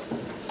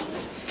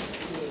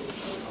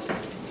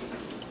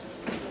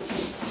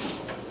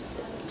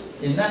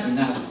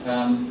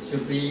 Enough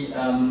should be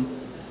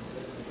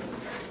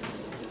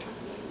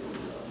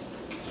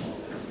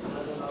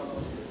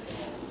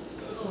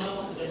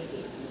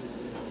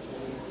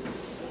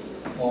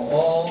for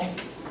all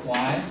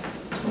y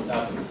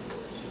w.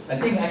 I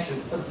think I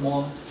should put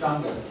more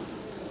stronger.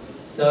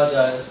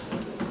 So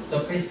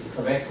please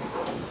correct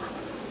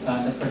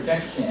the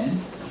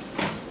projection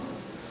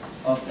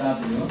of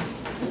w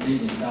should be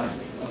in w.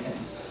 Okay.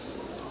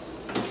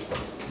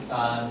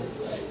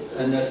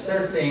 And the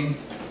third thing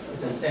is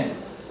the same.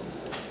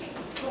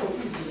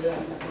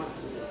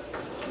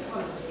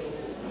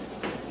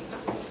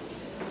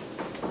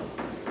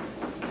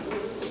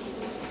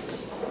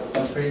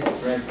 please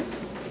write.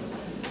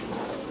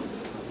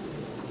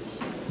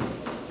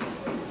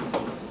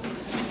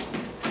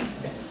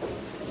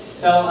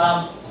 So,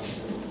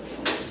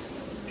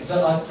 the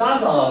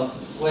orthogonal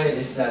way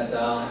is that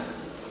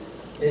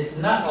it's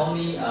not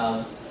only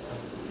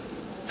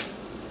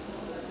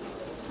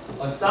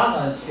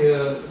orthogonal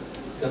to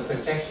the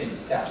projection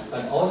itself,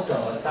 but also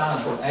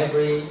orthogonal to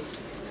every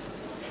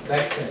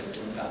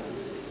vectors in W.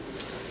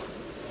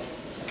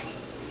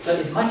 So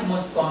it's much more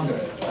stronger.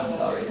 I'm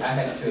sorry, I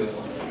have to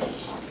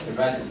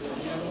write it.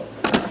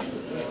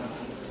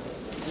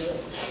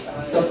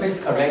 So please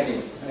correct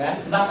it. Okay?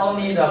 Not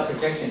only the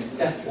projection,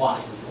 just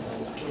one.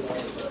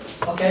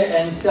 Okay,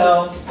 and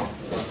so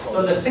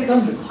the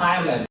second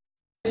requirement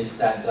is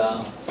that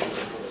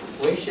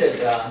we should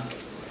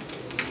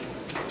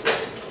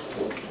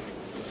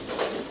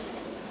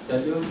the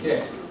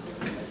uj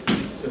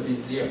should be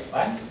 0,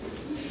 right?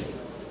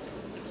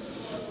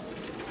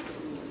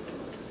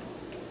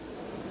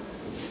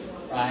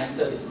 Right,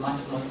 so it's much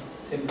more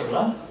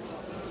simpler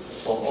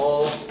for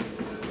all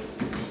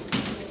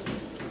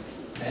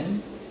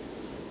n,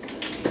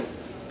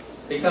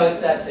 because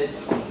that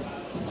it's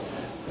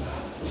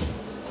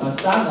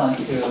orthogonal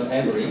to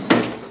every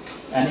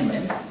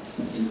element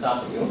in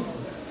W.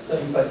 So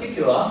in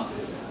particular,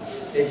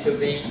 it should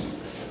be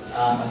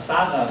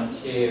orthogonal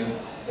to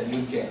the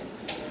uj,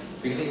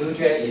 because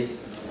uj is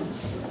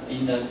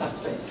in the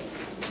subspace.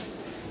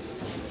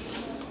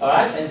 All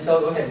right, and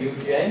so we have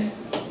uj.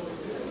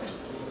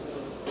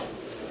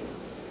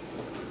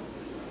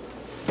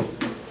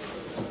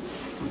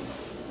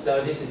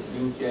 So this is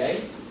uj.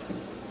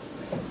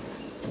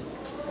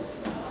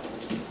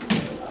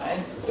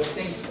 Right, so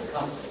things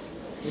become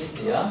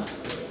easier.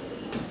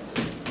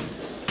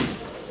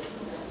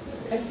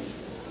 Okay.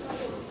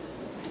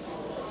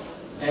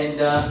 And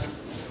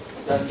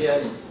so here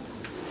is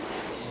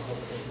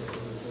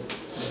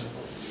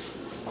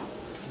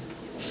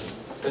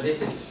so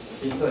this is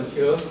equal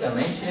to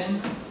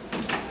summation.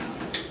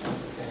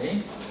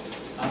 Okay.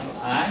 Of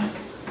I,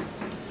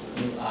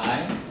 ui,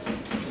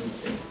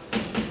 uj.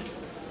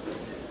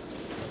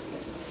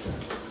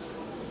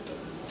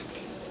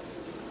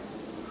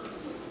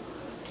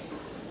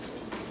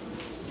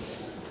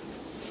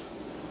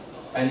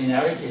 By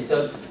linearity,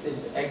 so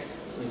this x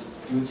is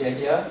uj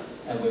here,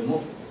 and we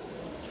move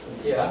to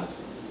here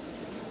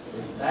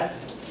with that.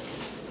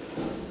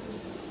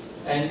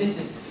 And this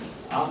is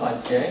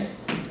alpha j,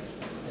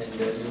 and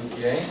the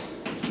uj,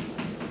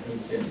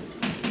 uj.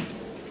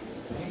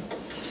 Okay.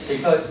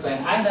 Because when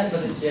I not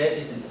equal to j,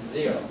 this is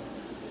 0.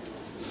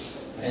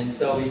 And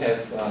so we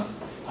have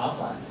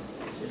alpha,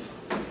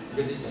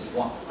 because this is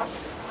 1.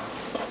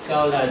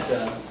 So that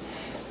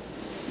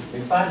we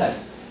find that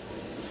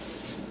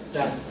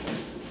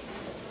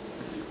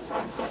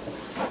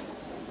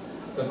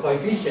the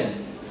coefficient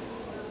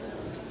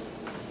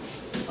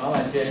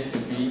of j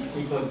should be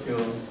equal to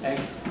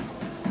x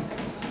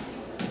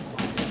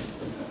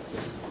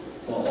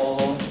for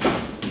all.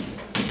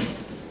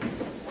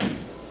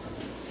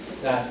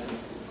 That's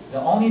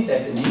the only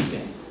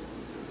definition,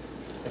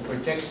 the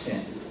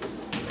projection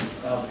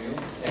W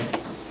x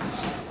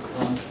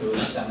comes to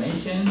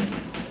summation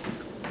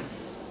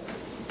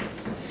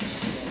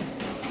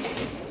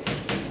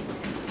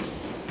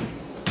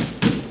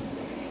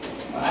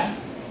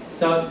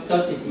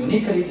So it's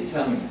uniquely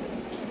determined.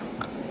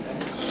 Okay.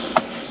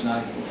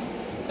 Nice.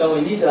 So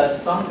we need a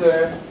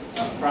stronger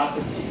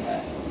property.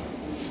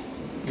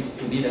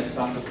 We need a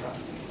stronger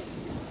property.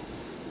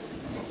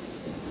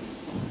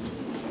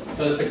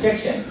 So the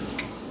projection.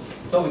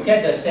 So we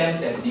get the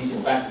same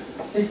definition, but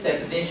this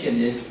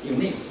definition is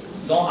unique.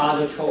 No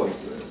other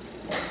choices.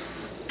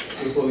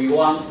 If we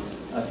want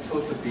a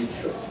two to be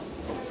true.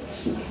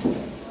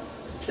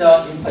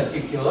 So in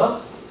particular,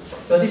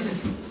 so this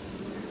is.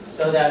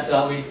 So that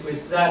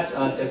with that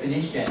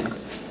definition,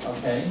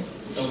 okay,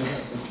 so we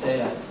have to say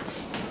that.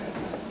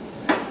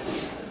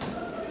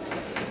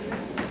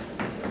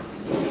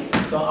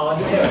 So our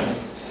theorem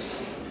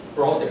is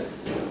broader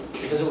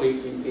because we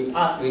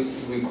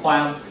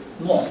require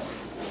more,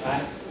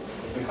 right?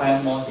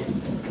 Require more here.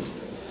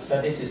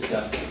 So this is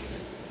the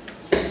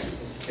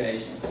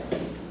situation.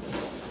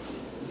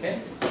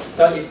 Okay.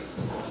 So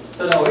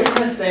the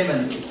original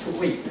statement is too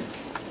weak,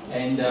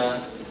 and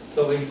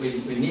so we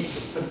need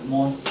to put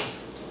more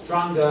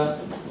stronger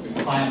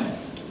requirement.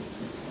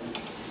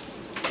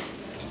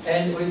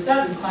 And with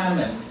that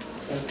requirement,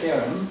 the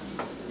theorem,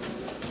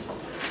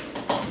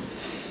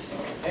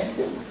 okay,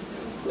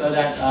 so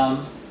that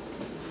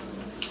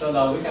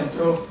we can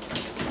prove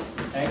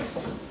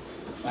x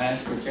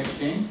minus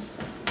projection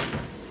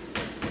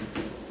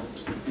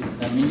is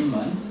the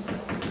minimum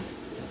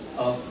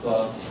of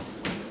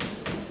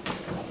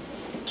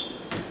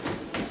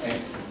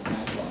x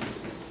minus 1.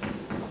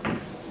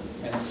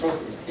 And the proof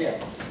is here.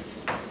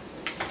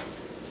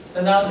 So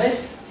now let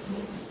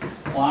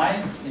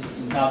y is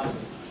in W.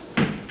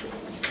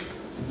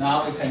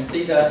 Now we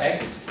consider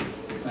x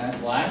minus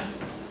y.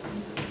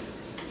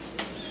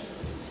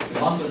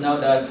 We want to know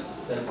the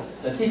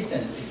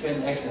distance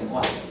between x and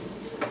y.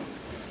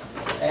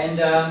 And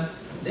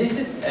this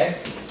is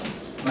x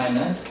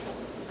minus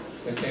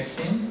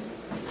projection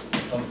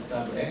of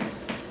Wx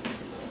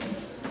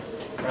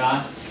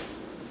plus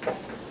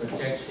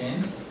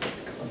projection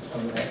of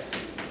Wx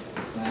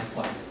minus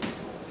 1.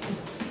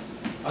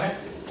 Okay?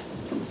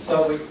 So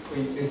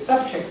we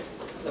subject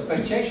the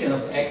projection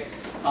of x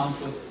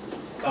onto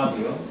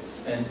W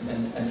and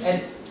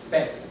add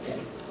back again.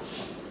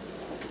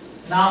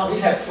 Now we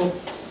have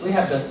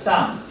the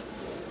sum.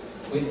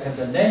 We have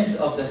the length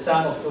of the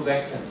sum of two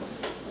vectors.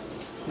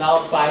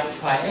 Now by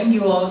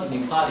triangular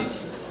inequality,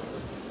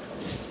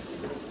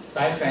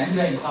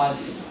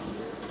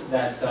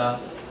 that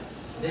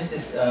this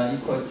is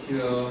equal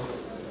to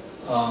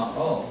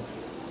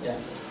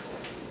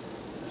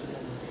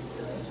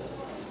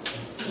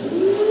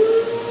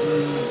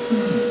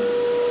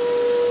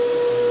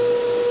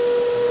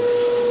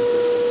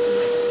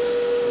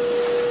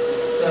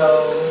So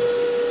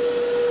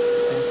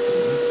let's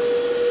see.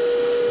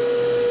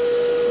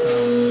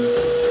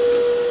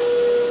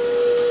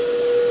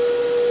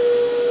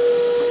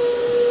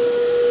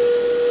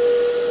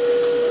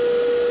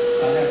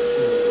 I have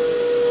to.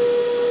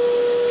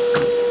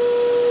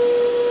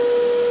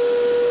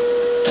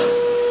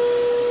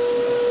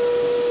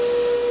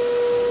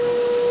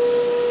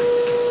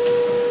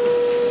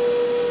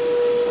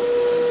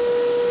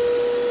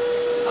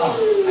 Oh,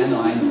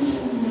 I know.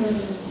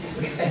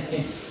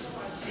 Okay.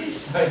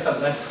 Sorry about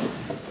that.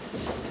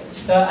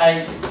 So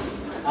I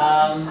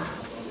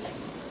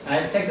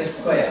take the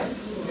square.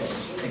 Okay,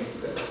 take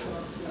square.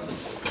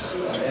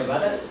 Sorry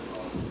about it.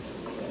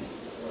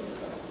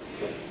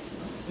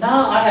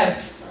 Now I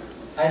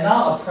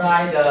now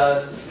apply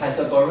the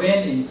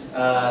Pythagorean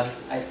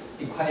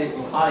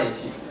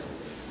equality.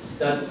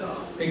 So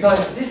because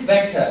this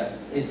vector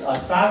is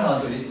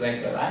orthogonal to this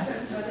vector, right?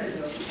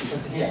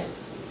 Because here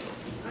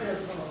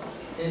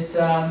it's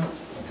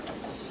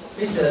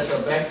this is a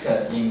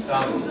vector in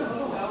W.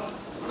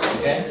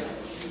 Okay,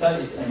 so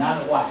it's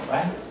another y,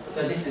 right?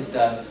 So this is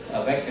the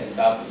vector in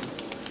W,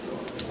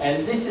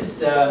 and this is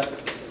the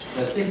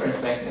difference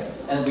vector.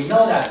 And we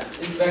know that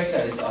this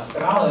vector is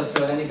orthogonal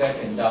to any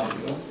vector in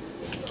W,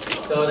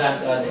 so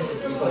that this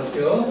is equal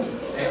to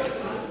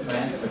x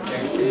minus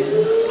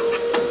projection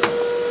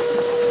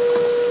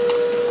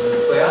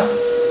square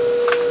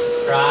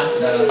plus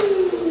the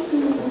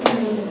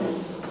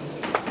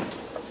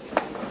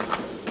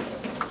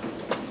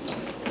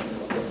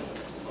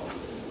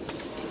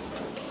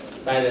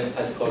by the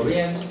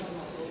Pythagorean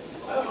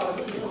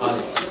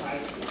equality.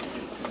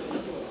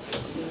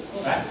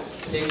 Right?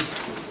 Since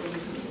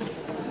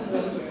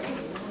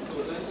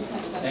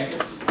x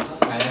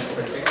minus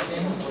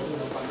projection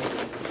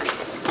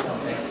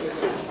of x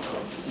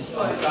is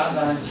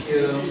orthogonal to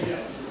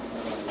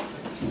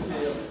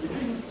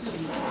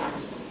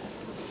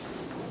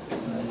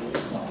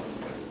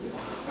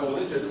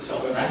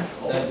right?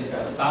 So this is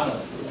orthogonal.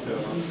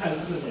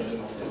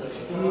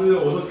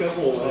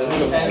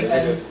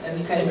 And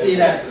you can see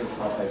that x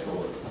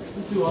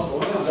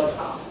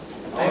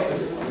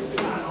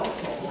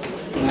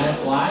minus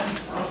 1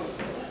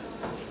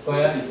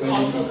 square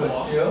equals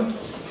to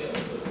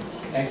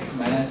x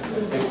minus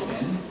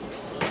projection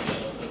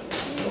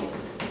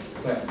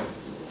square.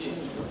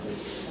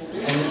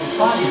 And the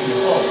equality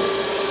holds.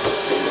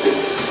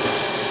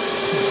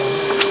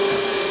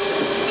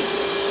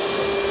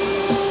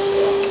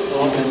 So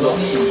we can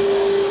only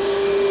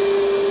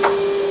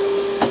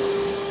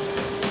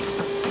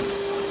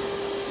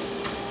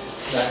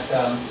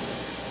that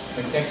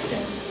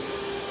projection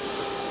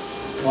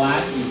y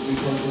is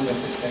equal to the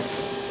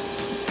projection.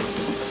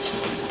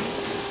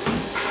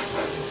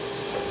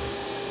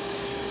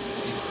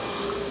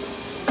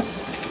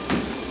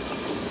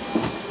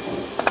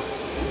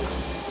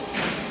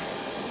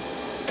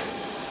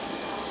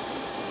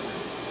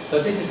 So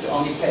this is the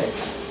only case,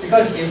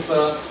 because if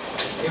the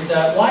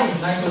y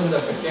is not equal to the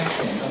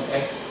projection of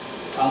x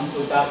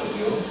onto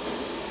W,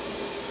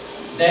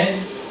 then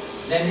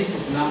this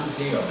is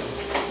non-zero,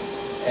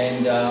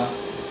 and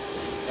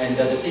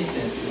the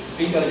distance is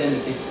bigger than the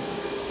distance.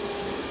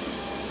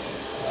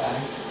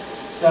 Alright.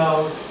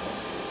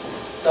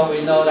 So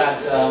we know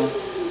that.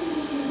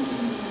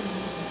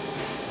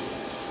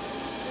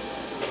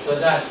 So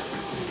that's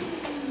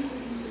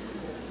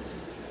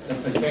the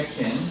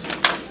projection.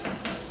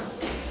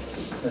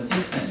 The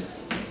distance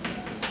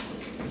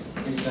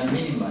is the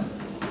minimum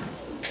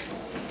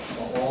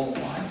for all y.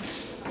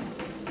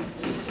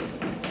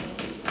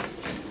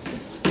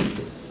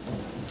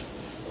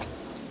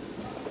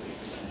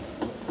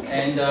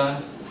 And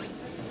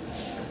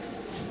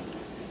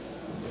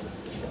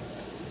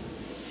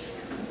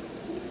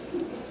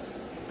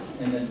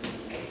then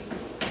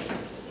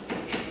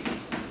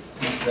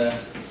it's the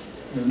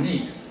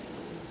unique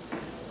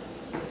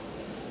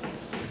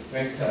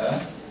vector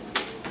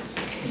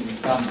in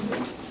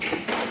W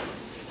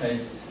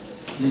has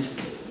this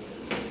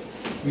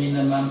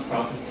minimum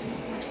property.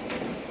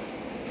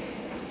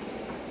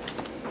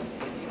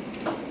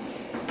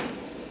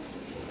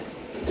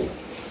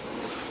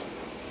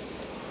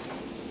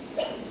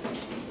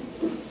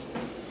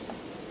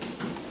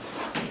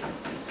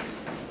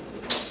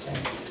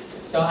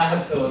 So I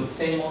have to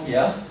say more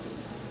here.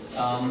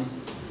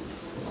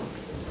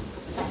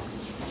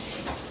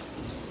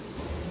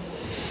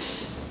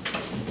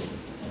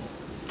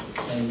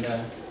 And the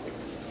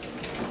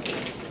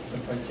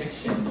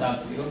projection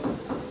W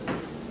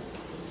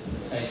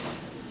is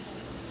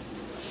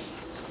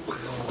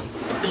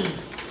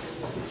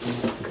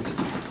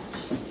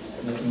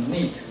the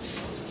unique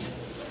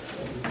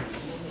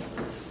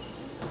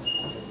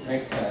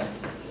vector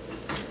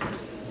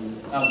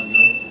W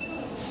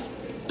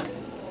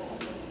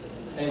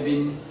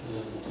having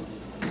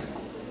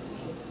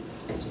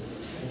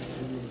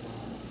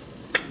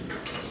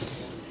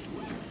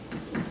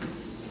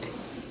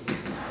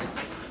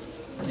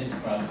this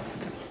graph,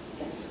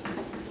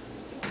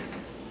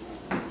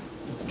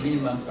 this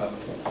minimum graph,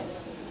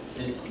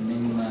 this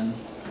minimum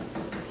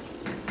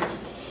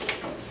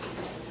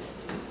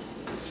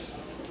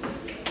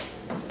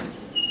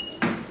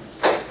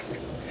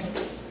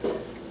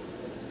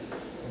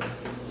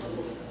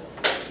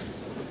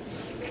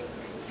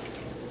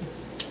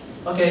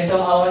Okay,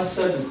 so our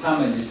third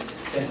requirement is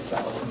set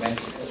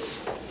automatically.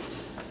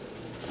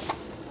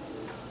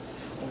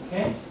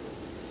 Okay,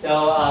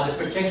 so the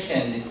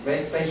projection is very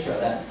special.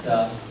 That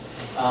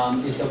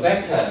is a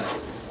vector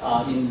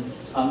in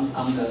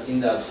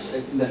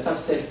the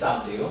subset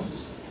W,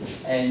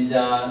 and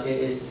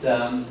it is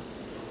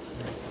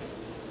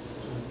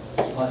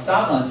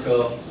orthogonal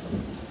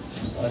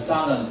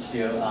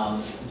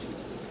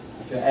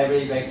to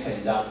every vector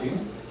in W.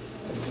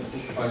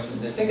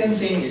 The second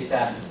thing is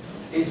that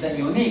it's the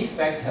unique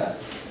vector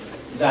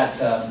that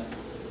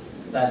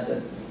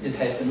it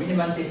has a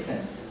minimum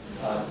distance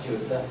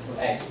to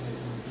X.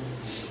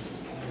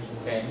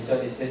 Okay, so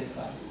this is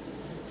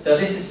so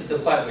this is the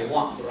part we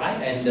want,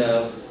 right? And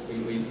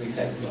we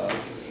have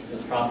the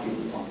property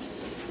we want.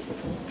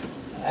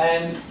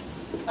 And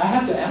I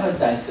have to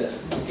emphasize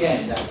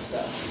again that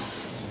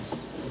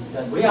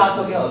we are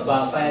talking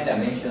about finite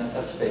dimensional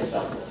subspace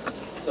level.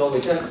 So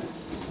we just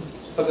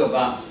talk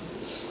about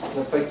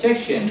the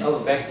projection of a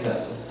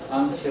vector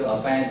onto a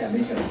finite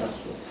dimensional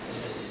subspace.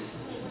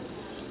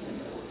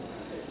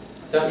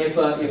 So if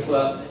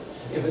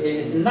it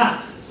is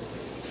not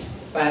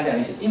finite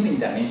dimensional, infinite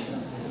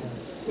dimensional,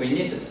 we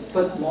need to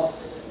put more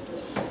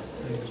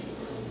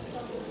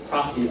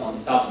property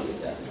on top of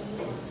this.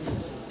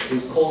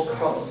 It's called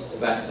closed,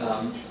 but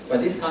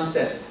this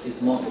concept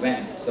is more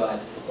advanced, so I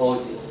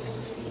told you.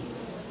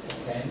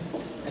 Okay.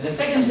 And the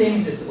second thing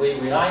is we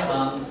rely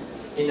on,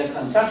 in the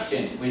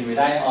construction, we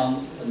rely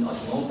on an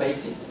osmotic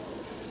basis.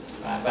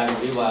 But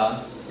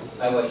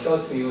I will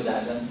show to you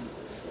that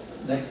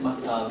next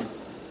month,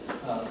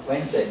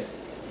 Wednesday,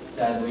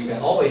 that we can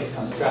always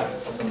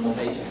construct osmotic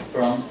basis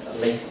from a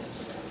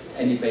basis.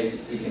 Any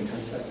basis we can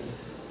construct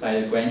by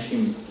the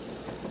Green-Schmitt's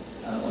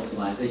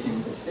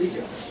optimization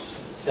procedure.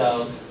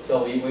 So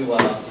we will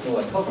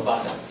talk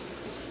about that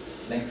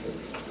next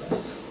week.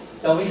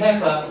 So we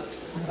have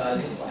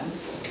this one,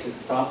 the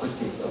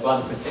properties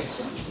about the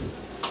projection.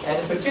 And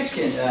the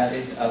projection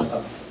is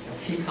a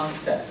key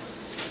concept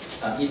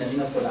in the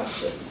inner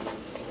product.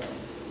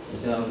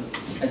 So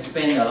I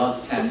spend a lot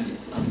of time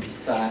on it.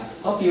 So I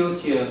hope you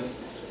to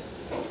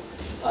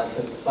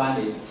find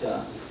it.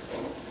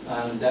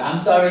 And I'm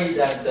sorry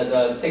that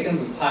the second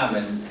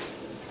requirement,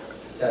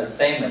 the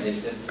statement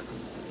is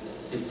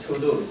too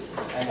loose.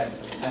 I have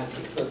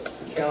to be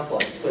careful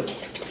to put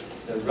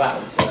the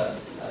right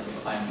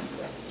requirements.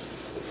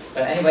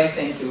 But anyway,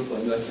 thank you for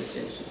your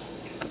suggestion.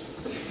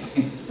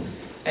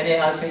 Any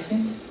other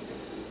questions?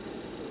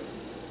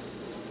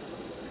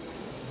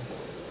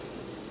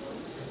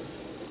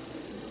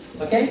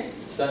 Okay,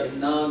 so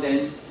now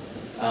then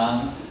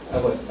I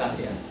will start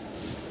here.